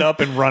stand up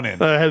and run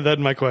in. I had that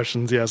in my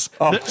questions, yes.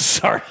 Oh,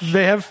 sorry.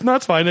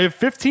 That's fine. They have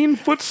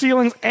 15-foot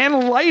ceilings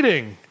and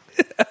lighting.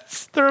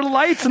 Yes. There are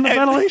lights in the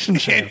ventilation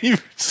shaft. And you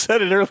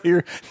said it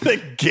earlier,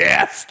 the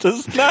gas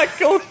does not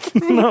go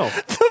through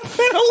the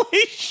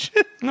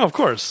ventilation. No, of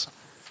course.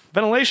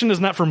 Ventilation is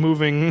not for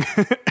moving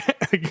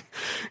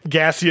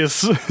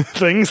gaseous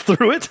things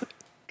through it.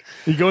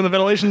 You go in the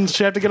ventilation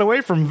shaft to get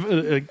away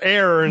from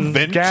air and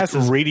Vent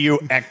gases.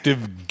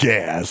 radioactive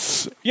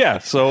gas. Yeah,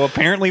 so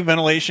apparently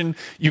ventilation,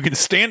 you can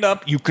stand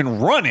up, you can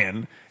run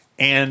in,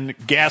 and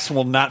gas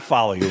will not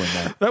follow you in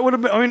there. That would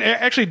have been, I mean, it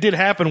actually did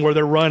happen where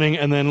they're running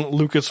and then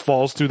Lucas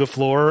falls through the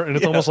floor and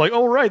it's almost like,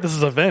 oh, right, this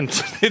is a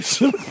vent.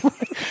 It's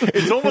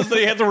almost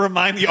they have to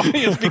remind the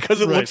audience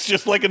because it looks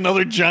just like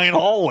another giant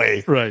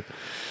hallway. Right.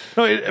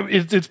 No,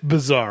 it's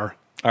bizarre.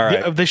 All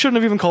right. They shouldn't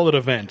have even called it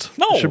a vent.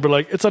 No. It should be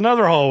like, it's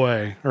another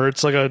hallway or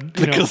it's like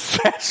Because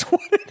that's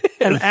what it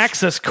is. an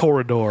access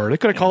corridor. They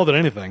could have called it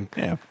anything.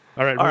 Yeah.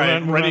 All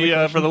right. Ready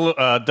for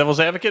the devil's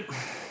advocate?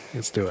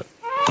 Let's do it.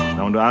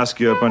 I want to ask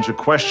you a bunch of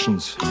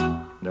questions,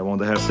 and I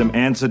want to have them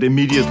answered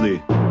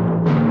immediately.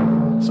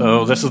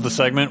 So this is the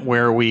segment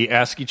where we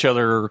ask each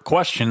other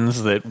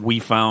questions that we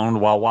found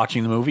while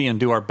watching the movie and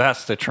do our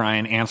best to try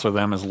and answer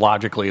them as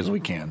logically as we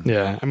can.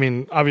 Yeah. I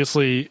mean,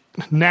 obviously,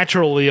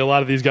 naturally, a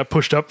lot of these got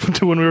pushed up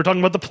to when we were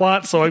talking about the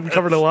plot, so I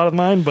covered a lot of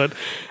mine, but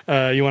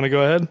you want to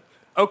go ahead?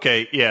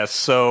 Okay, yeah.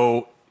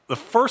 So the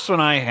first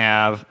one I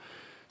have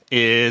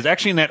is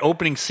actually in that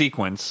opening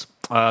sequence.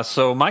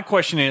 So my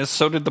question is,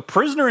 so did the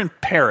prisoner in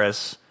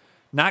Paris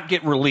not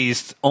get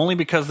released only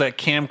because that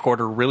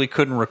camcorder really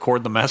couldn't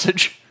record the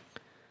message?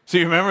 So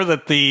you remember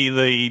that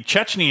the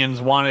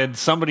Chechenians wanted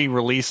somebody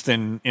released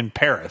in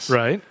Paris.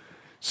 Right.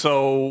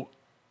 So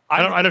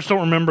I just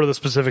don't remember the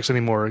specifics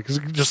anymore.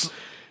 Just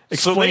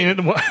explain it.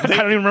 I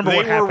don't even remember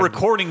what happened. They were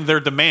recording their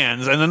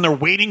demands, and then they're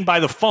waiting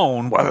by the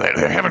phone. Well,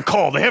 they haven't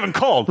called. They haven't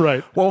called.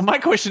 Right. Well, my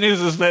question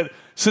is that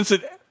since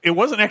it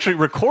wasn't actually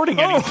recording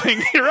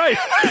anything. You're right.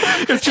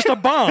 It's just a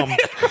bomb.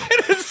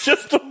 It's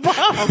just a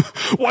bomb.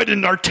 Why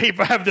didn't our tape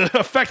have the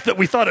effect that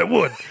we thought it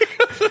would?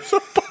 It's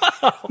a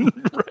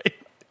bomb. Right.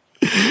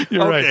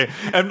 You're right.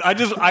 And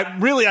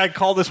I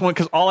call this one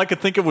because all I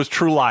could think of was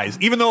True Lies,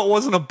 even though it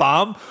wasn't a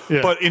bomb.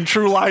 Yeah. But in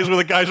True Lies, where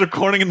the guy's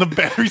recording and the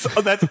batteries,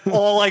 that's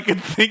all I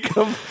could think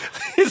of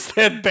is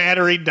that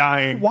battery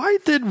dying. Why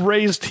did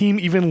Ray's team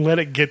even let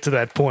it get to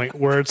that point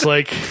where it's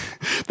like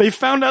they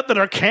found out that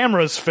our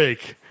camera's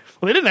fake?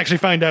 Well, they didn't actually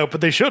find out, but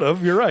they should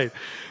have. You're right.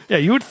 Yeah,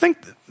 you would think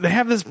they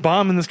have this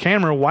bomb in this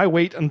camera. Why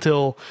wait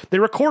until they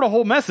record a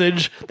whole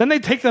message, then they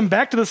take them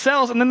back to the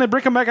cells, and then they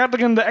bring them back out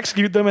again to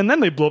execute them, and then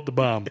they blow up the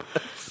bomb?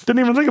 Didn't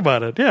even think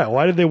about it. Yeah,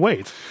 why did they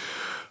wait?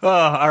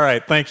 All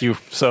right, thank you.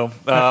 So,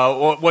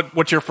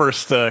 what's your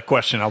first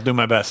question? I'll do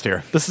my best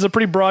here. This is a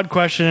pretty broad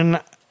question,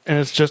 and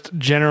it's just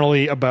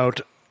generally about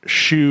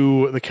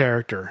Shu, the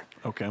character.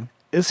 Okay.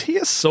 Is he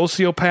a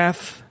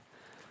sociopath?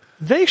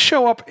 They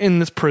show up in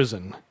this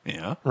prison.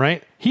 Yeah.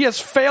 Right? He has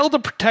failed to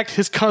protect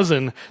his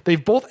cousin.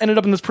 They've both ended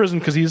up in this prison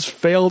because he's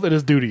failed at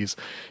his duties.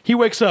 He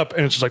wakes up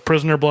and it's just like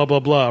prisoner, blah,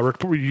 blah, blah.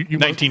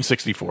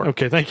 1964.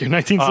 Okay, thank you.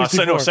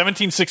 1964. No,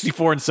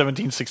 1764 and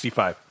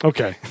 1765.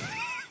 Okay.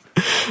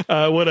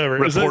 Whatever.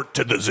 Report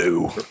to the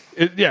zoo.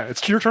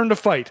 It's your turn to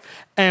fight.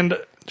 And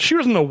Shu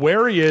doesn't know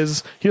where he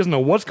is. He doesn't know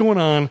what's going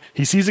on.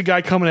 He sees a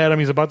guy coming at him.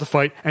 He's about to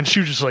fight. And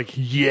Shu's just like,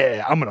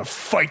 yeah, I'm going to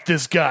fight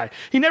this guy.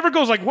 He never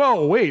goes like,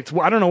 whoa, wait,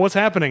 I don't know what's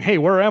happening. Hey,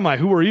 where am I?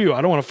 Who are you?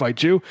 I don't want to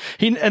fight you.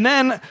 And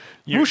then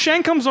Wu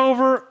Shang comes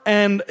over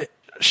and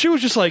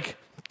Shu's just like,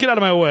 get out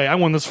of my way. I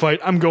won this fight.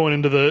 I'm going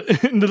into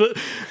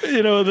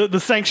the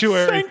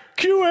sanctuary.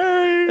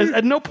 Sanctuary.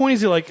 At no point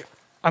is he like,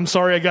 I'm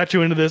sorry I got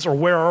you into this, or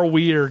where are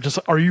we, or just,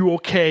 are you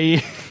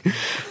okay?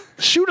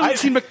 Shu doesn't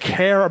seem to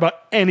care about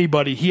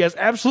anybody. He has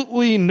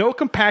absolutely no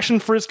compassion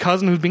for his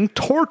cousin who's being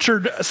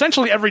tortured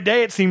essentially every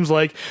day, it seems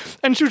like.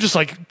 And Shu's just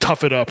like,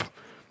 tough it up.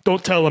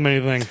 Don't tell him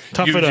anything.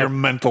 Tough it up. Use your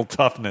mental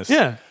toughness.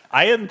 Yeah.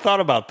 I hadn't thought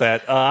about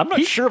that. I'm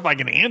not sure if I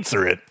can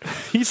answer it.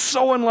 He's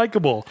so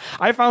unlikable.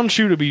 I found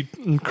Shu to be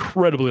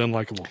incredibly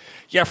unlikable.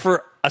 Yeah,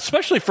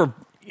 especially for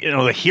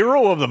the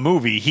hero of the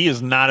movie, he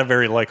is not a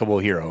very likable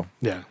hero.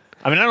 Yeah.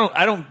 I mean,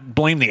 I don't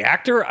blame the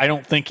actor. I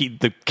don't think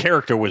the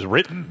character was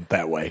written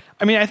that way.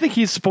 I mean, I think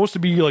he's supposed to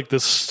be like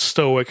this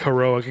stoic,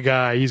 heroic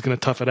guy. He's going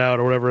to tough it out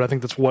or whatever. I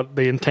think that's what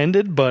they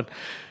intended, but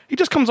he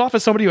just comes off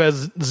as somebody who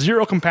has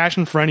zero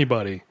compassion for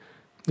anybody.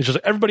 It's just,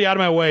 everybody out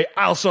of my way.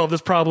 I'll solve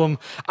this problem.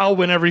 I'll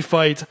win every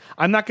fight.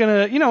 I'm not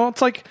going to,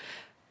 it's like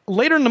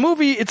later in the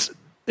movie, it's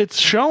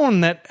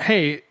shown that,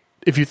 hey,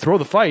 if you throw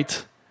the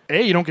fight,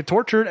 A, you don't get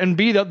tortured, and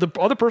B, the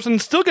other person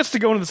still gets to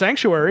go into the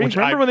sanctuary.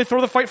 Remember when they throw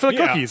the fight for the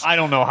cookies? I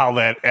don't know how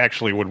that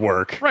actually would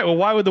work. Right, well,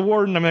 why would the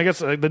warden, I mean, I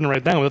guess I didn't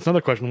write down, but that's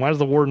another question. Why does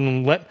the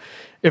warden let,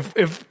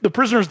 if the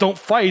prisoners don't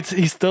fight,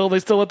 they still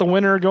let the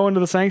winner go into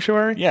the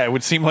sanctuary? Yeah, it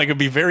would seem like it'd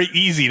be very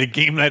easy to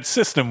game that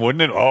system,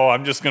 wouldn't it? Oh,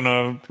 I'm just going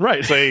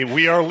to say,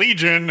 we are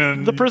Legion,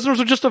 and the prisoners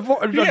would just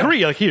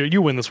agree, like, here,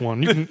 you win this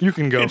one. You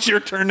can go. It's your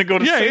turn to go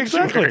to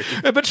sanctuary.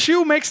 Exactly. But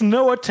Shu makes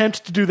no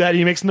attempt to do that.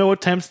 He makes no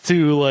attempt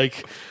to,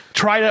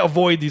 try to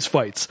avoid these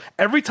fights.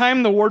 Every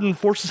time the warden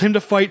forces him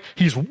to fight,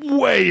 he's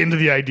way into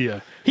the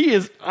idea. He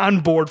is on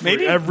board for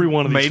every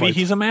one of these fights. Maybe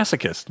he's a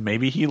masochist.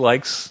 Maybe he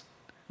likes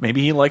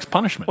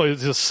punishment. Well,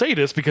 he's a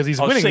sadist because he's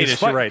winning these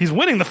fights. Right. He's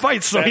winning the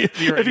fights. So if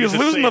he was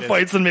losing the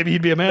fights, then maybe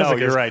he'd be a masochist. No,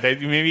 you're right.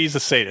 Maybe he's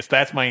a sadist.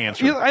 That's my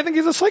answer. I think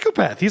he's a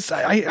psychopath.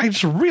 I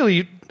just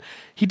really,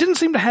 he didn't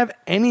seem to have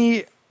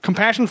any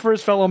compassion for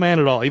his fellow man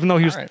at all, even though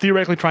he was All right.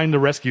 theoretically trying to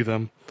rescue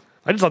them.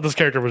 I just thought this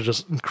character was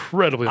just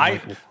incredibly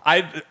unlikable.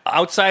 I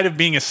outside of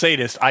being a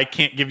sadist, I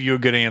can't give you a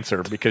good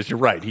answer because you're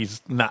right.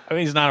 He's not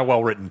a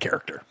well-written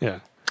character. Yeah.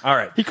 All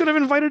right. He could have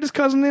invited his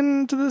cousin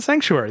into the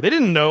sanctuary. They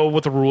didn't know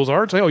what the rules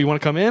are. It's like, oh, you want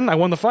to come in? I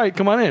won the fight.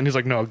 Come on in. He's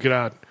like, no, get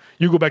out.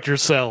 You go back to your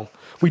cell.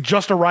 We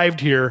just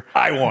arrived here.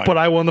 I won. But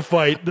I won the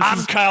fight.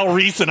 I'm Kyle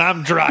Reese and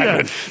I'm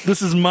driving.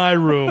 This is my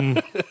room.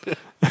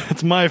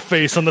 It's my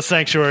face on the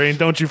sanctuary, and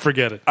don't you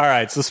forget it. All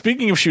right. So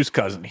speaking of Shu's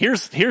cousin,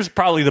 here's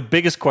probably the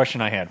biggest question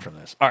I had from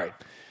this. All right.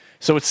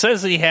 So it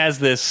says that he has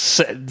this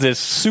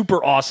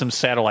super awesome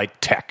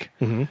satellite tech,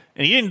 and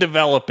he didn't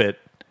develop it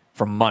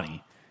for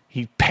money.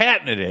 He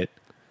patented it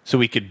so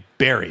he could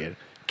bury it.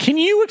 Can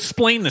you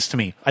explain this to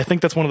me? I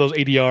think that's one of those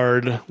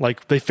 80-yard,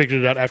 like, they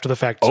figured it out after the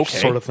fact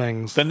sort of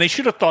things. Then they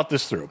should have thought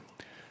this through.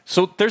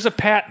 So there's a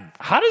patent.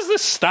 How does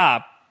this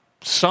stop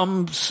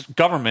some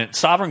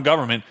sovereign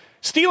government,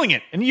 stealing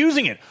it and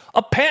using it?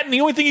 A patent,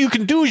 the only thing you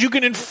can do is you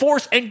can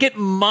enforce and get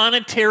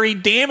monetary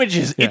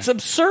damages. Yeah. It's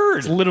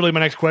absurd. Literally, my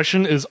next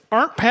question is,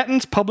 aren't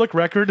patents public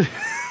record?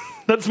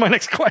 That's my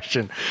next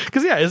question.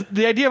 Because,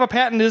 the idea of a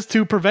patent is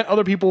to prevent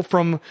other people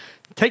from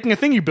taking a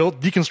thing you built,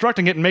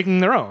 deconstructing it, and making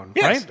their own,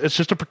 Yes. right? It's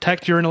just to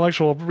protect your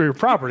intellectual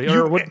property.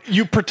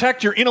 You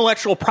protect your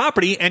intellectual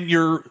property, and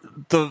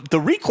the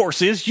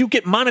recourse is you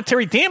get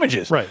monetary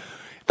damages. Right.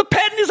 The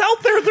patent is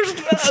out there. There's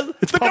It's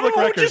the public government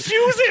would record. just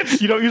use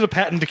it. You don't use a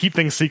patent to keep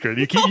things secret.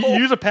 You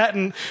use a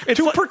patent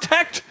to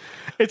protect.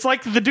 It's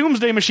like the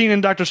Doomsday Machine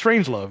in Dr.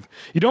 Strangelove.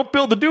 You don't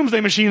build the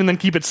Doomsday Machine and then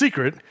keep it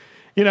secret.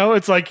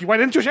 It's like, why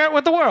didn't you share it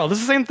with the world?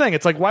 It's the same thing.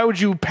 It's like, why would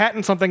you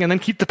patent something and then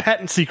keep the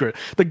patent secret?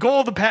 The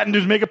goal of the patent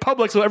is to make it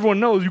public so everyone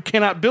knows you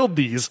cannot build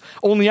these.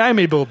 Only I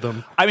may build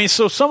them. I mean,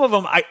 so some of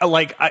them,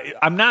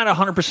 I'm not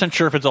 100%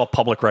 sure if it's all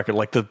public record.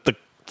 Like the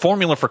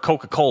formula for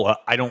Coca-Cola,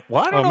 I don't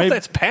know if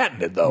that's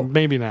patented, though.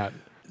 Maybe not.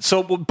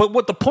 So, but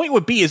what the point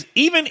would be is,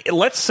 even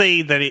let's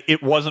say that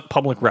it wasn't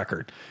public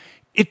record,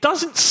 it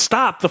doesn't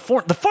stop the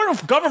foreign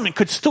government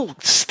could still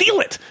steal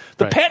it.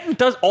 The Right. patent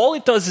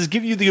does is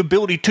give you the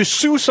ability to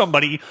sue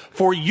somebody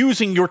for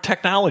using your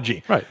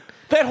technology. Right.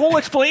 That whole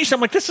explanation,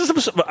 I'm like, this is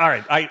absurd. All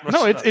right.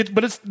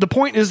 But the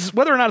point is,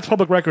 whether or not it's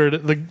public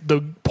record,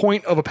 the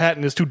point of a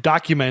patent is to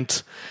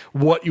document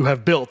what you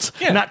have built,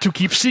 not to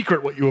keep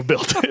secret what you have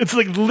built. It's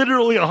like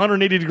literally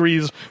 180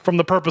 degrees from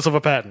the purpose of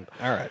a patent.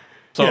 All right.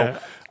 So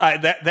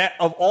that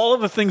of all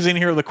of the things in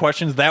here, the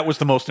questions, that was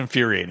the most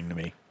infuriating to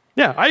me.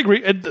 Yeah, I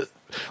agree.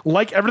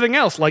 Like everything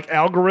else, like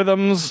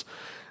algorithms,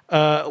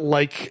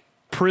 like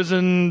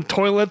prison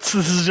toilets,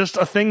 this is just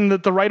a thing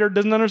that the writer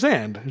didn't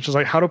understand. It's just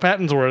like, how do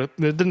patents work?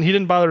 He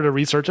didn't bother to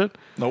research it.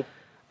 Nope.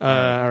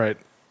 All right.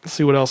 Let's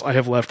see what else I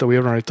have left that we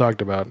haven't already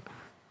talked about.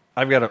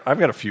 I've got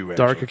a few. Actually.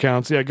 Dark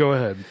accounts. Yeah, go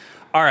ahead.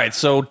 All right.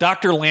 So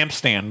Dr.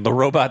 Lampstand, the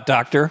robot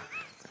doctor.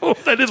 Oh,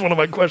 that is one of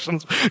my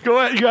questions. Go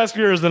ahead. You ask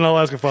yours, then I'll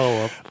ask a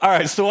follow-up. All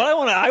right, so what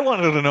I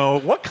wanted to know,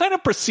 what kind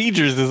of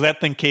procedures is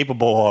that thing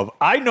capable of?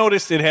 I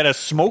noticed it had a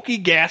smoky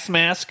gas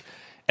mask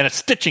and a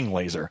stitching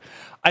laser.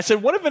 I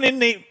said, what if an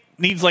inmate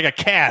needs like a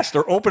cast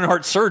or open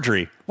heart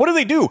surgery? What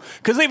do?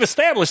 Because they've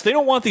established they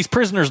don't want these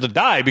prisoners to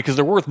die because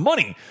they're worth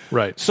money.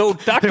 Right. So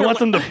They want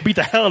them to beat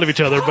the hell out of each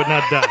other, but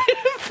not die.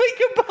 Think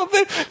about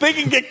that. They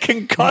can get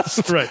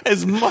concussed Right.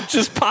 as much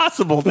as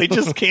possible. They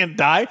just can't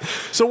die.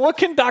 So what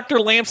can Dr.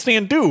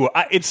 Lampstand do?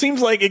 It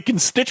seems like it can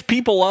stitch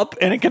people up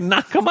and it can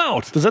knock them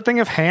out. Does that thing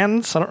have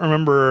hands? I don't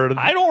remember.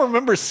 I don't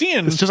remember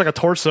seeing. It's just like a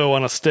torso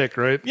on a stick,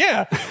 right?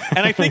 Yeah. And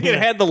I think it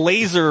had the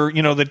laser,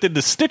 that did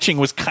the stitching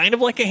was kind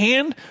of like a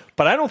hand,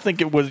 but I don't think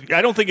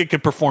it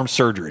could perform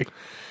surgery.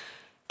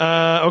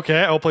 Okay,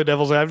 I'll play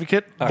devil's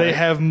advocate. They right.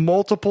 have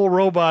multiple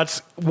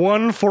robots,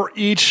 one for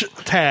each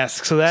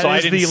task. So I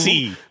didn't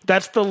see.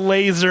 That's the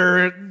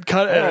laser,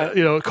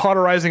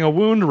 cauterizing a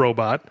wound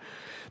robot.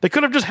 They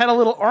could have just had a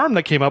little arm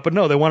that came up, but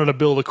no, they wanted to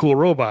build a cool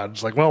robot.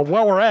 It's like, well,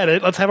 while we're at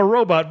it, let's have a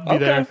robot be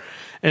there,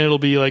 and it'll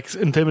be like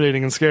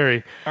intimidating and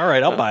scary. All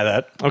right, I'll buy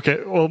that.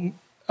 Okay, well, do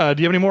you have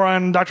any more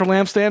on Dr.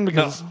 Lampstand?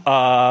 Because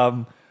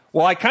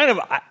Well,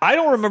 I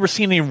don't remember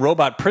seeing any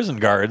robot prison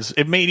guards.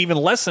 It made even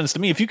less sense to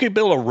me. If you could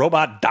build a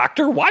robot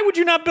doctor, why would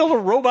you not build a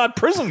robot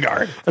prison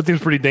guard? that seems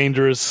pretty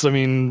dangerous. I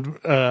mean,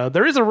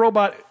 there is a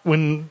robot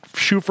when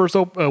Shu first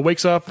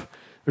wakes up.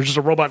 There's just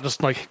a robot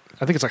just like,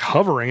 I think it's like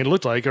hovering, it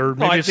looked like, or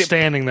maybe it's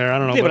standing there. I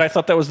don't know. Yeah, but I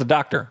thought that was the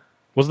doctor.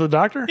 Was it the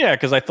doctor? Yeah,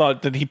 because I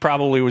thought that he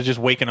probably was just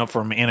waking up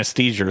from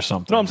anesthesia or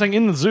something. No, I'm saying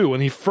in the zoo when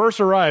he first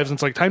arrives and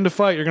it's like time to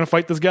fight. You're going to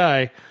fight this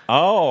guy.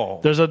 Oh,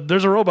 There's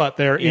a robot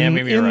there in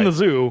right. the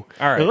zoo.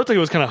 All right. It looked like it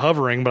was kind of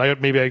hovering,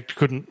 but maybe I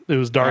couldn't. It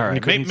was dark. all And you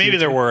right. couldn't Maybe see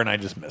there it. were, and I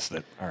just missed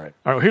it. All right.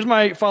 All right. Here's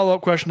my follow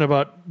up question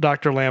about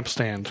Dr.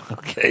 Lampstand.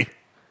 Okay.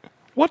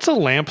 What's a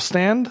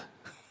lampstand?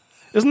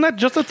 Isn't that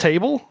just a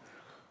table?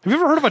 Have you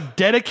ever heard of a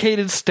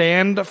dedicated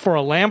stand for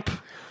a lamp?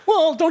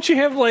 Well, don't you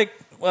have like?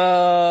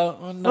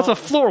 No. That's a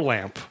floor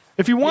lamp.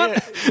 If you want,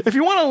 if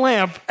you want a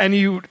lamp and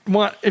if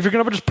you're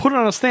gonna just put it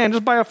on a stand,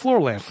 just buy a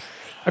floor lamp.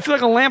 I feel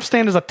like a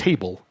lampstand is a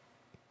table.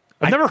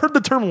 I've never heard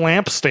the term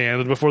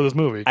lampstand before this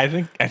movie. I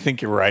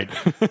think you're right.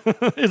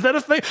 Is that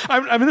a thing?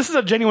 I mean, this is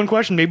a genuine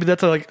question. Maybe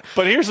that's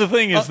But here's the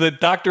thing: is that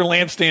Dr.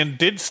 Lampstand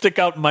did stick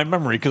out in my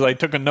memory because I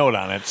took a note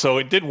on it, so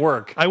it did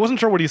work. I wasn't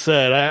sure what he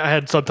said. I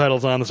had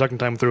subtitles on the second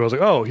time through. I was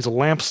like, oh, he's a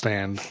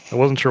lampstand. I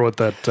wasn't sure what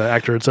that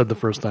actor had said the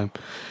first time.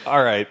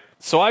 All right,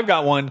 so I've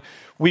got one.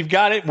 We've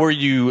got it where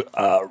you,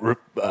 Galileo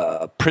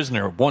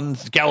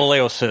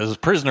says,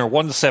 prisoner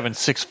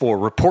 1764,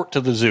 report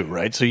to the zoo,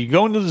 right? So you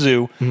go into the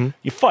zoo,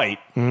 you fight,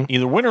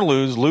 either win or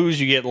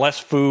lose, you get less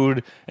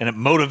food, and it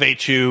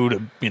motivates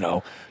you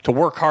to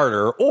work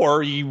harder,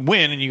 or you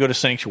win and you go to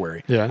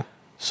Sanctuary. Yeah.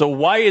 So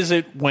why is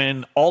it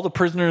when all the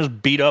prisoners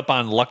beat up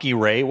on Lucky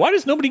Ray, why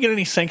does nobody get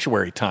any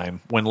Sanctuary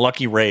time when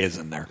Lucky Ray is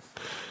in there?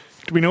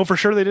 Do we know for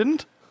sure they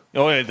didn't?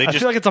 Oh, I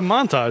feel like it's a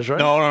montage, right?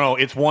 No.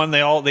 It's one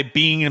they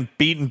beat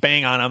and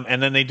bang on him, and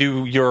then they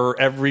do your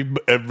every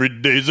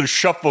day's a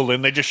shuffle,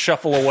 and they just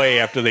shuffle away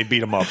after they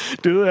beat him up.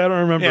 Do they? I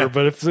don't remember, Yeah.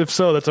 but if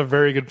so, that's a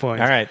very good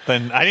point. All right,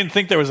 then I didn't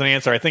think there was an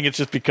answer. I think it's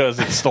just because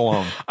it's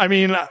Stallone. I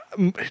mean,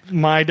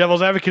 my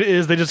devil's advocate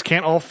is they just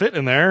can't all fit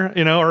in there,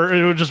 or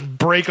it would just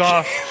break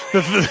off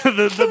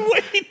the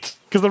Wait.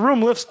 because the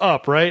room lifts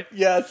up, right?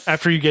 Yes.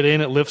 After you get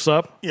in, it lifts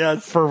up.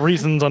 Yes. For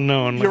reasons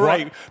unknown. You're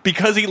Like, right.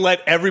 Because he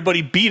let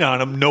everybody beat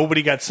on him,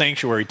 nobody got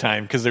Sanctuary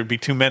time because there'd be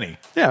too many.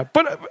 Yeah,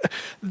 but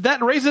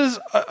that raises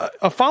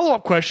a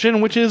follow-up question,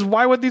 which is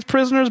why would these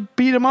prisoners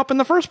beat him up in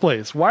the first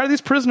place? Why are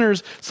these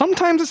prisoners...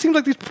 Sometimes it seems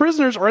like these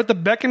prisoners are at the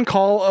beck and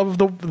call of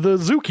the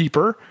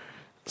zookeeper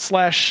 /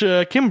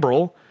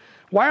 Kimbrel.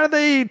 Why are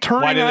they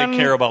turning Why do on... they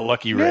care about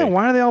Lucky Ray? Yeah,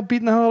 why are they all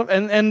beating the hell out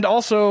of... And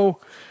also,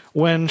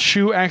 when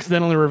Shu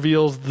accidentally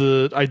reveals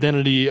the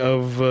identity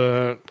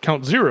of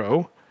Count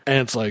Zero, and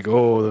it's like,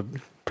 oh,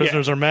 the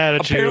prisoners are mad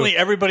at you. Apparently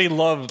everybody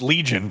loved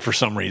Legion for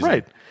some reason.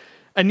 Right.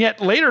 And yet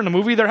later in the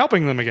movie, they're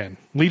helping them again.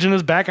 Legion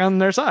is back on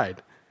their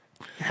side,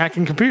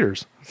 hacking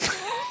computers.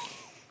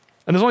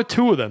 And there's only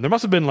 2 of them. There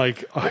must have been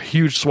like a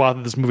huge swath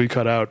of this movie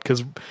cut out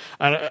because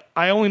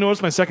I only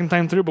noticed my second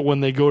time through. But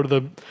when they go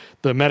to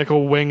the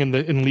medical wing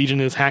and Legion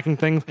is hacking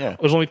things,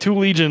 there's only 2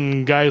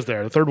 Legion guys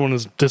there. The third one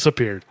has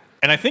disappeared.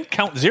 And I think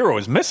Count Zero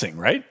is missing,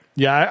 right?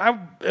 Yeah,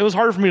 it was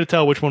hard for me to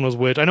tell which one was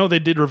which. I know they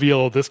did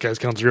reveal this guy's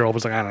Count Zero. I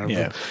was like, I don't know.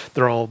 Yeah.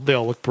 They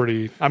all look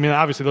pretty. I mean,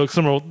 obviously they look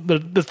similar.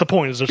 That's the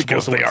point. Is they're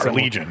Because supposed to they look are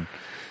similar. Legion.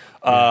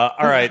 All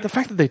right. The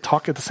fact that they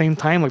talk at the same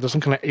time, like there's some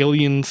kind of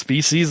alien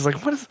species, is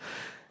like, what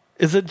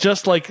is it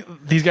just like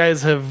these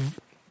guys have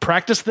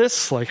practiced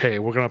this? Like, hey,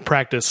 we're going to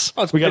practice.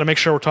 We got to make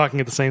sure we're talking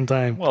at the same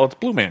time. Well, it's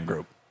Blue Man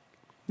Group.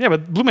 Yeah,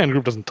 but Blue Man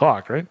Group doesn't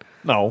talk, right?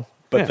 No,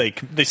 but Yeah.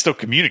 they still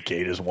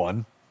communicate as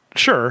one.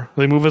 Sure,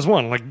 they move as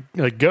one,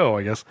 like go,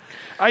 I guess.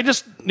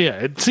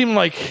 It seemed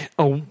like,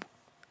 I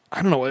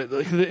don't know,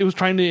 it was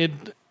trying to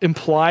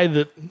imply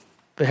that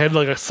they had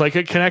like a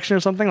psychic connection or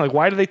something. Like,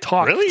 why do they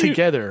talk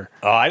together?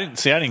 Oh, I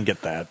didn't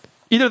get that.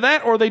 Either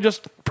that or they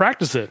just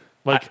practice it.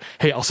 Like,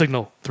 hey, I'll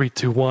signal 3,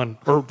 2, 1,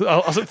 or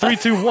I'll say 3,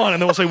 2, 1,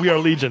 and then we'll say we are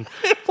Legion.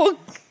 It will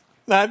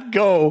not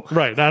go.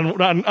 Right,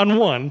 on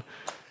 1.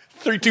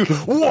 3, 2,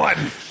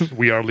 1.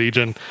 We are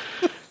Legion.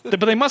 But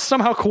they must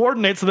somehow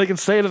coordinate so they can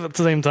say it at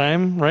the same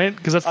time, right?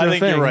 Because that's their I think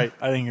thing. you're right.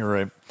 I think you're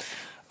right.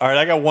 All right,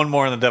 I got one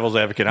more on the Devil's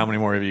Advocate. How many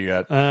more have you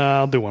got?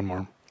 I'll do one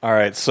more. All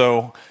right,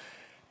 so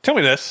tell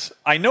me this.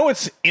 I know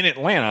it's in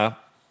Atlanta,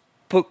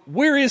 but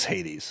where is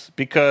Hades?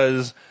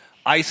 Because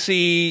I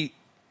see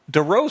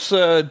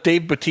DeRosa,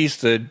 Dave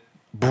Bautista,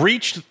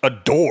 breached a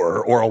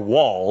door or a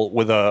wall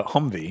with a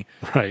Humvee.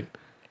 Right.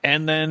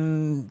 And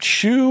then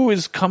Shu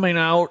is coming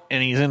out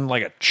and he's in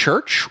like a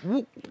church.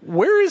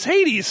 Where is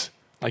Hades?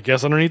 I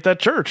guess underneath that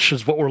church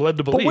is what we're led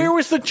to believe. But where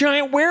was the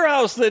giant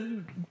warehouse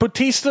that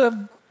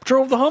Bautista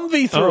drove the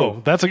Humvee through?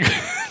 Oh, that's a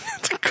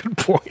good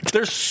point.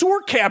 There's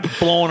sewer cap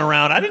blowing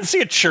around. I didn't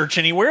see a church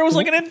anywhere. It was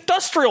like an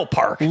industrial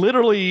park.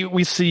 Literally,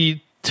 we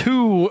see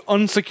 2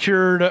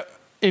 unsecured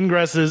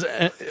ingresses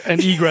and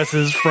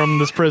egresses from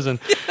this prison.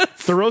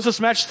 DeRosa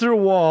smashed through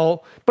a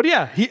wall, but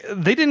yeah,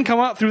 they didn't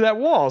come out through that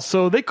wall,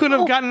 so they couldn't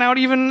have gotten out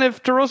even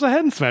if DeRosa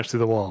hadn't smashed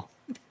through the wall.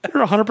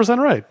 You're 100%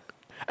 right.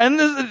 And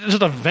there's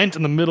just a vent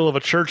in the middle of a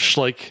church,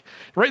 like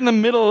right in the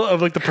middle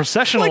of like the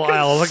processional Like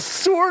aisle, a like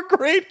sewer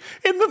grate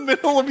in the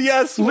middle of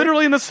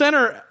literally in the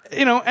center.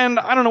 And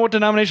I don't know what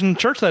denomination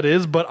church that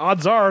is, but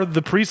odds are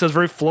the priest has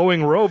very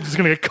flowing robes. He's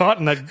going to get caught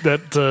in that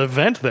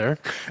vent there.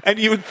 And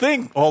you would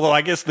think, although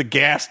I guess the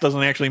gas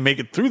doesn't actually make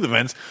it through the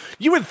vents,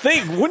 you would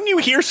think, wouldn't you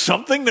hear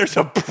something? There's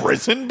a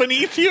prison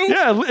beneath you?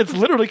 Yeah, it's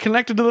literally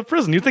connected to the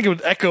prison. You'd think it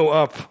would echo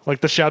up,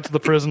 like the shouts of the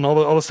prison,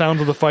 all the sounds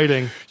of the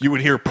fighting. You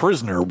would hear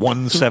prisoner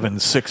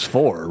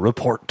 1764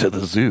 report to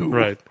the zoo.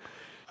 Right.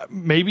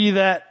 Maybe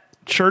that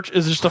church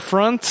is just a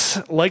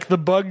front, like the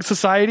Bug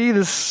Society.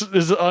 This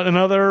is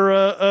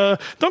another.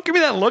 Don't give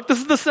me that look. This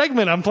is the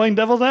segment. I'm playing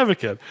devil's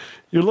advocate.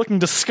 You're looking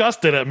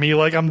disgusted at me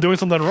like I'm doing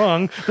something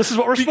wrong. This is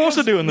what we're supposed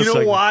to do in this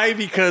segment. Why?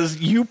 Because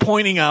you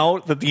pointing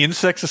out that the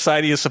Insect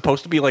Society is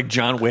supposed to be like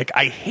John Wick,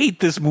 I hate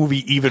this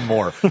movie even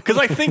more. Because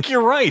I think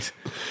you're right.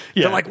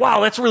 Yeah. They're like, wow,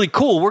 that's really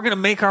cool. We're going to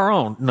make our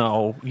own.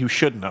 No, you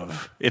shouldn't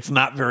have. It's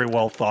not very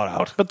well thought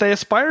out. But they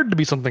aspired to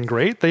be something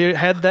great. They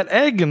had that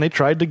egg, and they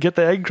tried to get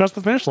the egg across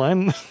the finish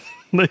line.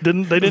 They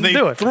didn't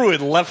do it. Threw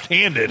it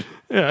left-handed.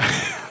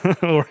 Yeah.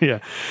 Or, yeah.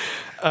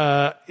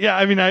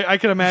 I mean, I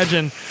can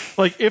imagine,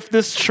 like, if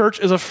this church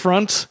is a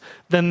front,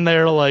 then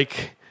they're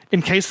like,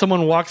 in case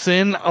someone walks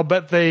in,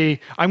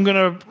 I'm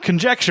going to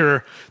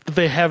conjecture that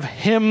they have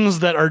hymns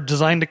that are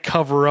designed to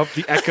cover up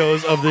the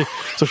echoes of the,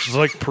 such as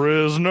like,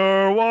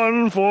 Prisoner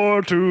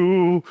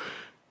 142,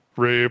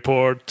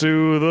 report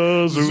to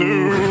the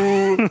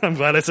zoo. I'm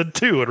glad I said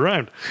 2. It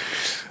rhymed.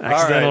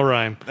 Accidental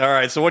rhyme. All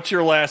right, so what's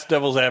your last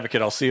devil's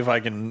advocate? I'll see if I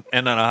can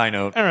end on a high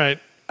note. All right.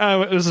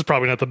 This is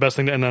probably not the best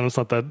thing to end on. It's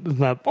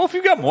not. Well, if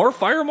you've got more,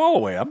 fire them all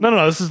away.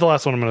 No. This is the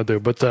last one I'm going to do.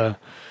 But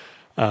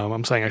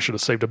I'm saying I should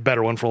have saved a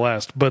better one for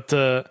last. But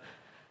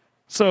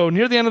so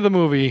near the end of the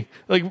movie,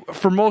 like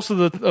for most of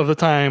the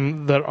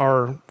time that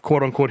our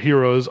quote unquote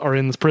heroes are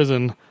in this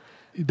prison,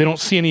 they don't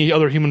see any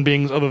other human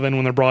beings other than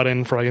when they're brought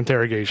in for like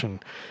interrogation.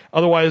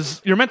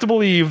 Otherwise, you're meant to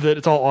believe that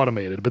it's all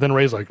automated. But then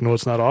Ray's like, no,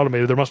 it's not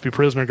automated. There must be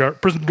prison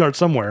guards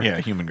somewhere. Yeah,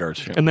 human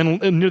guards. Yeah. And then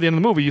near the end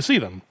of the movie, you see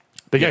them.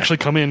 They actually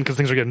come in because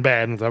things are getting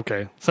bad, and it's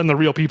okay, send the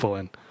real people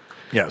in.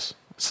 Yes.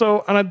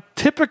 So on a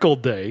typical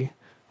day,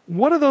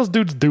 what do those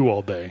dudes do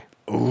all day?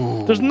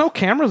 Ooh. There's no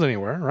cameras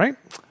anywhere, right?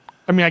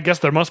 I mean, I guess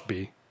there must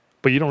be,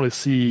 but you don't really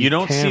see. You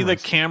don't see the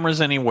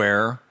cameras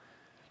anywhere.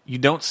 You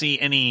don't see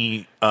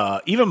any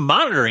even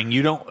monitoring.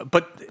 You don't.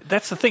 But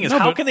that's the thing is,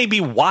 how can they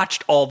be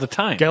watched all the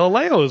time?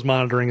 Galileo is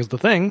monitoring is the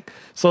thing.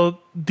 So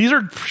these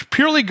are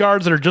purely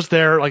guards that are just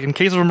there, like in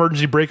case of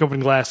emergency, break open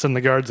glass, send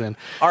the guards in.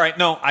 All right,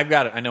 no, I've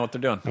got it. I know what they're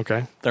doing.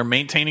 Okay, they're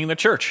maintaining the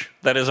church.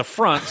 That is a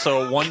front.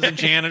 So one's a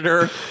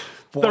janitor.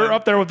 They're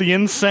up there with the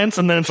incense,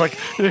 and then it's like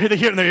they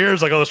hear in their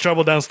ears like, "Oh, there's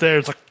trouble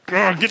downstairs." It's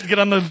like, get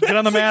on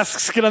the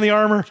masks, get on the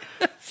armor.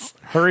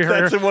 Hurry.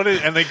 That's what it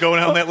is. And they go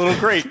down that little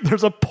grate.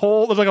 There's a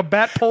pole. There's like a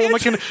bat pole in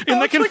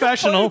the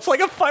confessional. It's like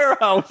a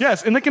firehouse.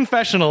 Yes, in the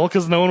confessional,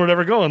 because no one would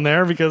ever go in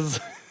there because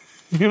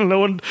no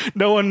one.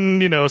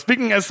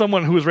 Speaking as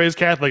someone who was raised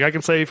Catholic, I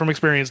can say from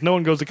experience, no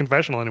one goes to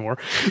confessional anymore.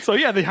 So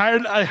yeah,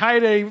 I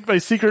hide a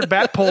secret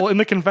bat pole in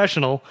the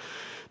confessional.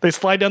 They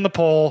slide down the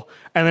pole,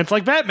 and it's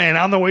like Batman.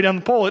 On the way down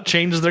the pole, it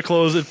changes their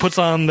clothes, it puts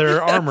on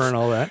their armor and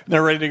all that.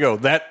 They're ready to go.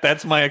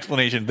 That's my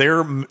explanation.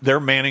 They're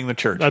manning the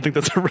church. I think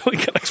that's a really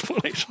good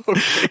explanation.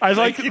 Okay, I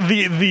like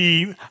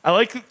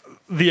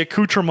the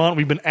accoutrement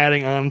we've been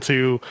adding on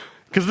to,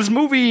 because this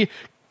movie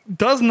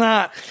does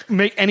not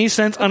make any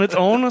sense on its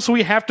own, so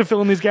we have to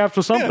fill in these gaps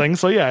with something. Yeah.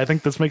 So yeah, I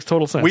think this makes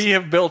total sense. We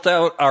have built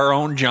out our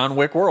own John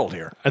Wick world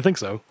here. I think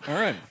so. All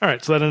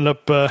right. So that ended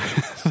up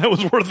that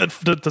was worth it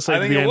to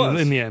say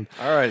in the end.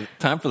 All right,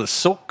 time for the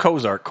Silk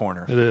Cozart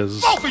corner. It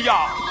is. Both of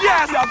y'all.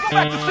 Yes, y'all go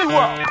back to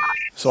SeaWorld.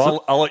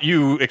 So I'll let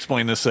you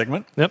explain this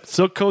segment. Yep,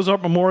 Silk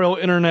Cozart Memorial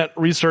Internet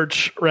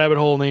Research Rabbit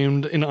Hole,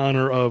 named in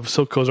honor of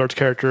Silk Cozart's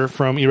character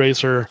from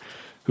Eraser,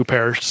 who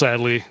perished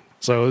sadly.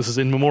 So this is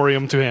in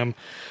memoriam to him.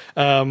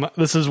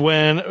 This is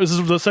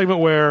the segment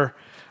where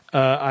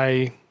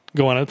I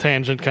go on a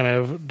tangent, kind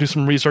of do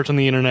some research on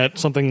the internet,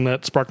 something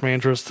that sparked my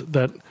interest,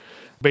 that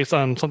based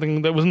on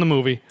something that was in the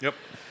movie. Yep.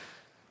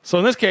 So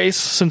in this case,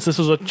 since this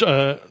was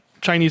a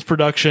Chinese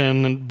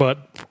production, but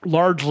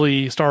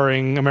largely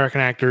starring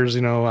American actors,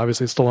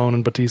 obviously Stallone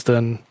and Batista,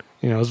 and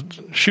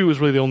Shu is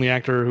really the only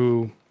actor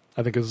who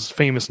I think is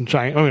famous in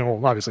China. I mean,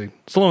 well, obviously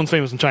Stallone's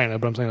famous in China,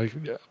 but I'm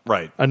saying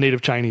right, a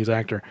native Chinese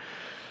actor.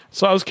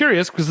 So I was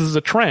curious because this is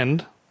a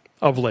trend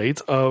of late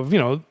of,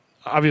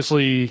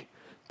 obviously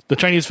the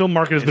Chinese film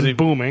market has been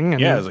booming.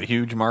 And it's a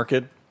huge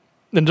market.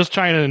 And just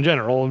China in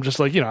general. Just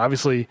like,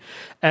 obviously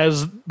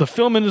as the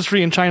film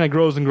industry in China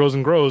grows and grows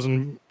and grows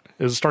and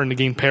is starting to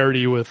gain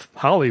parity with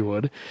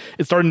Hollywood,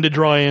 it's starting to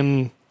draw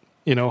in,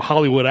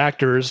 Hollywood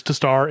actors to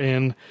star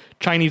in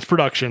Chinese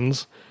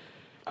productions.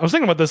 I was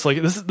thinking about this,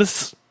 like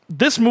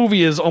this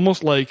movie is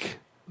almost like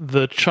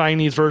the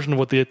Chinese version of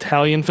what the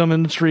Italian film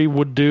industry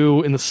would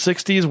do in the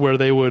 60s, where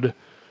they would,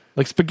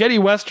 like, spaghetti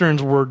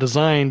westerns were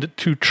designed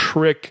to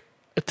trick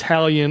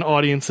Italian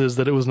audiences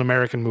that it was an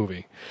American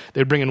movie.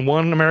 They'd bring in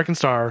one American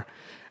star,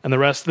 and the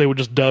rest they would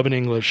just dub in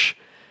English,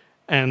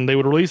 and they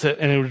would release it,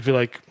 and it would be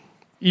like,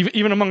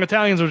 even among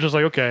Italians, it was just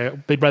like, okay,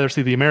 they'd rather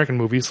see the American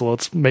movie, so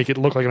let's make it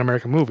look like an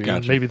American movie,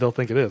 and maybe they'll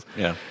think it is.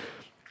 Yeah. And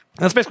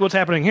that's basically what's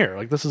happening here.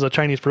 Like, this is a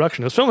Chinese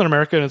production. It's filmed in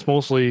America, and it's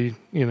mostly,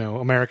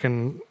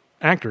 American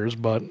actors,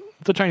 but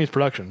it's a Chinese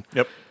production.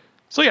 Yep.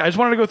 So yeah, I just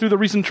wanted to go through the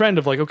recent trend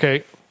of like,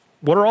 okay,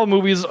 what are all the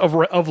movies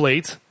of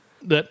late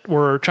that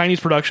were Chinese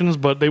productions,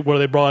 but where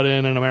they brought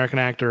in an American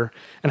actor,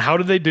 and how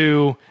did they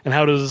do, and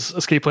how does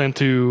Escape Plan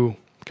 2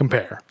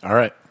 compare? All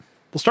right.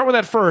 We'll start with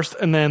that first,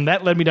 and then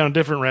that led me down a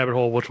different rabbit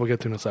hole, which we'll get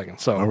to in a second.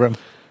 So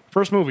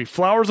First movie,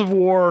 Flowers of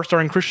War,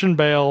 starring Christian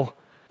Bale.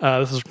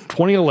 This is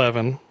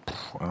 2011.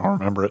 I don't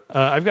remember it.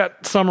 I've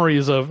got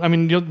summaries of. I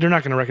mean, you're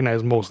not going to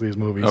recognize most of these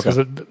movies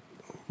because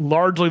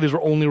largely these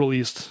were only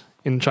released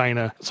in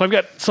China. So I've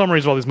got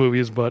summaries of all these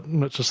movies, but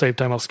let's just save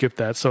time. I'll skip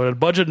that. So at a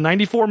budget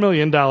 $94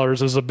 million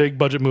is a big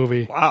budget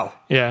movie. Wow.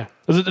 Yeah. It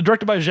was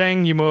directed by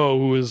Zhang Yimou,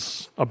 who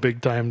is a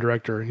big time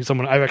director. He's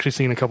someone I've actually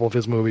seen a couple of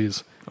his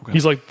movies. Okay.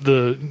 He's like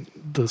the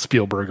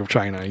Spielberg of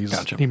China.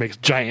 He makes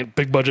giant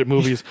big budget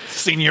movies.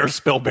 Senior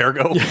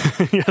Spielbergo.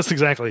 Yes,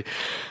 exactly.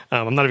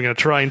 I'm not even going to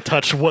try and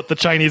touch what the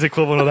Chinese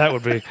equivalent of that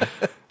would be.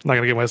 I'm not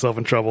going to get myself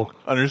in trouble.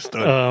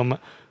 Understood.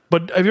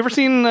 But have you ever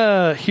seen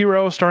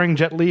Hero starring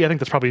Jet Li? I think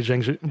that's probably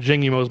Zhang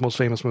Yimou's most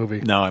famous movie.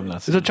 No, I'm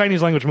not. It's a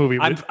Chinese language movie.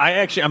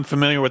 I'm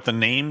familiar with the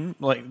name,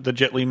 like the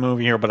Jet Li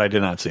movie here, but I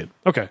did not see it.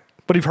 Okay,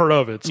 but you've heard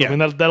of it. So, yeah. I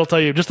mean, that'll tell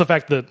you just the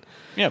fact that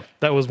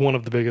that was one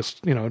of the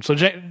biggest. So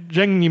Zhang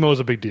Yimou is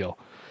a big deal.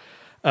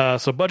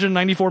 So budget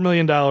 $94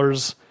 million.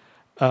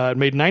 It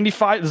made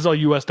 95. This is all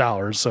U.S.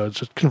 dollars, so it's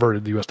just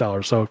converted to U.S.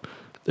 dollars. So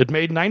it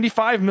made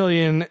 $95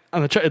 million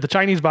at the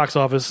Chinese box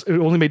office. It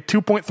only made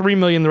 $2.3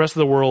 million in the rest of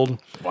the world.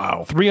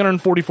 Wow.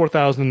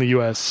 344,000 in the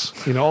U.S.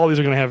 All these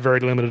are going to have very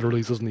limited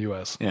releases in the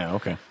U.S. Yeah,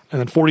 okay. And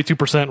then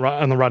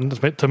 42% on the Rotten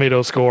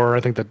Tomatoes score. I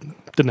think that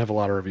didn't have a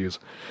lot of reviews.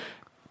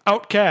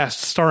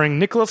 Outcast, starring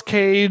Nicolas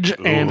Cage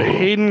and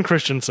Hayden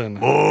Christensen.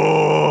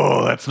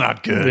 Oh, that's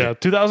not good. Yeah,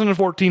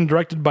 2014,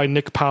 directed by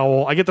Nick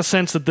Powell. I get the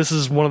sense that this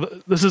is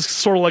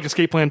sort of like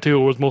Escape Plan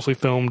 2. It was mostly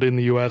filmed in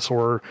the U.S.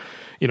 or,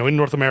 in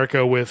North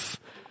America with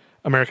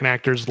American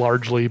actors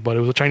largely, but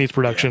it was a Chinese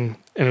production,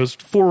 and it was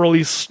for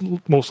release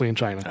mostly in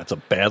China. That's a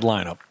bad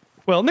lineup.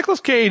 Well, Nicolas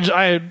Cage,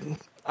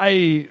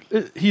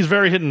 he's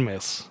very hit and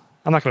miss.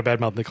 I'm not going to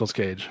badmouth Nicolas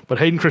Cage, but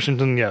Hayden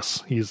Christensen,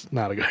 yes, he's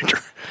not a good actor.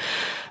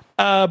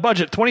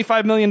 Budget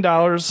 $25 million,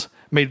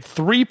 made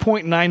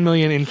 $3.9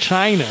 million in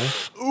China.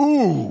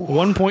 Ooh,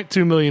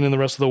 $1.2 million in the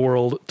rest of the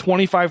world.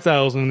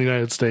 25,000 in the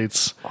United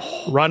States.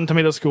 Rotten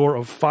Tomato score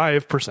of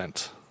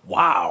 5%.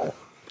 Wow,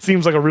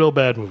 seems like a real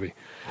bad movie.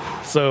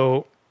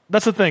 So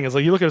that's the thing. Is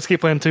like you look at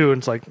Escape Plan 2 and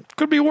it's like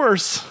could be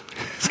worse.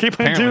 Escape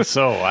Plan 2.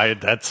 So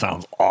that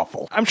sounds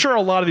awful. I'm sure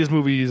a lot of these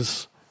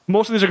movies,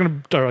 most of these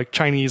are like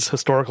Chinese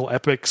historical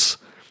epics,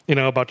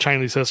 about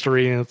Chinese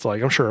history, and it's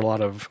like I'm sure a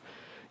lot of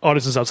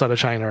audiences outside of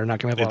China are not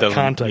going to have a lot of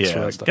context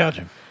for that stuff.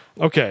 Gotcha.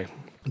 Okay.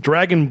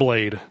 Dragon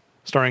Blade,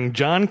 starring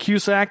John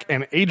Cusack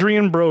and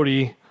Adrian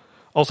Brody,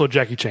 also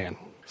Jackie Chan.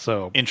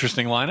 So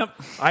interesting lineup.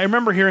 I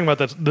remember hearing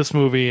about this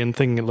movie and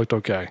thinking it looked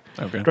okay.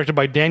 Directed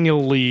by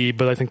Daniel Lee,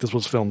 but I think this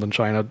was filmed in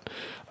China.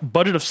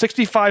 Budget of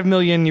 $65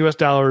 million US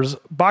dollars.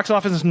 Box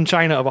office in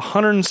China of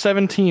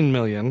 $117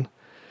 million.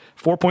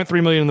 4.3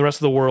 million in the rest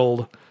of the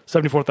world.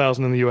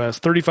 74,000 in the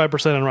U.S.,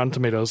 35% on Rotten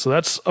Tomatoes, so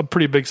that's a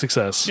pretty big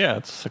success. Yeah,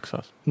 it's a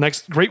success.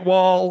 Next, Great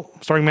Wall,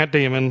 starring Matt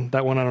Damon.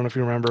 That one, I don't know if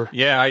you remember.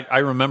 Yeah, I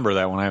remember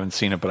that one. I haven't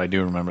seen it, but I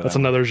do remember that's that.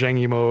 That's another Zhang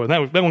Yimou,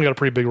 and that one got a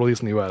pretty big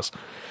release in the U.S.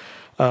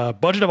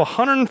 Budget of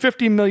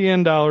 $150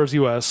 million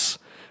U.S.,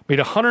 made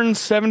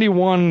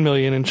 $171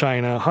 million in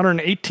China,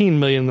 $118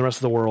 million in the rest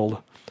of the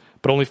world,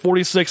 but only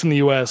 46 in the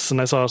U.S.,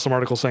 and I saw some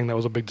articles saying that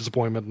was a big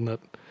disappointment and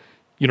that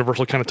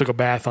Universal kind of took a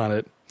bath on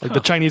it. Like the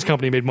Chinese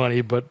company made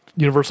money, but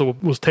Universal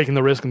was taking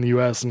the risk in the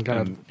U.S. and kind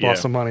of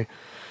lost some money.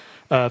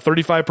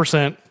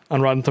 35%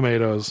 on Rotten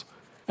Tomatoes.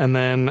 And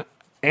then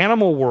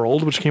Animal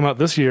World, which came out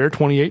this year,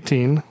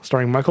 2018,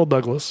 starring Michael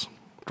Douglas,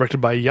 directed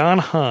by Yan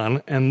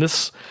Han. And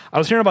I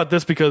was hearing about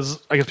this because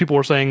I guess people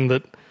were saying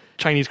that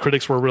Chinese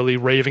critics were really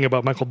raving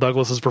about Michael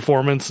Douglas's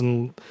performance,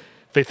 and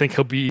they think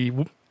he'll be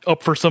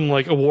up for some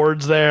like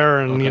awards there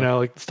and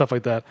like stuff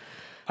like that.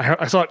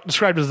 I saw it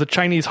described as the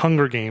Chinese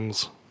Hunger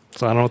Games.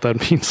 So I don't know what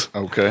that means.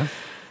 Okay.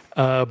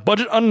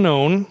 Budget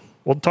unknown.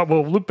 We'll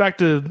loop back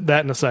to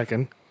that in a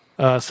second.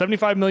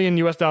 $75 million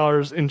US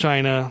dollars in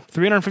China,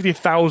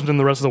 350,000 in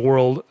the rest of the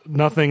world.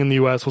 Nothing in the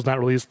US was not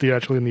released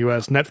theatrically in the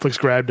US. Netflix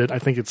grabbed it. I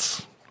think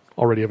it's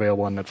already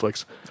available on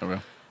Netflix.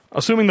 Okay.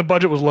 Assuming the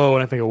budget was low,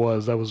 and I think it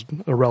was, that was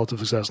a relative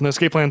success. And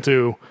Escape Plan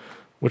 2,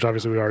 which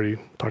obviously we already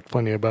talked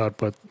plenty about,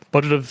 but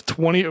budget of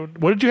 20.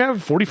 What did you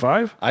have?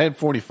 45? I had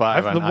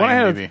 45 on the one I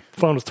IMDb. had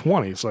found was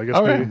 20, so I guess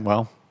Okay, maybe.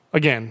 well.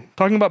 Again,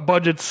 talking about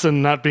budgets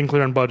and not being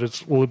clear on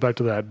budgets, we'll loop back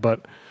to that.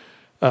 But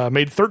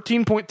made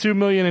 $13.2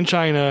 million in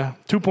China,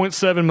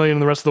 $2.7 million in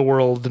the rest of the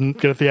world. Didn't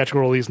get a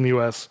theatrical release in the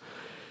U.S.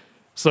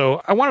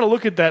 So I wanted to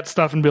look at that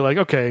stuff and be like,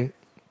 okay,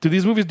 do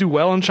these movies do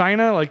well in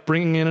China? Like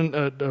bringing in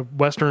a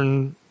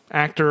Western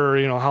actor,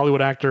 a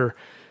Hollywood actor,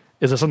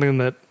 is it something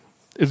that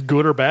is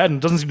good or bad? And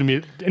it doesn't seem to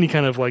be any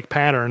kind of like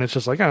pattern. It's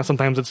just like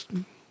sometimes it's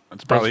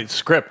probably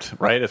script,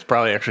 right? It's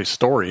probably actually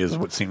story is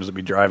what seems to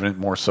be driving it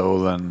more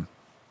so than.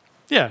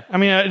 Yeah, I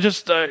mean, I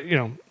just I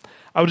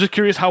was just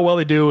curious how well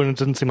they do, and it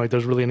doesn't seem like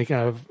there's really any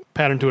kind of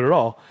pattern to it at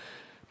all.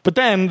 But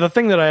then the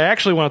thing that I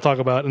actually want to talk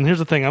about, and here's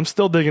the thing, I'm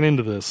still digging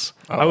into this.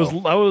 I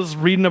was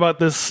reading about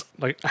this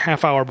like a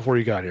half hour before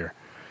you got here.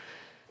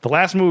 The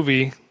last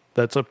movie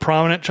that's a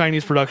prominent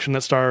Chinese production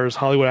that stars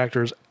Hollywood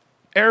actors,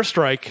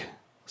 Airstrike,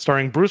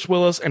 starring Bruce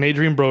Willis and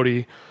Adrian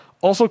Brody,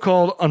 also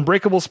called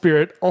Unbreakable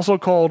Spirit, also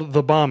called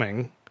The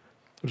Bombing,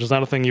 which is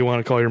not a thing you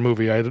want to call your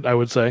movie, I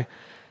would say.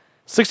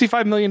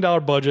 $65 million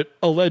budget,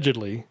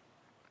 allegedly,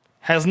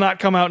 has not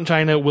come out in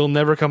China, will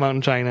never come out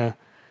in China,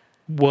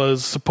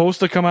 was supposed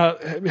to come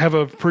out, have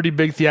a pretty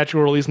big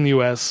theatrical release in the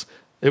U.S.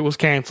 It was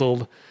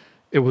canceled.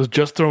 It was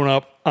just thrown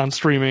up on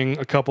streaming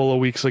a couple of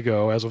weeks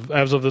ago as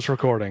of this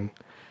recording.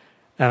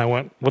 And I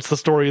went, what's the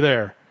story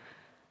there?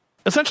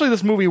 Essentially,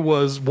 this movie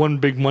was one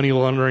big money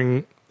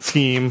laundering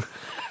scheme.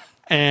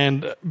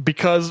 And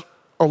because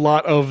a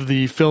lot of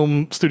the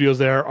film studios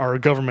there are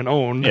government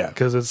owned,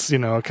 because it's,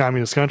 a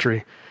communist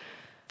country,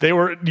 they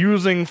were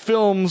using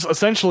films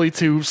essentially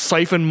to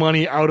siphon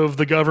money out of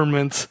the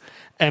government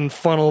and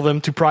funnel them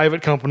to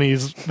private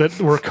companies that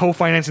were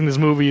co-financing these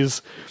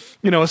movies.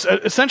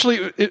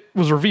 Essentially it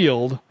was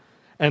revealed,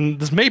 and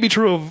this may be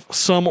true of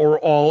some or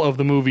all of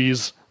the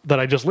movies that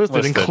I just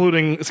listed.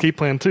 Including Escape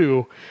Plan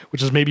 2,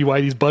 which is maybe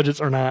why these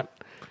budgets are not,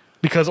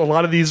 because a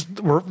lot of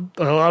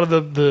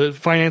the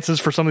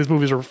finances for some of these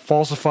movies are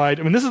falsified.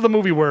 I mean, this is the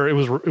movie where it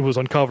was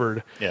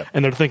uncovered,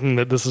 and they're thinking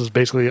that this is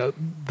basically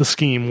the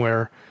scheme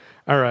where,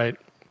 all right,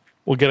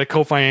 we'll get a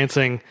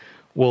co-financing,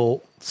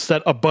 we'll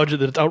set a budget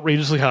that's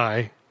outrageously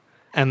high,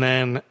 and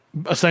then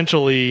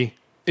essentially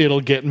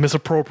it'll get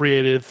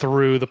misappropriated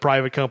through the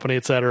private company,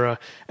 etc.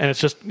 And it's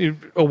just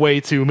a way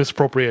to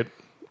misappropriate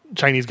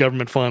Chinese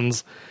government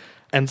funds.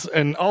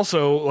 And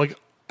also, like,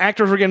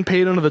 actors are getting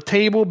paid under the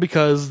table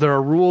because there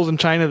are rules in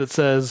China that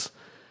says,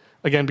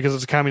 again, because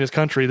it's a communist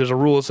country, there's a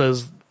rule that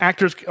says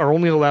actors are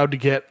only allowed to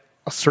get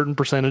a certain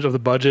percentage of the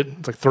budget.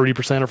 It's like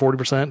 30% or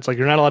 40%. It's like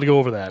you're not allowed to go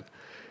over that.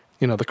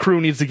 The crew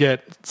needs to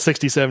get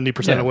 60,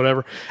 70% or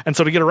whatever. And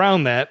so to get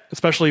around that,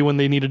 especially when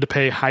they needed to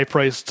pay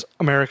high-priced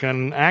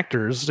American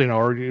actors,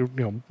 or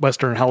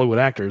Western Hollywood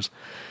actors,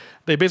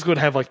 they basically would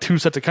have like two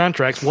sets of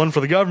contracts, one for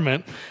the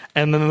government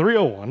and then the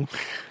real one.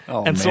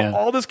 So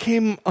all this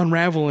came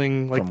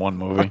unraveling like from one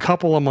movie a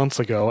couple of months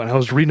ago, and I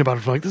was reading about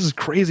it, like, this is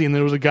crazy. And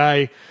there was a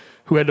guy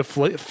who had to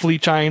flee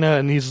China,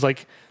 and he's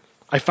like,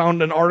 I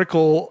found an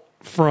article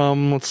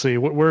from, let's see,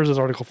 where is this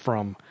article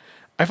from?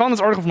 I found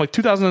this article from like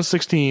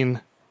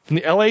 2016 from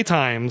the LA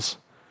Times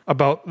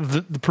about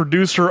the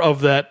producer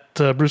of that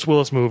Bruce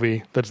Willis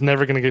movie that's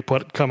never going to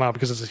come out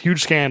because it's a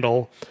huge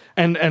scandal.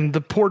 And the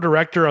poor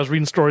director, I was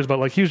reading stories about,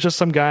 like, he was just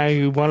some guy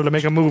who wanted to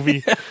make a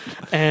movie,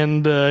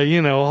 and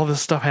all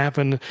this stuff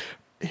happened.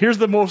 Here's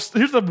the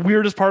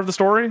weirdest part of the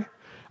story.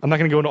 I'm not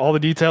going to go into all the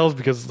details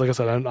because, like I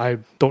said, I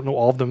don't know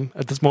all of them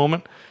at this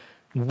moment.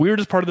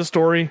 Weirdest part of the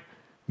story: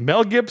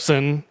 Mel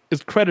Gibson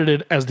is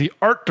credited as the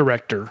art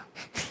director.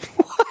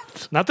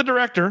 What? Not the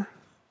director.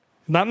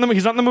 He's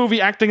not in the movie,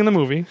 acting in the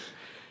movie.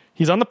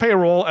 He's on the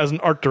payroll as an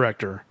art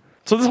director.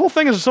 So this whole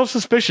thing is so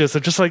suspicious.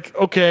 It's just like,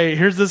 okay,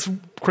 here's this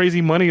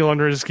crazy money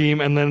laundering scheme,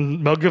 and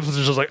then Mel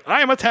Gibson's just like,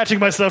 I am attaching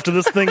myself to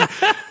this thing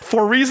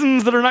for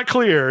reasons that are not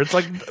clear. It's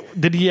like,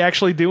 did he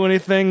actually do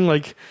anything?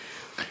 Like,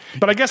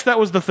 but I guess that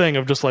was the thing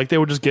of just like, they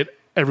would just get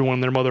everyone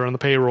and their mother on the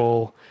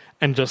payroll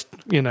and just,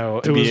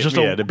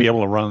 to be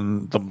able to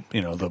run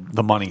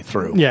the money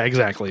through. Yeah,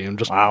 exactly. And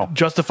just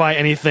justify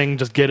anything,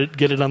 just get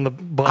it on the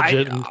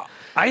budget.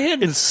 I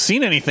hadn't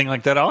seen anything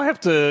like that. I'll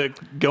have to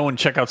go and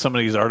check out some of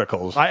these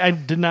articles. I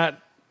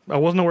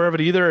wasn't aware of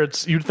it either.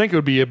 You'd think it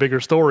would be a bigger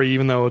story,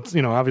 even though it's,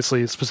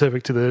 obviously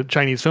specific to the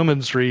Chinese film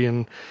industry.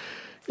 And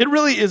it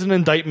really is an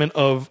indictment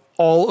of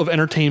all of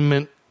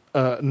entertainment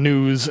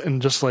news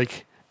and just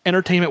like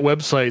entertainment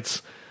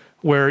websites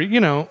where,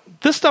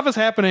 this stuff is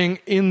happening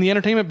in the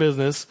entertainment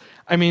business.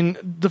 I mean,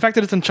 the fact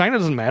that it's in China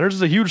doesn't matter.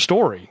 It's a huge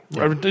story.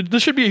 Yeah.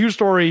 This should be a huge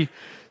story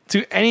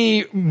to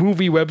any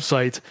movie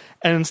website,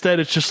 and instead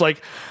it's just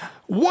like,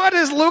 what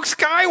is Luke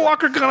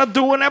Skywalker gonna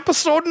do in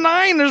episode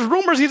 9? There's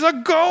rumors he's a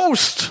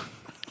ghost.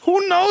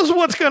 Who knows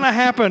what's gonna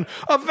happen?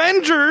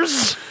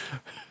 Avengers.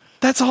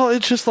 That's all.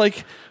 It's just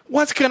like,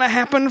 what's gonna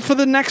happen for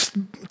the next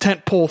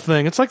tentpole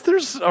thing? It's like,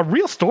 there's a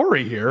real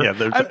story here.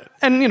 Yeah,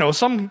 and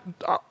some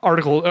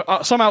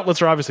some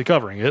outlets are obviously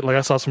covering it. Like,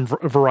 I saw some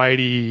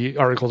Variety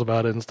articles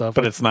about it and stuff.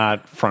 But it's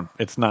not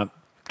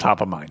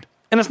top of mind.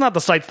 And it's not the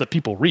sites that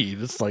people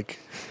read. It's like,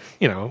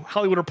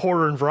 Hollywood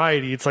Reporter and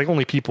Variety. It's like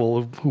only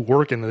people who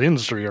work in the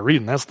industry are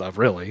reading that stuff,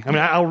 really. I mean,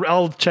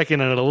 I'll check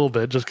in on it a little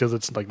bit just because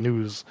it's like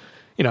news.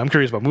 I'm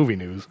curious about movie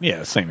news.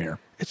 Yeah, same here.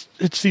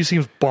 It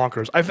seems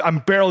bonkers. I'm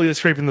barely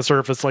scraping the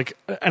surface. Like,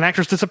 an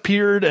actress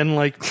disappeared, and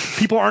like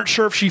people aren't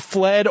sure if she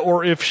fled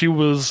or if she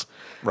was,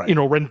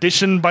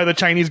 renditioned by the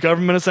Chinese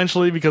government,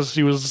 essentially, because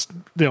she was,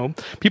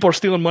 people are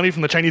stealing money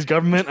from the Chinese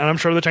government, and I'm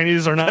sure the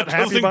Chinese are not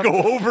happy about it.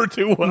 Doesn't go over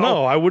too well.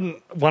 No, I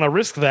wouldn't want to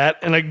risk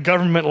that in a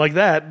government like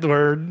that,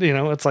 where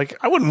it's like,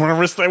 I wouldn't want to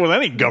risk that with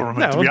any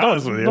government. To be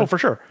honest with you, no, for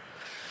sure.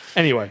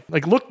 Anyway,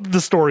 like, look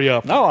the story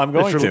up. No, I'm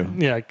going to.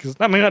 Yeah, because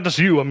not just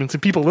you. I mean, to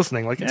people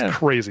listening, like, it's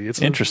crazy.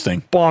 It's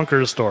interesting,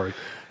 bonkers story.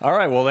 All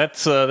right, well,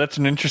 that's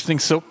an interesting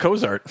Silk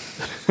Cozart.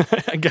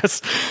 I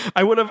guess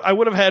I would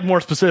have had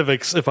more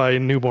specifics if I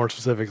knew more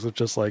specifics. It's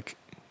just like,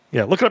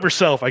 look it up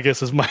yourself, I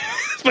guess, is my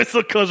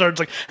Silk Cozart. It's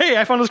like, hey,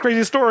 I found this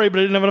crazy story, but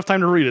I didn't have enough time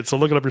to read it, so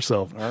look it up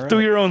yourself. Right. Do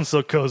your own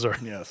Silk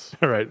Cozart. Yes.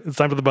 All right, it's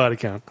time for the body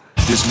count.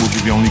 This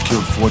movie, we only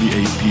killed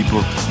 48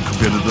 people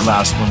compared to the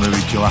last one where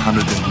we killed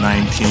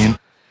 119.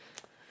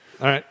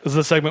 All right, this is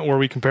a segment where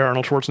we compare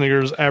Arnold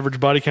Schwarzenegger's average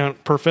body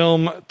count per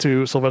film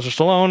to Sylvester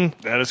Stallone.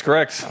 That is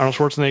correct. Arnold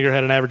Schwarzenegger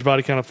had an average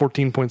body count of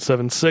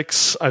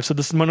 14.76. I've said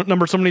this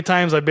number so many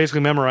times, I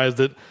basically memorized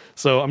it.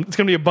 So it's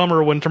going to be a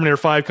bummer when Terminator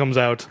 5 comes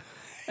out.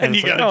 And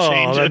you got to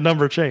change that it.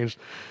 number changed.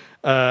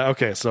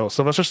 Okay, so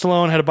Sylvester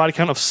Stallone had a body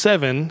count of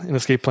 7 in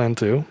Escape Plan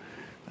 2.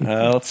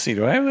 Let's see.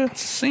 Do I have that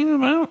same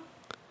amount?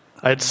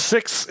 I had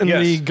 6 in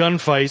the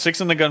gunfight.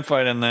 6 in the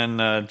gunfight, and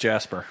then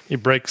Jasper. He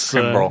breaks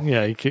Kimbrel.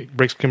 he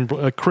breaks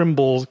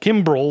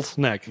Kimbrel's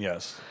neck.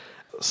 Yes.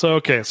 So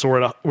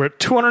we're at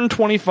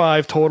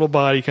 225 total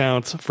body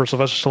counts for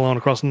Sylvester Stallone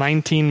across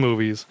 19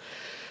 movies.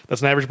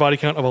 That's an average body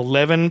count of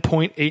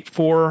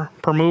 11.84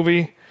 per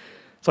movie.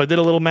 So I did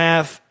a little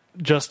math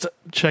just to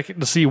check it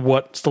to see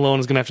what Stallone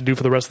is going to have to do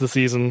for the rest of the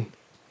season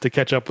to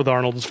catch up with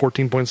Arnold's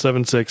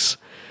 14.76.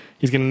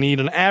 He's going to need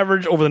an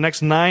average over the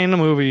next 9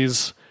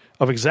 movies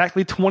of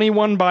exactly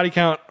 21 body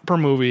count per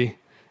movie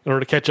in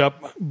order to catch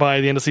up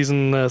by the end of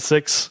season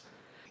 6.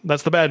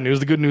 That's the bad news.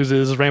 The good news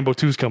is Rambo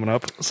 2 is coming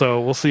up, so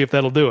we'll see if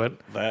that'll do it.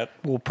 That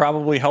will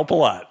probably help a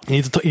lot.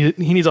 He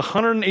needs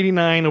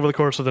 189 over the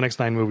course of the next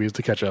 9 movies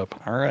to catch up.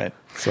 All right.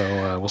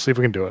 So we'll see if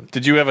we can do it.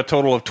 Did you have a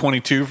total of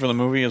 22 for the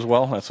movie as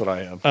well? That's what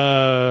I have.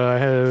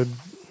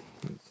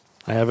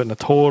 I have it in a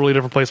totally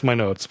different place in my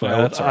notes, but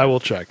Yeah, that's all right. I will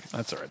check.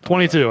 That's all right.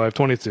 22. I have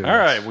 22. All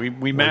right.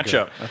 We match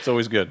good. up. That's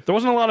always good. There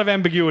wasn't a lot of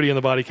ambiguity in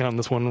the body count in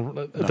this one,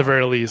 at the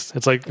very least.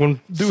 It's like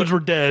when dudes were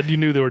dead, you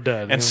knew they were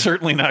dead. And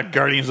certainly not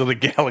Guardians of the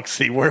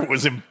Galaxy, where it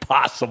was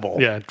impossible.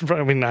 Yeah,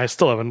 I mean, I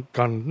still haven't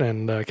gone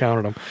and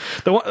counted them.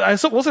 I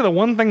will say the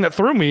one thing that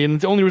threw me,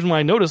 and the only reason why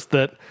I noticed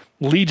that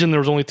Legion, there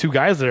was only 2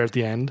 guys there at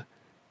the end,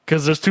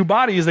 because there's 2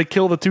 bodies, they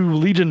kill the 2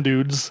 Legion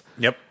dudes.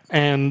 Yep.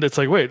 And it's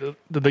like, wait,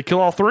 did they kill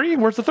all 3?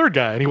 Where's the 3rd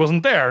guy? And he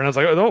wasn't there. And I was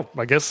like, oh,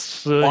 I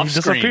guess he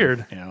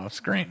disappeared. Yeah, off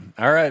screen.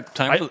 All right.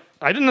 I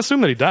didn't assume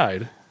that he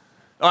died.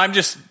 I'm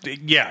just,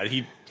 yeah,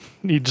 he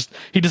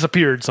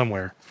disappeared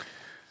somewhere.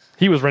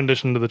 He was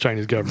renditioned to the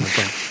Chinese government.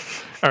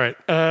 All right.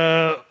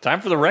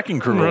 Time for the Wrecking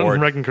Crew Award.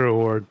 Wrecking Crew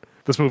Award.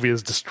 This movie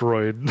is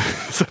destroyed.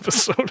 This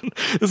episode.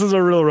 This is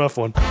a real rough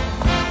one.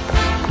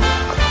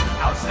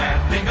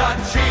 Outstanding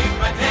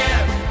achievement here.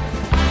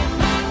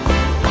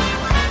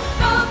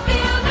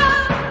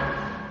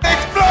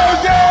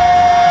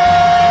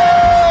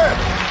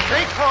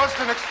 They caused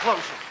an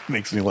explosion.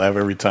 Makes me laugh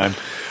every time.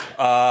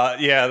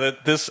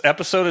 This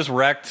episode is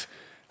wrecked.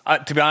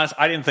 To be honest,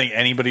 I didn't think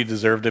anybody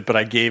deserved it, but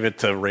I gave it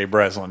to Ray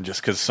Breslin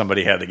just because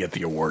somebody had to get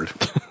the award.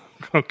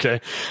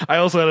 Okay. I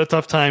also had a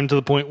tough time to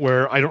the point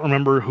where I don't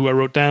remember who I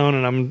wrote down,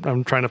 and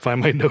I'm trying to find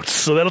my notes.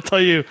 So that'll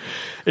tell you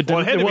it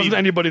wasn't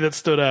anybody that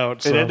stood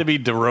out. It had to be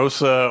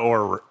DeRosa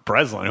or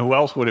Breslin. Who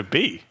else would it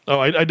be? Oh,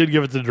 I did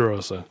give it to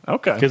DeRosa.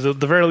 Okay. Because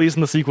at the very least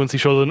in the sequence, he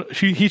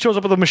shows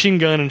up with a machine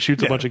gun and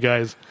shoots a bunch of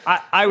guys.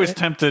 I was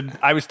tempted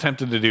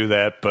to do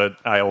that, but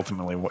I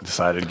ultimately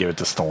decided to give it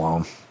to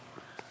Stallone.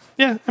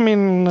 Yeah, I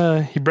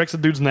mean, he breaks a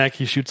dude's neck.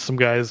 He shoots some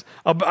guys.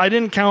 I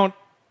didn't count.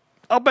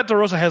 I'll bet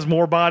DeRosa has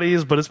more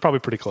bodies, but it's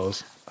probably pretty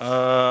close. Do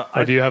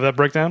you have that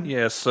breakdown?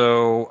 Yeah,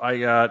 so I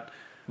got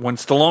when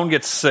Stallone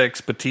gets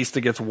 6,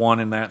 Batista gets 1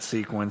 in that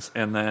sequence,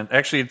 and then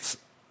actually it's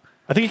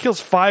I think he kills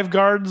 5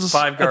 guards.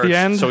 5 guards at the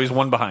end. So he's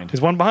 1 behind.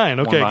 He's 1 behind.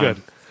 Okay, behind.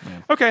 good.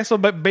 Yeah. Okay, so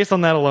but based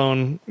on that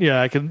alone, yeah,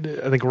 I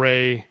think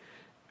Ray.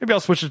 Maybe I'll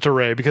switch it to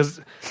Ray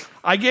because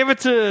I gave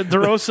it to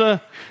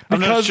DeRosa. I'm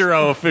not sure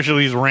how official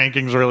these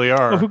rankings really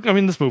are. I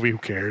mean, this movie, who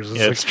cares?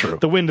 It's true.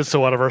 The wind is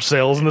so out of our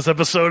sails in this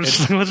episode.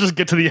 Let's just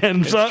get to the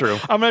end. It's true.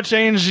 I'm going to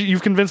change.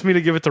 You've convinced me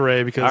to give it to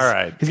Ray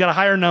because he's got a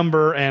higher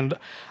number, and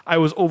I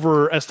was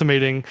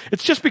overestimating.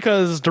 It's just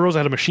because DeRosa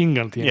had a machine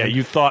gun at the end. Yeah,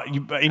 you thought in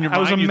your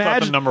mind you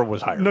thought the number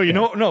was higher. No,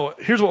 no.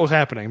 Here's what was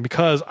happening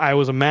because I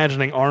was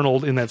imagining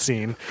Arnold in that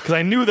scene because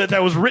I knew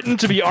that was written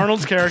to be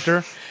Arnold's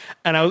character.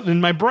 And in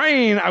my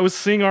brain, I was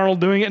seeing Arnold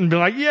doing it and being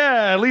like,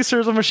 "Yeah, at least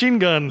there's a machine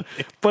gun."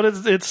 But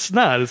it's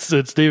not.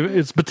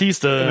 It's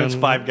Batista and it's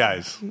 5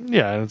 guys.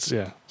 Yeah,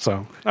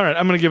 So, all right,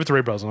 I'm going to give it to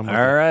Ray Breslin.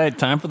 All right,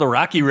 time for the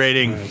Rocky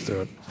rating. Let's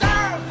do it.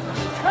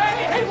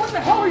 Hey, what the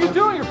hell are you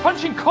doing? You're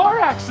punching car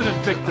accident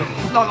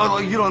victims. No,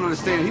 you don't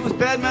understand. He was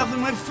bad-mouthing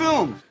my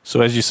film.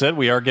 So as you said,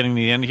 we are getting to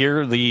the end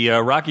here. The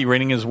Rocky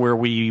rating is where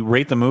we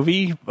rate the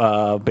movie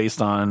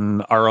based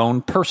on our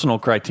own personal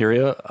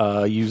criteria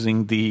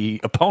using the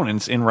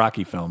opponents in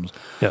Rocky films.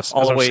 Yes,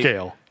 all as the our way,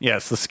 scale.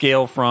 Yes, the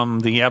scale from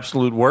the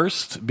absolute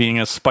worst being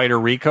a Spider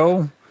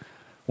Rico,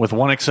 with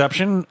one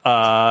exception,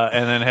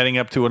 and then heading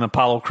up to an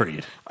Apollo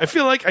Creed. I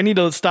feel like I need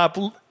to stop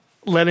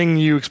letting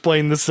you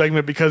explain this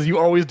segment because you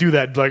always do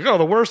that. Like, oh,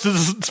 the worst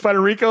is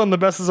Spider Rico and the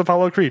best is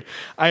Apollo Creed.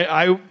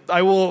 I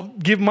will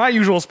give my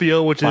usual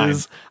spiel, which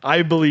is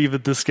I believe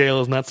that this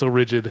scale is not so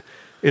rigid.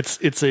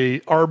 It's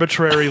a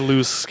arbitrary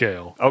loose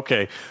scale.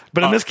 Okay.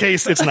 But in this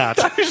case, it's not.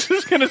 I was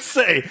just going to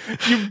say,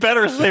 you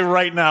better say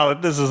right now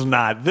that this is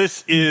not.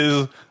 This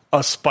is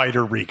a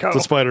Spider Rico.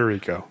 The Spider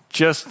Rico.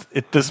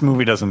 This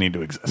movie doesn't need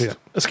to exist. Yeah.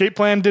 Escape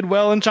Plan did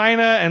well in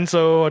China, and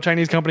so a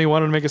Chinese company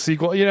wanted to make a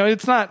sequel.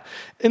 It's not.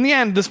 In the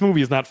end, this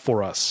movie is not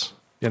for us.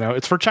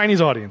 It's for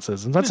Chinese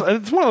audiences, and it's one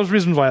of those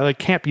reasons why I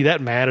can't be that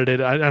mad at it.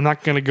 I'm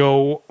not going to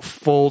go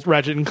full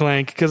Ratchet and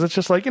Clank because it's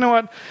just like, you know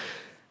what?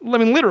 I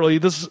mean, literally,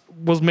 this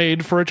was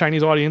made for a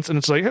Chinese audience, and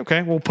it's like,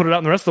 okay, we'll put it out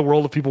in the rest of the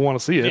world if people want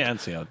to see it. Yeah, and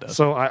see how it does.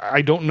 So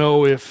I don't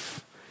know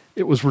if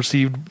it was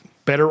received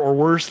better or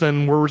worse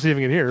than we're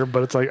receiving it here,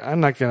 but it's like, I'm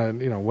not going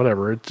to,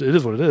 whatever. It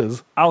is what it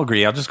is. I'll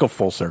agree. I'll just go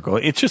full circle.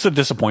 It's just a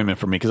disappointment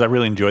for me because I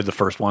really enjoyed the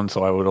first one,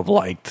 so I would have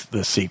liked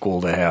the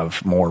sequel to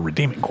have more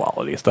redeeming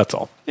qualities. That's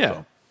all. Yeah.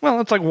 So. Well,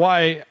 it's like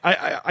why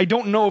I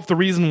don't know if the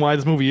reason why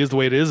this movie is the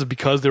way it is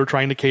because they were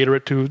trying to cater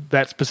it to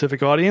that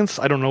specific audience.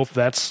 I don't know if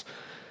that's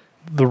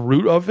the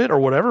root of it or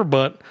whatever,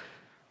 but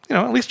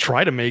at least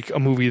try to make a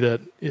movie that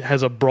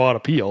has a broad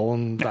appeal.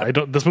 And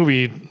this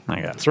movie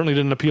certainly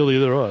didn't appeal to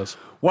either of us.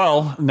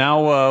 Well,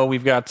 now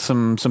we've got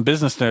some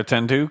business to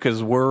attend to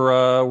because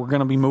we're going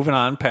to be moving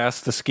on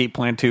past Escape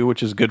Plan 2,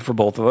 which is good for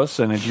both of us,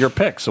 and it's your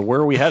pick. So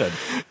where are we headed?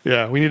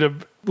 Yeah, we need to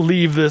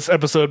leave this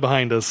episode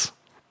behind us.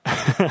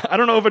 I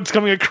don't know if it's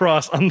coming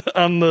across on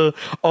the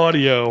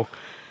audio.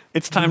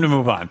 It's time to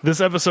move on.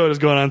 This episode has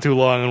gone on too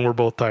long, and we're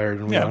both tired.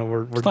 And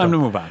we're it's time to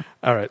move on.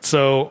 All right,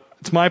 so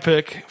it's my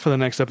pick for the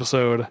next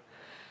episode.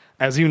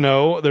 As you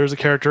know, there's a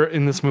character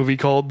in this movie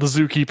called the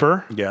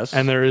Zookeeper. Yes.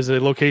 And there is a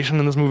location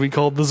in this movie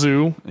called the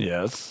Zoo.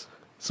 Yes.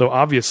 So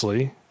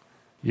obviously,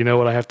 you know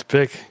what I have to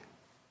pick.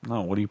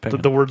 No, what are you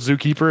picking? The word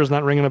Zookeeper is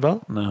not ringing a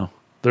bell? No.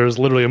 There's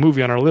literally a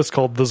movie on our list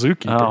called The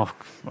Zookeeper.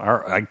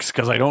 Oh,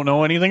 because I don't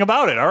know anything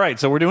about it. All right,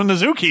 so we're doing The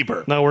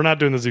Zookeeper. No, we're not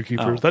doing The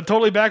Zookeeper. That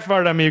totally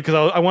backfired on me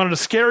because I wanted to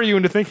scare you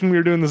into thinking we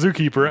were doing The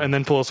Zookeeper and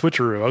then pull a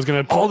switcheroo. I was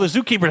going to The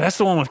Zookeeper, that's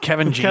the one with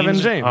Kevin James? Kevin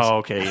James. Oh,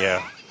 okay,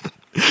 yeah.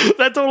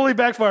 That totally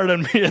backfired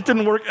on me. It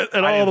didn't work at all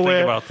the way. I didn't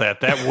think about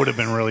that. That would have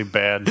been really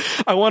bad.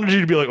 I wanted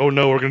you to be like, oh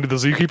no, we're going to do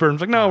The Zookeeper. And I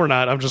was like, no, we're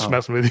not. I'm just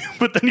messing with you.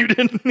 But then you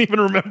didn't even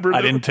remember.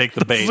 I didn't take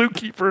the bait.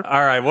 Zookeeper.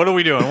 All right, what are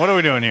we doing? What are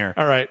we doing here?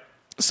 All right.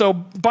 So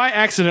by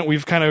accident,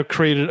 we've kind of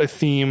created a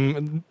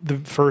theme. The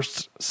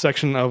first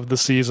section of the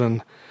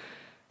season,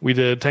 we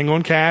did Tango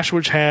and Cash,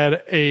 which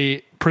had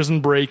a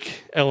prison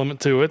break element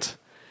to it.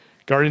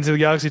 Guardians of the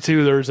Galaxy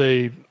 2, there's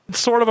a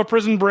sort of a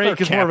prison break.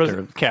 It's more of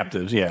a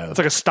captives, yeah. It's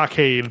like a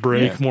stockade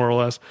break, more or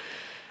less.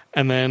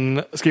 And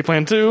then Escape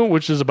Plan 2,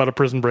 which is about a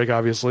prison break,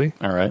 obviously.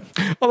 All right.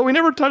 Although we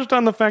never touched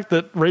on the fact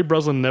that Ray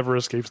Breslin never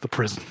escapes the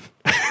prison.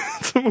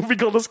 It's a movie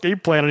called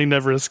Escape Plan, and he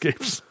never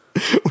escapes.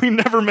 We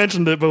never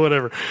mentioned it, but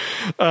whatever.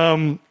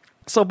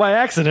 So by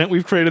accident,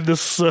 we've created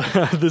this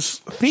this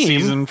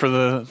theme theme for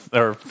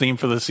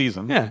the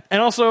season. Yeah,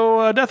 and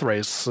also Death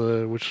Race,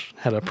 which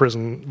had a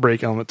prison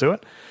break element to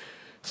it.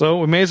 So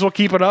we may as well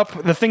keep it up.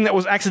 The thing that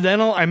was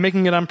accidental, I'm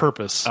making it on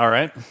purpose. All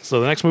right.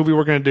 So the next movie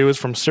we're going to do is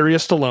from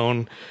Sirius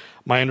Stallone.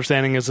 My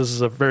understanding is this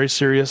is a very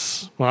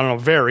serious, well, I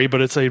don't know, but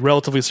it's a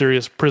relatively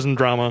serious prison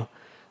drama.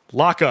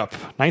 Lock Up,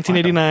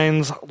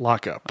 1989's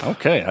Lock Up.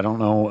 Okay, I don't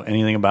know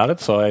anything about it,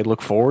 so I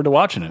look forward to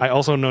watching it. I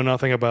also know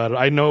nothing about it.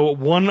 I know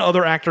one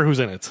other actor who's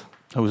in it.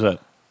 Who's that?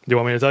 Do you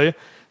want me to tell you?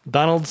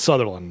 Donald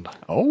Sutherland.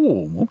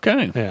 Oh,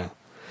 okay. Yeah.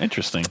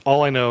 Interesting.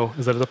 All I know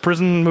is that it's a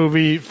prison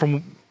movie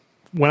from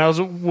when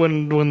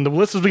the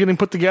list was beginning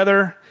put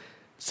together.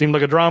 Seemed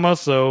like a drama,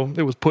 so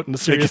it was put into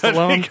Sirius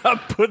Stallone. It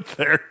got put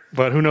there.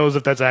 But who knows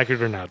if that's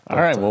accurate or not. All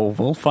right, well,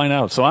 we'll find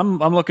out. So I'm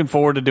looking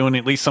forward to doing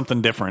at least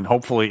something different.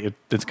 Hopefully,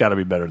 it's got to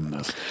be better than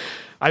this.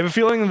 I have a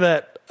feeling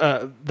that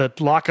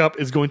that Lock Up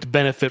is going to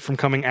benefit from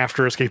coming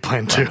after Escape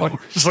Plan 2.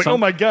 Just like, oh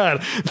my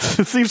God,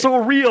 it seems so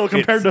real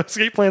compared to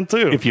Escape Plan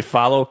 2. If you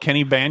follow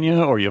Kenny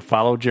Bania or you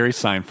follow Jerry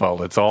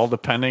Seinfeld, it's all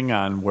depending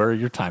on where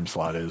your time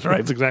slot is, right?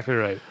 That's exactly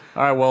right.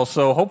 All right, well,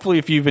 so hopefully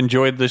if you've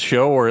enjoyed this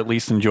show, or at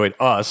least enjoyed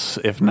us,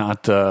 if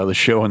not the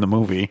show and the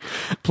movie,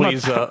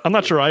 please... I'm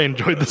not sure I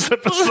enjoyed this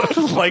episode.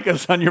 Like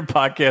us on your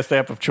podcast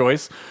app of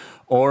choice,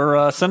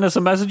 or send us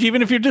a message,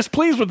 even if you're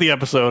displeased with the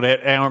episode,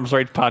 at Arms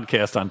Right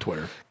Podcast on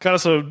Twitter. Got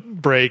us a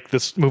break.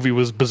 This movie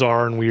was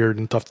bizarre and weird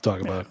and tough to talk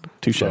about.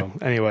 Touche. So,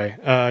 anyway,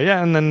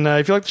 and then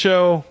if you like the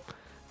show,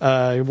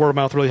 word of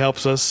mouth really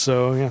helps us,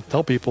 so yeah,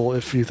 tell people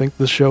if you think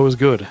this show is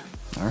good.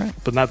 All right.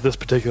 But not this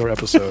particular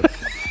episode.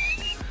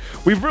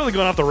 We've really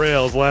gone off the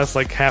rails the last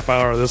half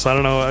hour of this. I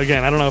don't know.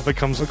 Again, I don't know if it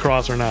comes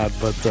across or not,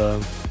 but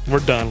we're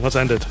done. Let's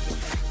end it.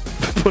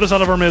 Put us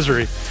out of our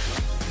misery.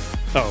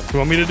 Oh, you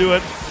want me to do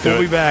it? We'll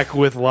be back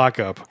with Lock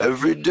Up.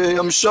 Every day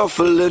I'm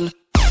shuffling.